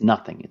 It's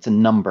nothing. It's a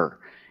number.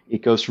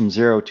 It goes from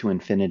 0 to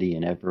infinity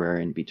and everywhere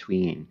in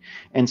between.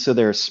 And so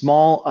there are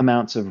small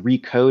amounts of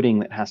recoding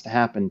that has to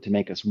happen to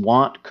make us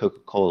want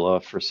Coca-Cola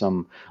for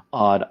some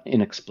odd,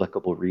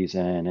 inexplicable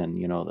reason.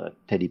 And, the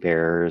teddy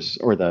bears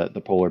or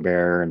the polar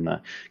bear and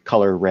the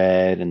color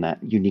red and that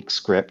unique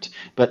script.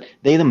 But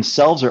they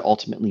themselves are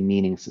ultimately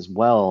meaningless as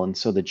well. And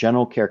so the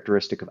general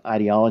characteristic of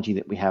ideology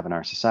that we have in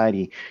our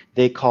society,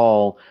 they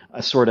call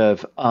a sort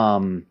of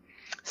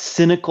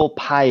cynical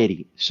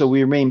piety. So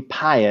we remain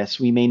pious,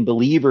 we remain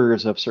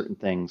believers of certain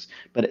things,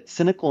 but it's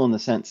cynical in the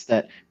sense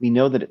that we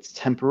know that it's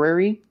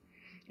temporary.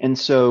 And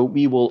so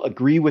we will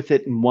agree with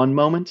it in one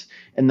moment,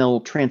 and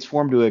they'll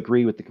transform to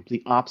agree with the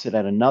complete opposite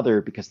at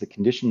another because the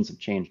conditions have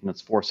changed and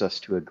it's forced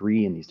us to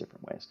agree in these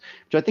different ways,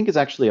 which I think is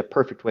actually a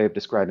perfect way of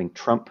describing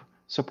Trump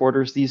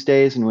supporters these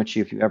days, in which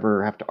if you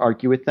ever have to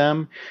argue with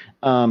them,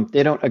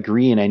 they don't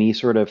agree in any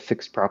sort of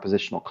fixed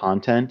propositional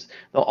content.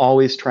 They'll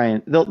always try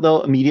and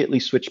they'll immediately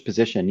switch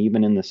position,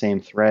 even in the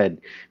same thread,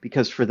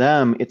 because for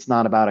them, it's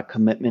not about a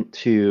commitment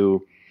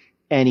to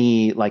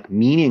any like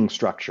meaning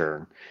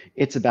structure.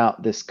 It's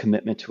about this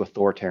commitment to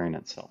authoritarian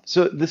itself.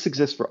 So this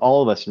exists for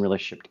all of us in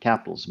relationship to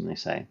capitalism, they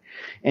say.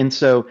 And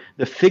so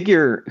the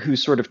figure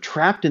who's sort of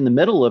trapped in the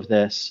middle of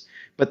this,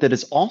 but that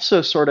is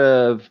also sort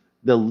of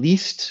the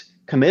least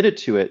committed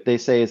to it, they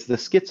say, is the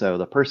schizo,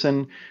 the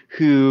person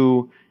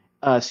who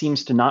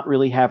seems to not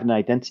really have an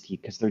identity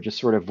because they're just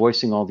sort of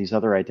voicing all these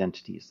other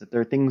identities, that there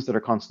are things that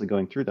are constantly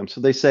going through them.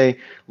 So they say,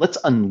 let's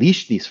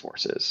unleash these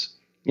forces.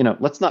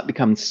 Let's not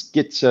become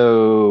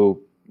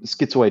schizoid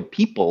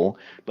people,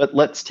 but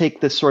let's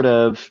take this sort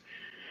of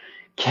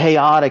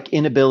chaotic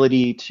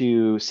inability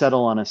to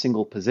settle on a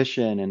single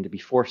position and to be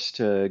forced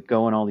to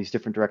go in all these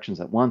different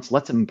directions at once.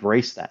 Let's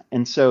embrace that.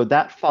 And so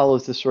that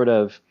follows this sort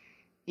of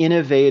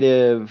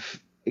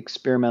innovative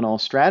experimental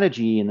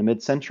strategy in the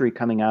mid-century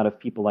coming out of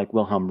people like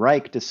Wilhelm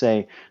Reich to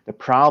say the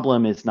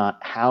problem is not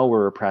how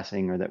we're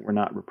repressing or that we're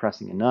not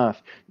repressing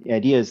enough. The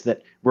idea is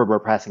that we're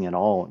repressing it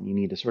all, and you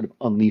need to sort of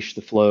unleash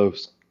the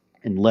flows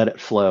and let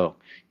it flow.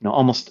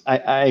 Almost,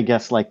 I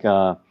guess, like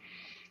the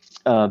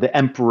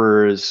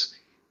Emperor's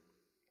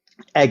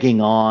egging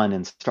on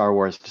in Star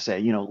Wars to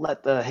say,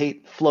 let the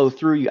hate flow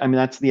through you. I mean,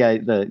 that's the I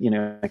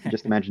can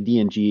just imagine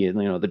DNG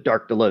and the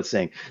Dark Delos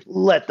saying,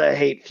 let the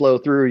hate flow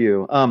through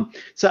you.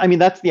 So I mean,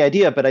 that's the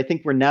idea. But I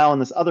think we're now in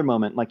this other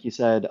moment, like you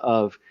said,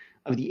 of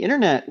the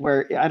internet,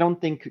 where I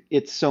don't think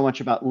it's so much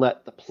about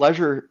let the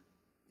pleasure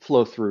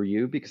flow through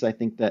you, because I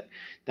think that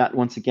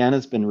once again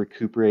has been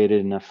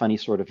recuperated in a funny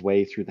sort of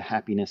way through the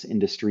happiness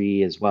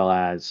industry, as well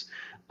as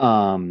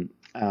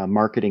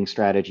marketing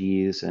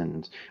strategies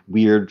and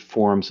weird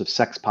forms of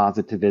sex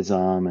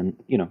positivism. And,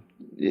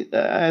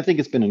 I think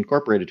it's been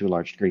incorporated to a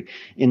large degree.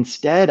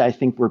 Instead, I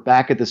think we're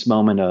back at this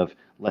moment of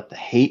let the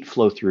hate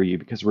flow through you,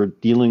 because we're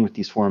dealing with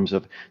these forms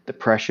of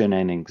depression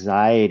and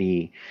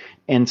anxiety.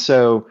 And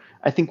so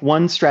I think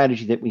one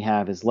strategy that we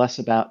have is less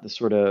about the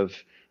sort of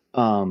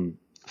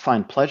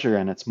find pleasure,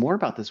 and it's more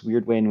about this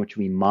weird way in which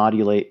we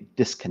modulate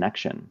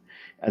disconnection,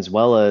 as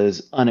well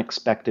as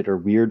unexpected or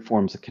weird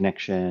forms of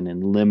connection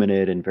in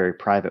limited and very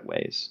private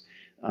ways.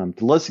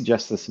 Deleuze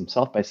suggests this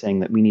himself by saying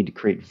that we need to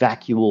create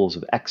vacuoles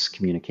of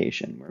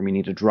excommunication, where we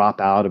need to drop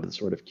out of the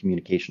sort of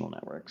communicational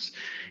networks.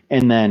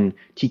 And then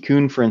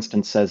Tikkun, for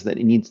instance, says that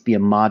it needs to be a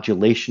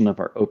modulation of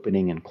our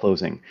opening and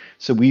closing.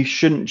 So we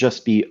shouldn't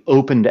just be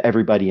open to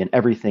everybody and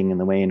everything in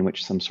the way in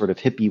which some sort of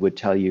hippie would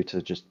tell you to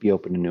just be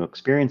open to new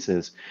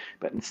experiences.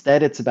 But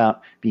instead, it's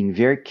about being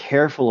very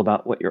careful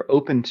about what you're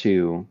open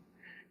to,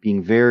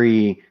 being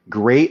very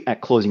great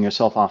at closing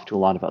yourself off to a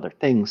lot of other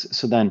things.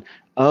 So then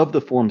of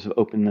the forms of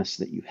openness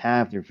that you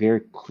have, they're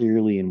very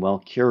clearly and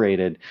well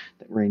curated,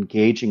 that we're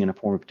engaging in a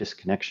form of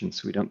disconnection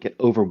so we don't get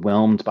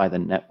overwhelmed by the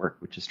network,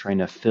 which is trying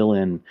to fill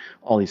in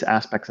all these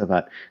aspects of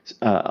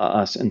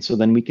us. And so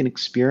then we can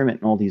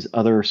experiment in all these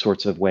other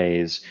sorts of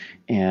ways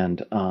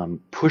and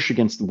push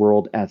against the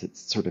world as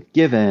it's sort of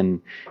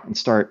given and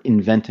start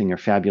inventing or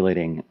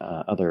fabulating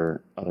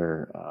other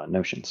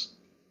notions.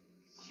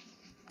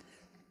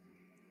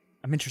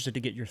 I'm interested to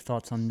get your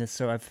thoughts on this.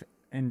 So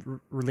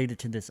related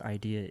to this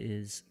idea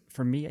is,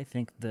 for me, I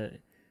think the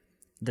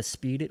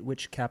speed at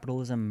which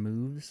capitalism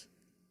moves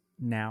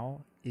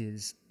now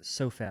is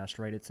so fast,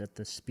 right? It's at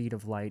the speed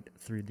of light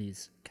through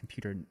these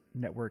computer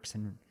networks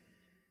and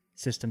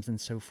systems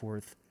and so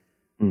forth.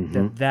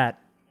 Mm-hmm.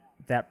 That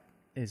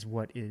is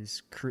what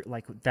is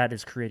that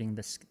is creating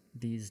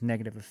these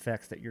negative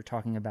effects that you're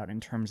talking about in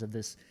terms of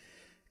this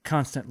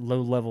constant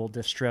low-level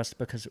distress,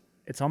 because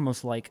it's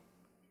almost like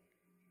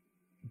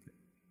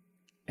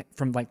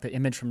from like the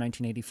image from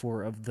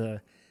 1984 of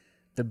the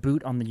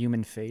boot on the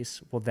human face.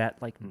 Well, that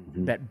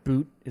that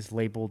boot is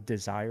labeled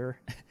desire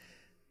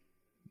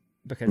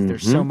because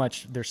there's so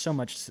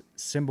much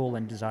symbol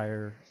and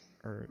desire,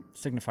 or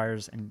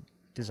signifiers and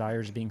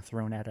desires, being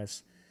thrown at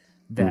us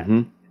that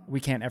we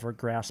can't ever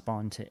grasp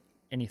onto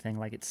anything.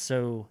 Like, it's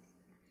so,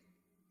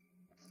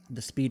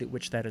 the speed at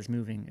which that is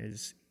moving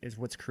is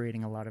what's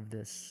creating a lot of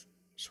this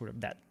sort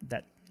of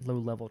that low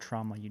level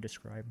trauma you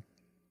describe.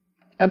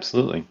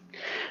 Absolutely.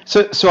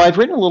 So I've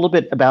written a little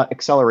bit about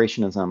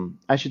accelerationism.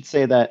 I should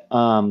say that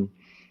the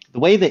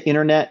way the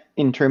internet,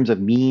 in terms of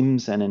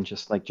memes and in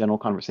just like general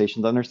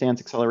conversations, understands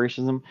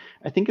accelerationism,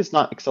 I think it's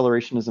not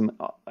accelerationism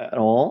at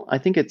all. I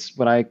think it's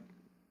what I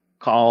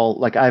call,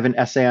 like, I have an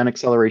essay on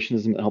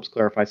accelerationism that helps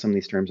clarify some of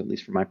these terms, at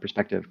least from my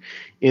perspective,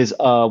 is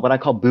what I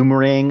call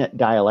boomerang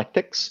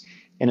dialectics.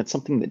 And it's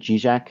something that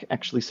Zizek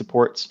actually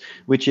supports,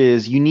 which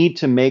is you need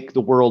to make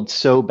the world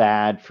so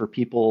bad for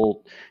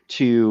people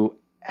to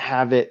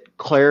have it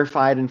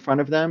clarified in front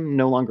of them,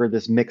 no longer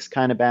this mixed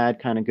kind of bad,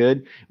 kind of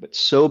good, but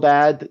so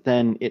bad that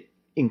then it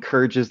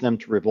encourages them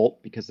to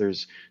revolt because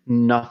there's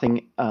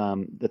nothing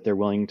that they're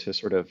willing to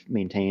sort of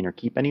maintain or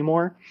keep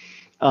anymore.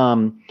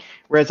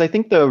 Whereas I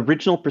think the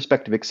original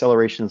perspective of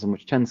accelerationism,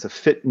 which tends to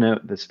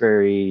footnote this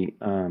very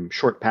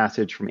short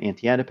passage from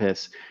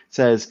Anti-Oedipus,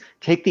 says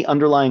take the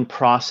underlying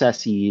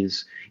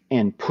processes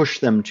and push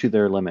them to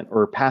their limit,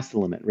 or past the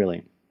limit,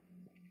 really.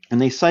 And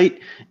they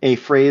cite a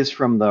phrase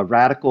from the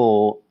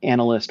radical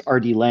analyst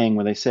R.D. Laing,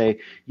 where they say,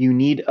 you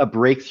need a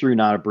breakthrough,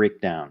 not a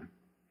breakdown.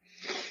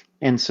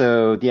 And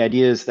so the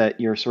idea is that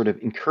you're sort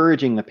of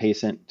encouraging the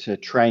patient to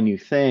try new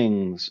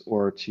things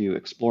or to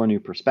explore new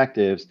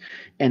perspectives,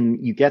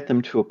 and you get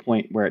them to a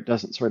point where it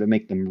doesn't sort of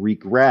make them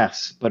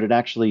regress, but it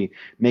actually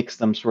makes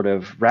them sort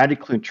of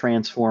radically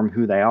transform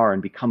who they are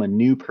and become a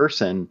new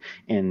person,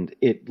 and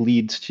it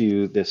leads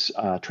to this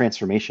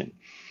transformation.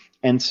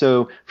 And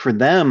so for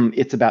them,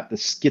 it's about the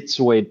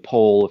schizoid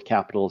pole of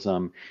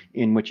capitalism,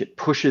 in which it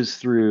pushes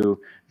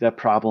through the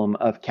problem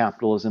of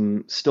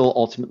capitalism still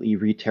ultimately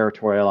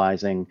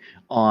reterritorializing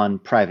on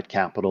private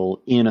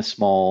capital in a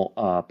small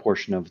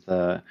portion of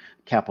the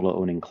capital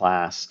owning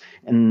class.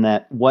 And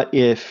that what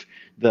if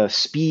the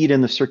speed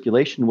and the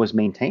circulation was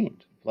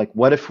maintained? Like,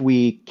 what if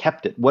we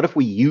kept it? What if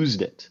we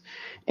used it?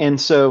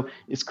 And so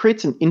it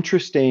creates an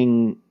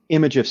interesting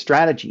image of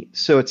strategy.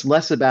 So it's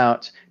less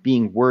about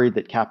being worried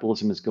that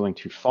capitalism is going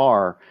too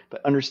far,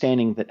 but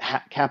understanding that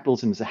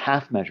capitalism is a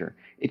half measure.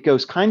 It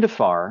goes kind of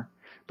far,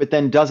 but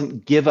then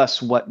doesn't give us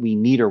what we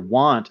need or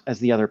want as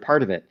the other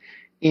part of it.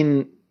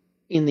 In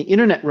the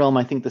internet realm,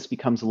 I think this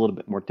becomes a little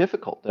bit more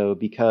difficult, though,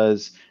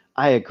 because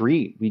I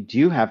agree, we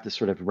do have this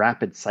sort of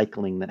rapid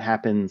cycling that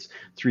happens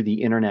through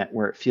the internet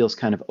where it feels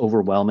kind of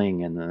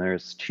overwhelming and then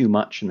there's too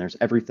much and there's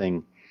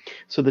everything.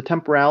 So the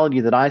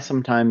temporality that I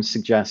sometimes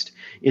suggest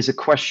is a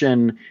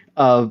question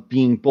of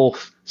being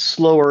both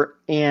slower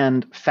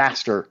and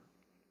faster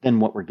than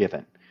what we're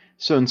given.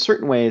 So in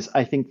certain ways,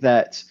 I think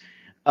that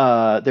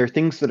there are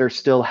things that are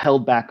still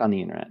held back on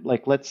the internet,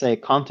 like let's say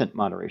content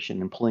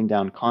moderation and pulling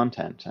down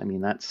content. I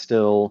mean, that's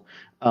still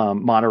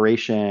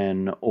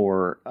moderation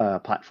or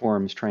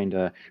platforms trying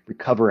to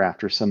recover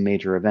after some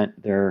major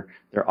event. They're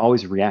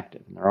always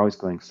reactive and they're always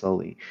going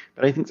slowly.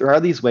 But I think there are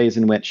these ways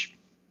in which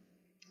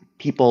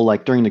people,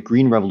 like during the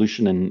Green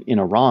Revolution in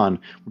Iran,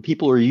 where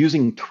people were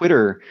using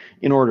Twitter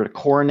in order to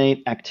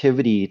coordinate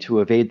activity to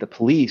evade the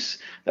police,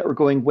 that were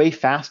going way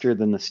faster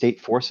than the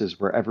state forces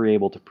were ever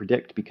able to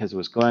predict, because it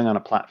was going on a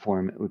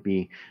platform. It would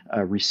be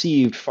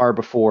received far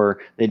before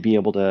they'd be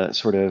able to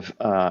sort of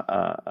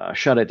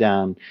shut it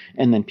down.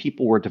 And then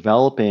people were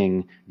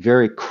developing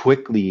very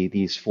quickly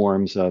these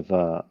forms of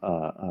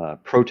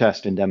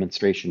protest and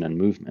demonstration and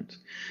movement.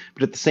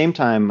 But at the same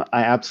time,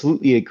 I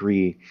absolutely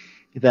agree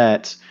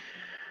that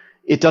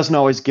it doesn't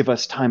always give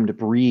us time to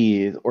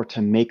breathe or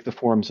to make the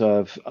forms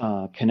of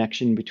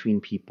connection between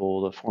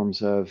people, the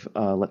forms of,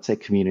 let's say,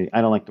 community.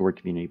 I don't like the word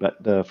community,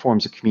 but the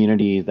forms of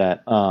community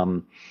that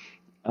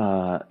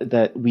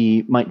that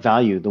we might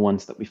value, the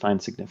ones that we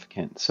find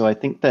significant. So I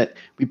think that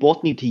we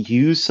both need to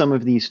use some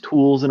of these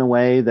tools in a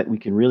way that we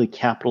can really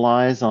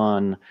capitalize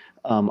on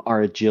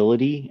our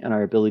agility and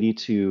our ability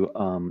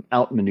to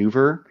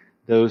outmaneuver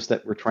those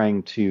that we're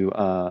trying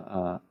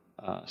to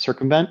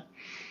circumvent.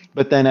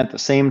 But then at the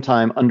same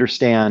time,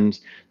 understand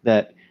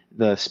that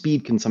the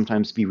speed can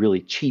sometimes be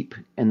really cheap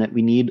and that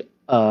we need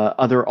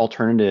other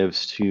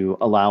alternatives to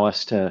allow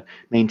us to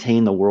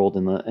maintain the world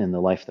and the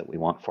life that we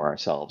want for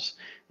ourselves.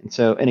 And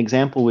so an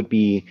example would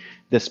be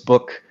this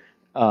book,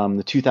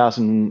 the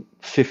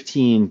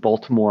 2015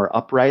 Baltimore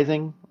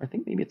Uprising. I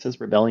think maybe it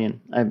says Rebellion.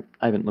 I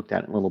haven't looked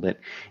at it in a little bit.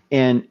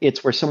 And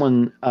it's where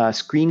someone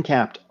screen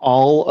capped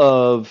all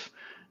of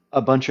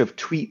a bunch of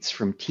tweets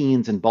from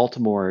teens in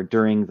Baltimore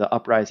during the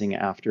uprising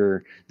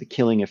after the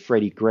killing of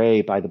Freddie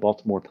Gray by the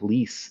Baltimore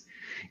police.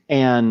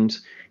 And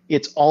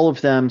it's all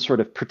of them sort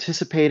of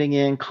participating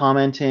in,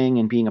 commenting,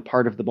 and being a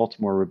part of the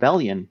Baltimore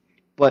Rebellion.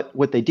 But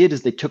what they did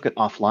is they took it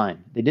offline.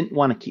 They didn't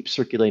want to keep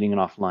circulating it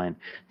offline.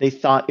 They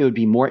thought it would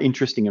be more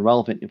interesting and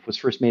relevant if it was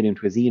first made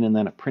into a zine and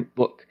then a print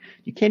book.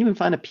 You can't even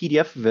find a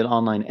PDF of it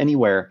online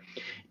anywhere.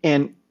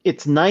 And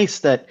it's nice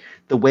that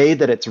the way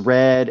that it's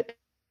read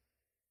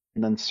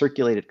and then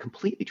circulated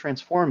completely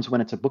transforms when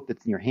it's a book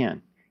that's in your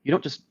hand. You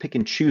don't just pick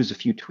and choose a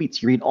few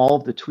tweets. You read all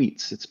of the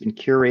tweets. It's been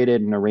curated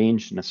and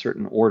arranged in a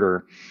certain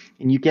order.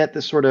 And you get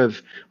this sort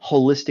of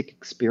holistic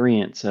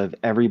experience of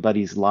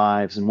everybody's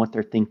lives and what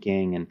they're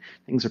thinking, and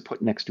things are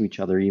put next to each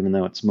other, even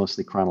though it's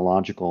mostly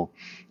chronological.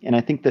 And I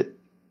think that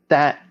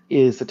that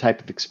is the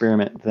type of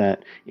experiment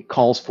that it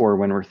calls for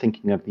when we're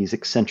thinking of these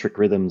eccentric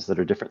rhythms that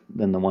are different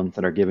than the ones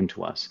that are given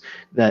to us.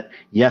 That,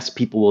 yes,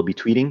 people will be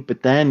tweeting,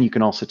 but then you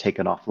can also take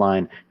it offline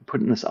and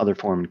put it in this other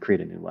form and create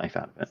a new life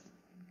out of it.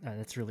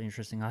 That's really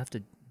interesting. I'll have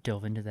to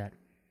delve into that.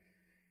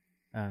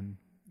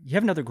 You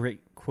have another great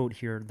quote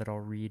here that I'll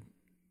read,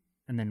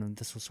 and then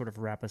this will sort of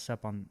wrap us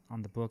up on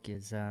the book,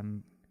 is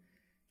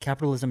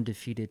capitalism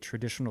defeated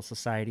traditional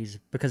societies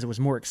because it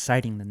was more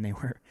exciting than they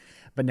were.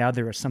 But now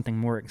there is something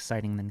more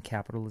exciting than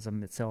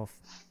capitalism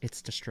itself,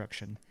 its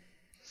destruction.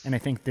 And I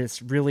think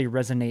this really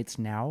resonates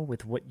now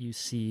with what you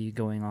see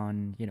going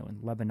on, in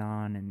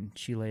Lebanon and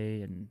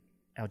Chile and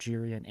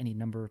Algeria and any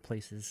number of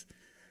places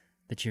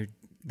that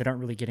aren't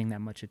really getting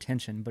that much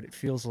attention. But it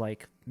feels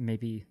like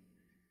maybe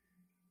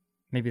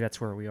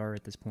that's where we are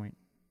at this point.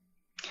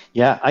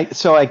 Yeah,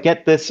 so I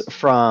get this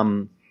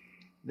from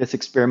this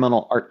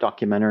experimental art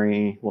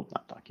documentary, well,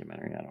 not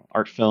documentary,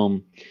 art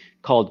film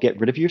called Get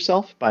Rid of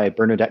Yourself by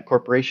Bernadette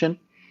Corporation.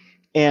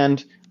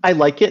 And I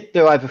like it,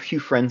 though I have a few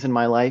friends in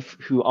my life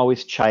who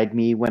always chide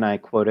me when I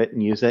quote it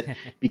and use it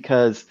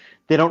because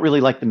they don't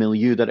really like the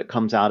milieu that it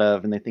comes out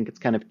of, and they think it's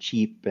kind of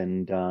cheap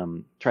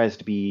and tries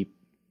to be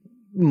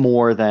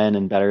more than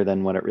and better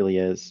than what it really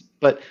is.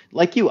 But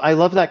like you, I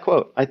love that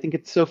quote. I think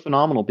it's so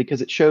phenomenal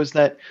because it shows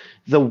that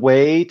the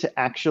way to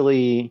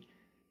actually,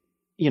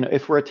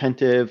 if we're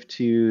attentive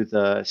to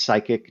the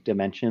psychic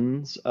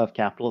dimensions of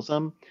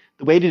capitalism,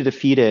 the way to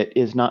defeat it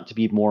is not to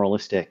be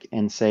moralistic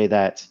and say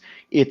that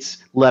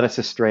it's led us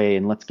astray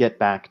and let's get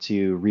back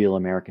to real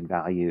American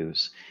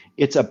values.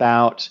 It's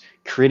about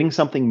creating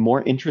something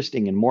more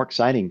interesting and more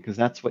exciting because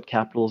that's what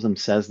capitalism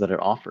says that it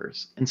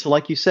offers. And so,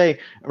 like you say,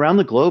 around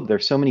the globe,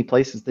 there's so many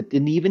places that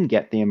didn't even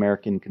get the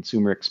American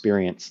consumer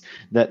experience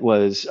that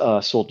was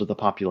sold to the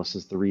populace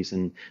as the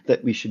reason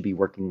that we should be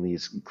working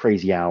these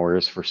crazy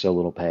hours for so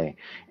little pay.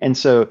 And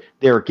so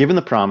they were given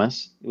the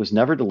promise, it was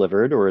never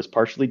delivered or is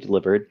partially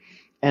delivered.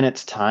 And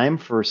it's time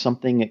for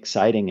something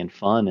exciting and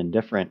fun and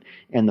different.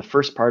 And the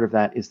first part of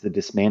that is the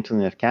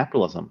dismantling of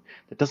capitalism.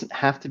 That doesn't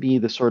have to be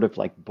the sort of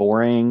like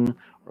boring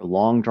or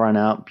long drawn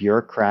out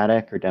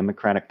bureaucratic or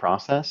democratic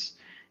process.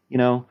 You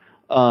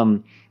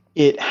know,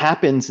 it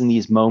happens in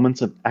these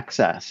moments of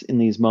excess, in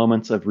these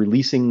moments of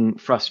releasing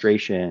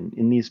frustration,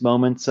 in these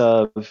moments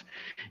of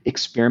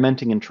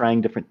experimenting and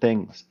trying different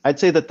things. I'd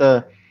say that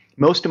the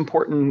most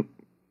important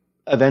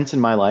events in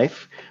my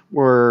life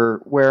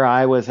were where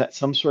I was at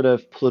some sort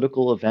of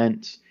political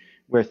event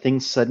where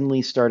things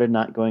suddenly started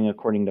not going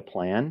according to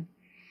plan.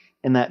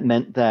 And that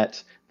meant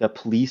that the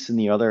police and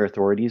the other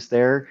authorities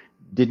there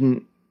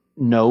didn't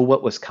know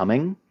what was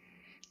coming.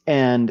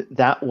 And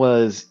that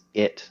was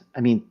it.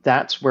 I mean,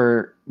 that's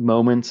where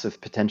moments of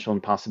potential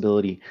and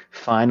possibility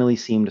finally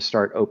seemed to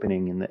start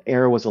opening, and the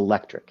air was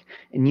electric.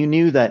 And you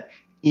knew that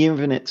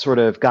even it sort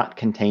of got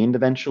contained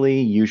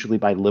eventually, usually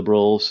by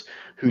liberals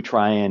who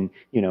try and,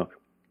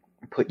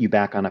 put you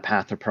back on a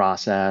path of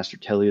process or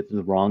tell you that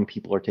the wrong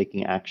people are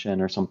taking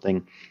action or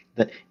something,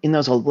 that in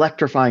those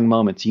electrifying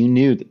moments, you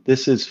knew that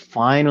this is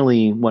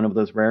finally one of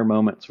those rare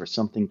moments where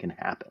something can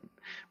happen,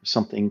 where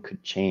something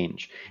could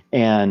change.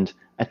 And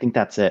I think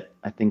that's it.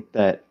 I think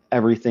that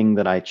everything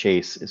that I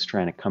chase is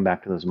trying to come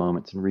back to those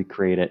moments and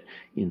recreate it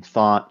in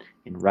thought,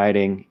 in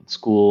writing, in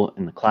school,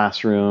 in the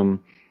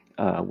classroom,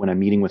 when I'm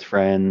meeting with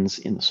friends,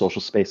 in the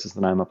social spaces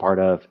that I'm a part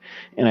of.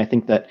 And I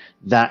think that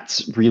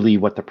that's really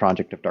what the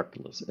project of Dark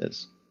Doulas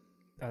is.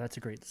 Oh, that's a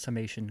great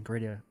summation.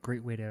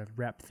 Great way to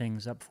wrap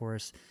things up for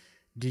us.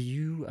 Do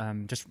you,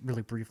 just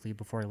really briefly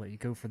before I let you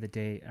go for the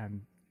day,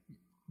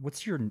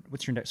 what's your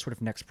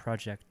next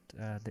project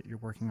that you're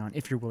working on,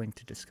 if you're willing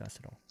to discuss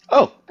it all?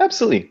 Oh,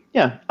 absolutely.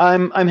 Yeah,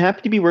 I'm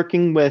happy to be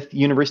working with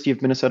University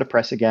of Minnesota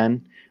Press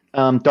again.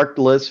 Dark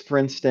Doulas, for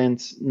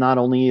instance, not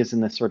only is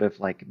in this sort of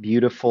like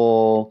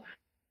beautiful,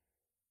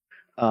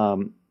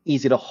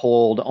 easy to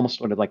hold, almost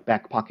sort of like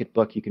back pocket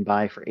book you can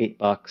buy for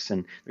 $8,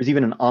 and there's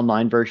even an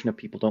online version if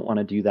people don't want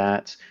to do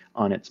that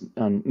on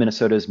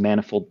Minnesota's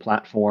Manifold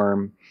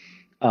platform.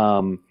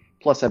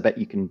 Plus, I bet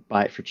you can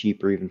buy it for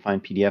cheap or even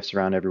find PDFs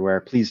around everywhere.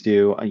 Please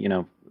do.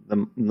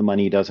 The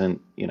money doesn't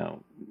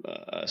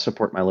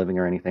support my living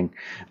or anything.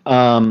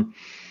 But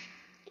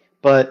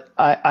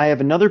I have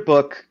another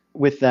book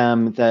with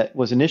them that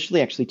was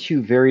initially actually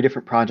two very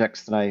different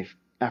projects that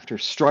after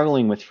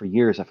struggling with for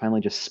years, I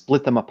finally just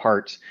split them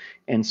apart.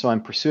 And so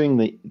I'm pursuing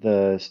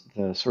the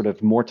sort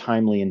of more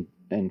timely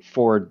and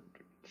forward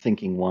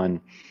thinking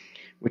one,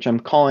 which I'm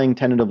calling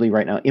tentatively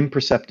right now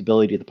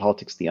Imperceptibility of the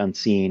Politics of the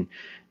Unseen.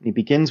 And it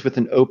begins with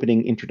an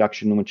opening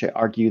introduction in which I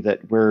argue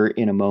that we're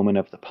in a moment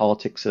of the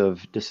politics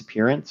of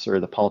disappearance, or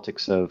the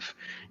politics of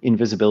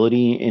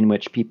invisibility, in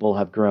which people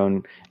have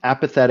grown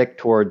apathetic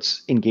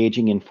towards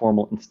engaging in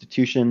formal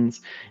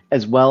institutions,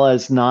 as well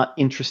as not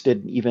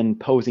interested in even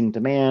posing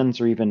demands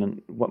or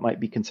even what might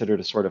be considered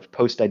a sort of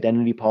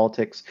post-identity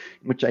politics,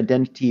 in which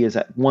identity is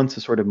at once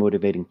a sort of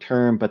motivating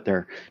term, but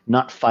they're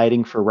not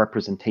fighting for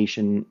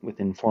representation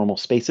within formal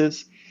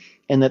spaces.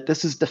 And that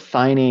this is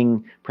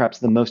defining perhaps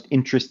the most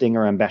interesting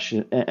or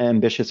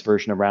ambitious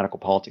version of radical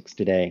politics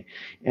today.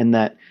 And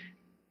that,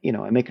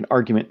 I make an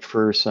argument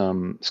for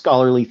some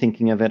scholarly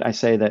thinking of it. I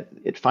say that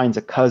it finds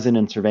a cousin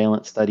in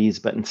surveillance studies,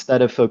 but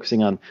instead of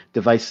focusing on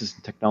devices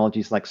and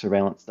technologies like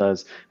surveillance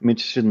does, I'm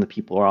interested in the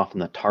people who are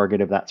often the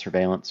target of that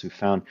surveillance, who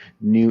found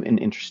new and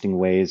interesting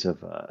ways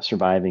of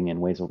surviving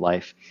and ways of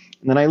life.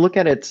 And then I look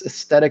at its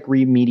aesthetic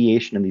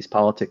remediation of these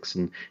politics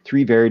in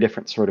three very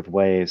different sort of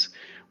ways.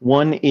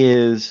 One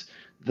is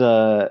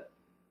the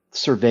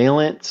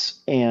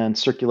surveillance and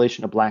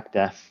circulation of Black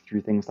Death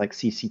through things like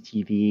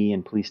CCTV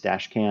and police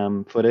dash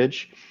cam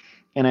footage.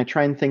 And I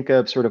try and think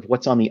of sort of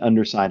what's on the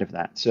underside of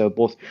that. So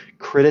both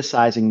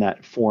criticizing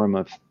that form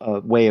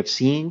of way of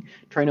seeing,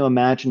 trying to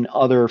imagine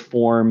other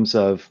forms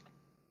of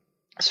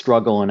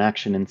struggle and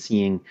action and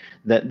seeing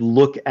that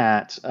look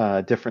at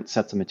different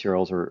sets of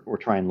materials or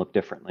try and look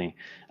differently.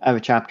 I have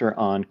a chapter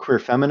on queer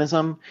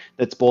feminism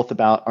that's both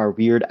about our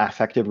weird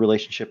affective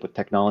relationship with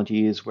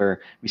technologies,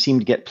 where we seem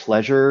to get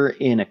pleasure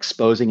in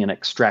exposing and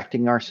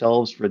extracting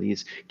ourselves for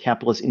these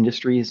capitalist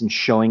industries and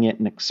showing it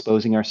and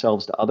exposing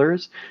ourselves to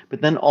others,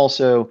 but then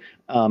also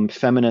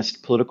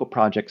feminist political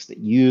projects that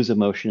use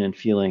emotion and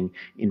feeling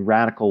in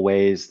radical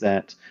ways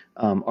that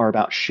are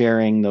about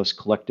sharing those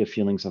collective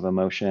feelings of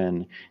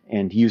emotion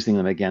and using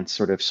them against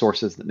sort of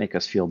sources that make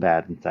us feel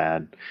bad and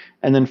sad.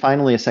 And then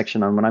finally, a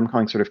section on what I'm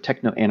calling sort of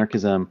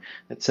techno-anarchism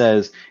that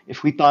says,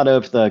 if we thought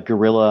of the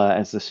guerrilla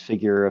as this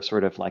figure of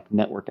sort of like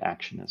network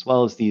action, as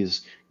well as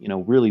these,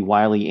 really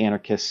wily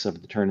anarchists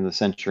of the turn of the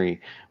century,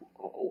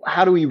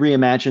 how do we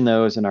reimagine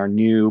those in our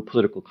new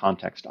political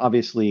context?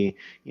 Obviously,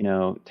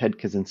 Ted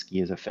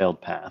Kaczynski is a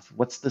failed path.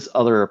 What's this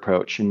other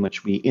approach in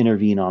which we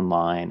intervene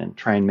online and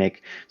try and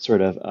make sort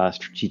of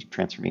strategic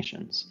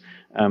transformations?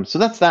 So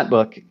that's that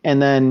book.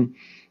 And then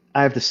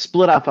I have the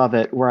split up of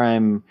it where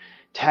I'm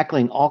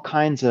tackling all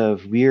kinds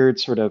of weird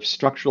sort of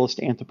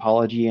structuralist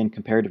anthropology and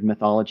comparative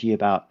mythology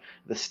about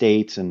the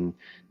states and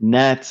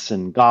nets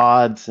and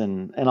gods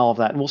and all of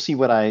that. And we'll see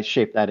what I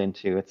shape that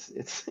into.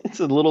 It's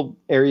a little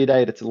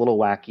erudite, it's a little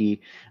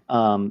wacky,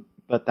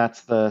 but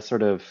that's the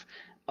sort of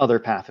other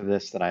path of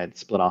this that I had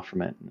split off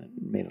from it, and it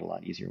made it a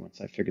lot easier once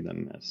I figured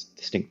them as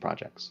distinct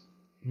projects.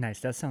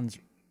 Nice. That sounds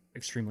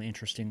extremely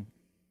interesting.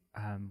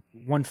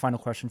 One final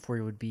question for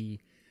you would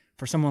be,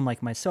 for someone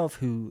like myself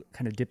who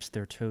kind of dips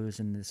their toes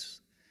in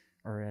this,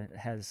 or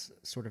has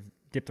sort of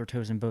dipped their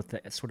toes in both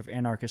the sort of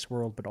anarchist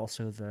world, but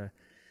also the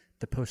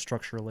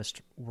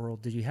post-structuralist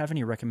world, did you have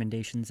any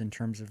recommendations in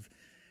terms of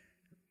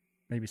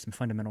maybe some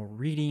fundamental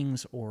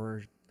readings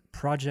or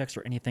projects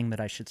or anything that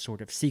I should sort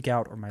of seek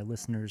out, or my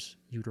listeners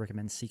you would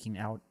recommend seeking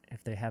out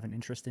if they have an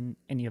interest in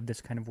any of this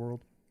kind of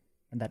world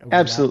and that overlap?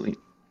 Absolutely.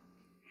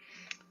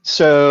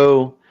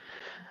 So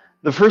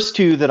the first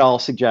two that I'll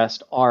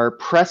suggest are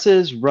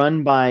presses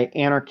run by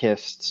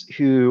anarchists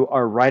who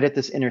are right at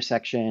this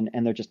intersection,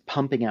 and they're just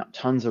pumping out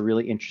tons of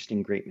really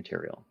interesting, great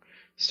material.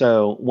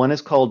 So one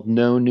is called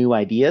No New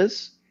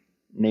Ideas,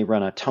 and they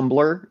run a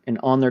Tumblr, and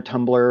on their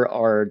Tumblr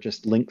are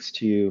just links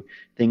to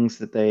things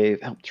that they've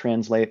helped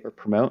translate or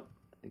promote.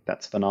 I think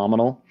that's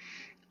phenomenal.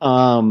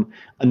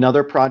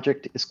 Another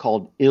project is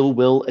called Ill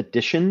Will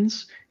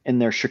Editions,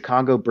 and they're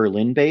Chicago,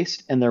 Berlin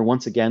based, and they're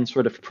once again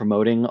sort of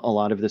promoting a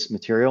lot of this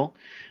material.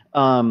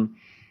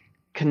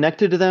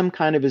 Connected to them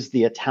kind of is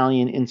the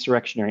Italian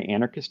insurrectionary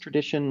anarchist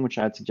tradition, which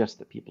I'd suggest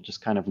that people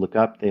just kind of look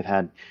up. They've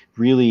had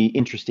really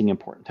interesting,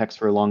 important texts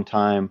for a long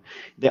time.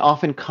 They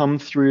often come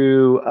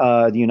through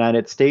the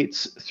United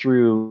States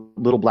through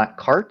Little Black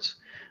Cart.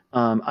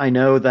 I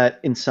know that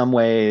in some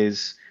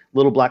ways,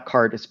 Little Black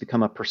Cart has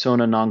become a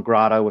persona non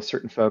grata with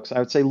certain folks. I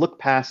would say look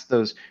past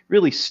those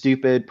really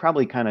stupid,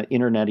 probably kind of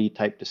internet-y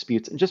type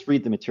disputes and just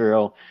read the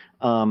material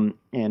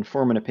and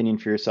form an opinion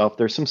for yourself.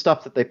 There's some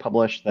stuff that they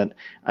publish that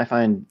I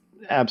find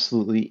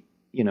absolutely,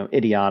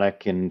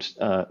 idiotic and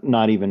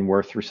not even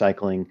worth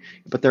recycling.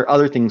 But there are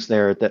other things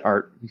there that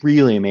are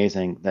really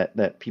amazing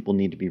that people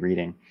need to be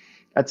reading.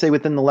 I'd say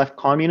within the left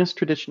communist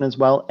tradition as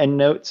well,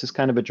 EndNotes is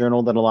kind of a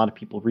journal that a lot of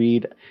people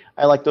read.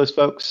 I like those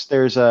folks.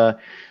 There's a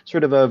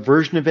sort of a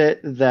version of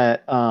it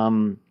that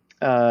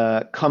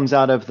comes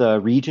out of the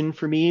region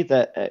for me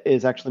that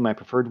is actually my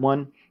preferred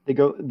one.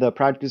 The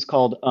project is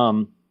called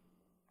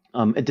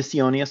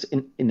Ediciones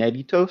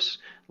Inéditos,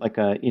 like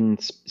in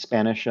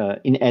Spanish,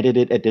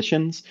 inedited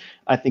editions.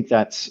 I think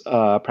that's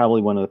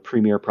probably one of the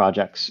premier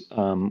projects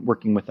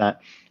working with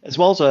that, as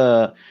well as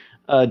a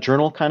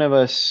journal kind of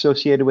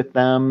associated with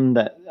them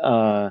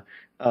that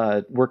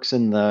works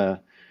in the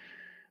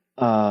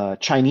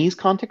Chinese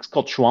context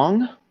called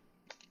Chuang.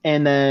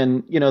 And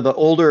then, the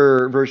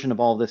older version of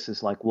all this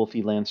is like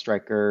Wolfie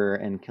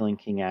Landstreicher and Killing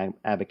King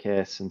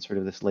Abacus and sort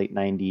of this late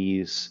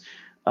 90s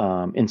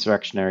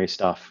insurrectionary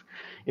stuff.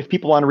 If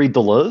people want to read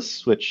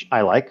Deleuze, which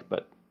I like,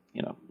 but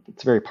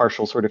it's a very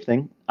partial sort of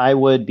thing, I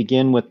would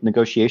begin with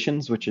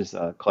Negotiations, which is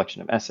a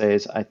collection of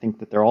essays. I think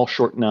that they're all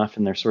short enough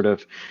and they're sort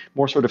of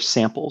more sort of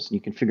samples, and you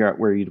can figure out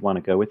where you'd want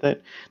to go with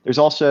it. There's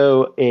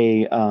also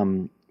a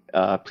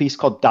piece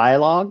called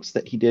Dialogues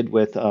that he did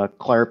with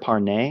Claire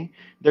Parnay.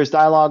 There's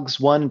Dialogues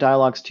 1 and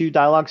Dialogues 2.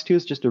 Dialogues 2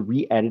 is just a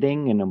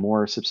re-editing and a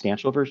more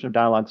substantial version of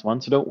Dialogues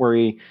 1. So don't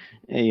worry,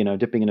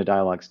 dipping into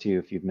Dialogues 2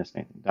 if you've missed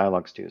anything.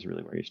 Dialogues 2 is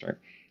really where you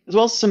start. As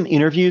well as some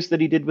interviews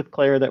that he did with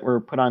Claire that were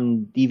put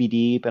on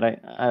DVD, but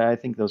I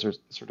think those are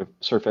sort of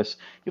surface.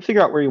 You'll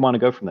figure out where you want to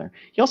go from there.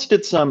 He also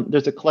did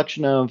there's a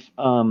collection of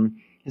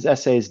his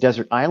essays,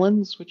 Desert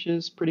Islands, which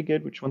is pretty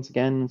good, which once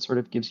again sort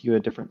of gives you a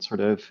different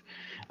sort of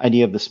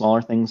idea of the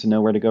smaller things and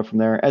know where to go from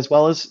there, as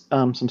well as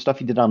some stuff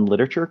he did on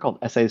literature called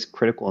Essays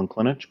Critical and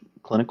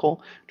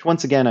Clinical, which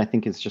once again I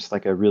think is just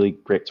like a really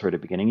great sort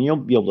of beginning. You'll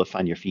be able to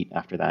find your feet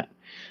after that.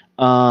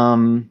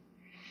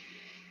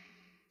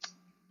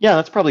 Yeah,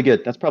 that's probably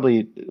good. That's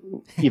probably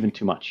even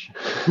too much.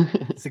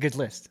 It's a good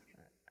list.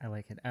 I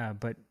like it.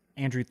 But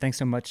Andrew, thanks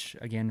so much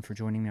again for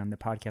joining me on the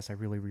podcast. I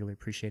really, really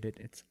appreciate it.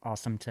 It's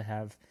awesome to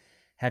have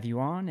you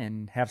on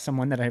and have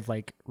someone that I've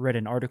like read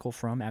an article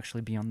from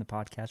actually be on the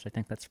podcast. I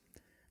think that's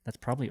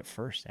probably a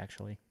first,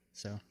 actually.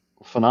 So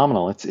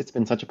phenomenal. It's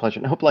been such a pleasure.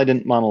 And hopefully I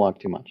didn't monologue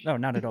too much. no,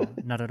 not at all.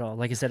 Not at all.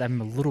 Like I said, I'm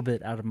a little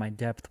bit out of my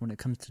depth when it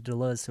comes to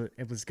Deleuze, so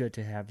it was good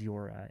to have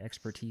your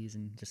expertise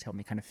and just help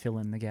me kind of fill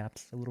in the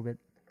gaps a little bit.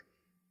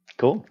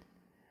 Cool.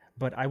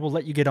 But I will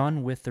let you get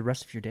on with the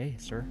rest of your day,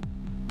 sir.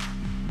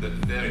 The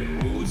very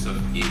roots of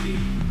healing,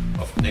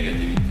 of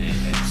negativity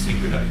and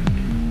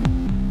singularity,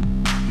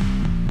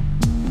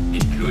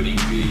 including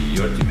the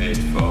ultimate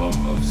form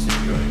of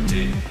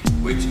singularity,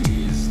 which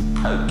is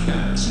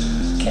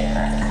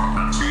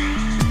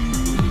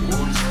the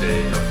whole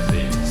state of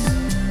things,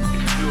 the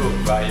pure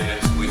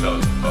violence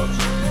without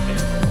object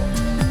anymore.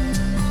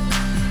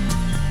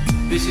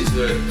 This is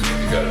the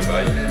typical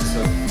violence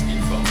of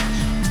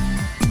information.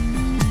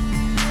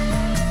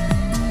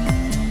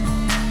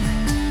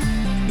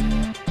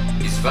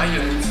 It's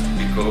violent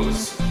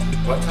because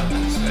what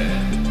happens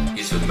there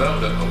is a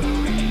murder of the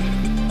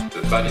real,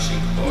 the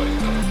vanishing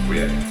point of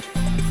reality.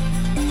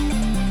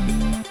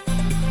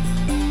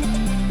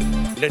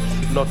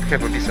 Let's not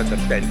have a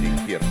misunderstanding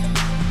here.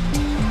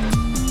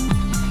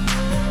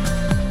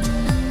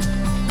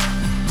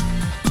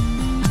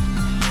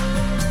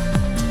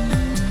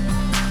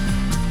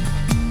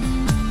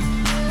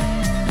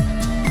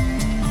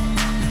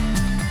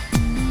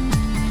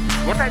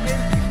 What I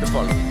meant is the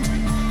following.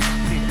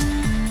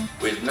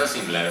 With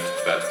nothing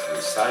left but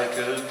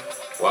recycled,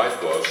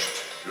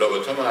 whitewashed,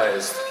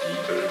 lobotomized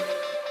people,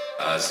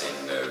 as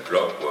in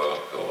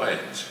Clockwork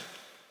Orange.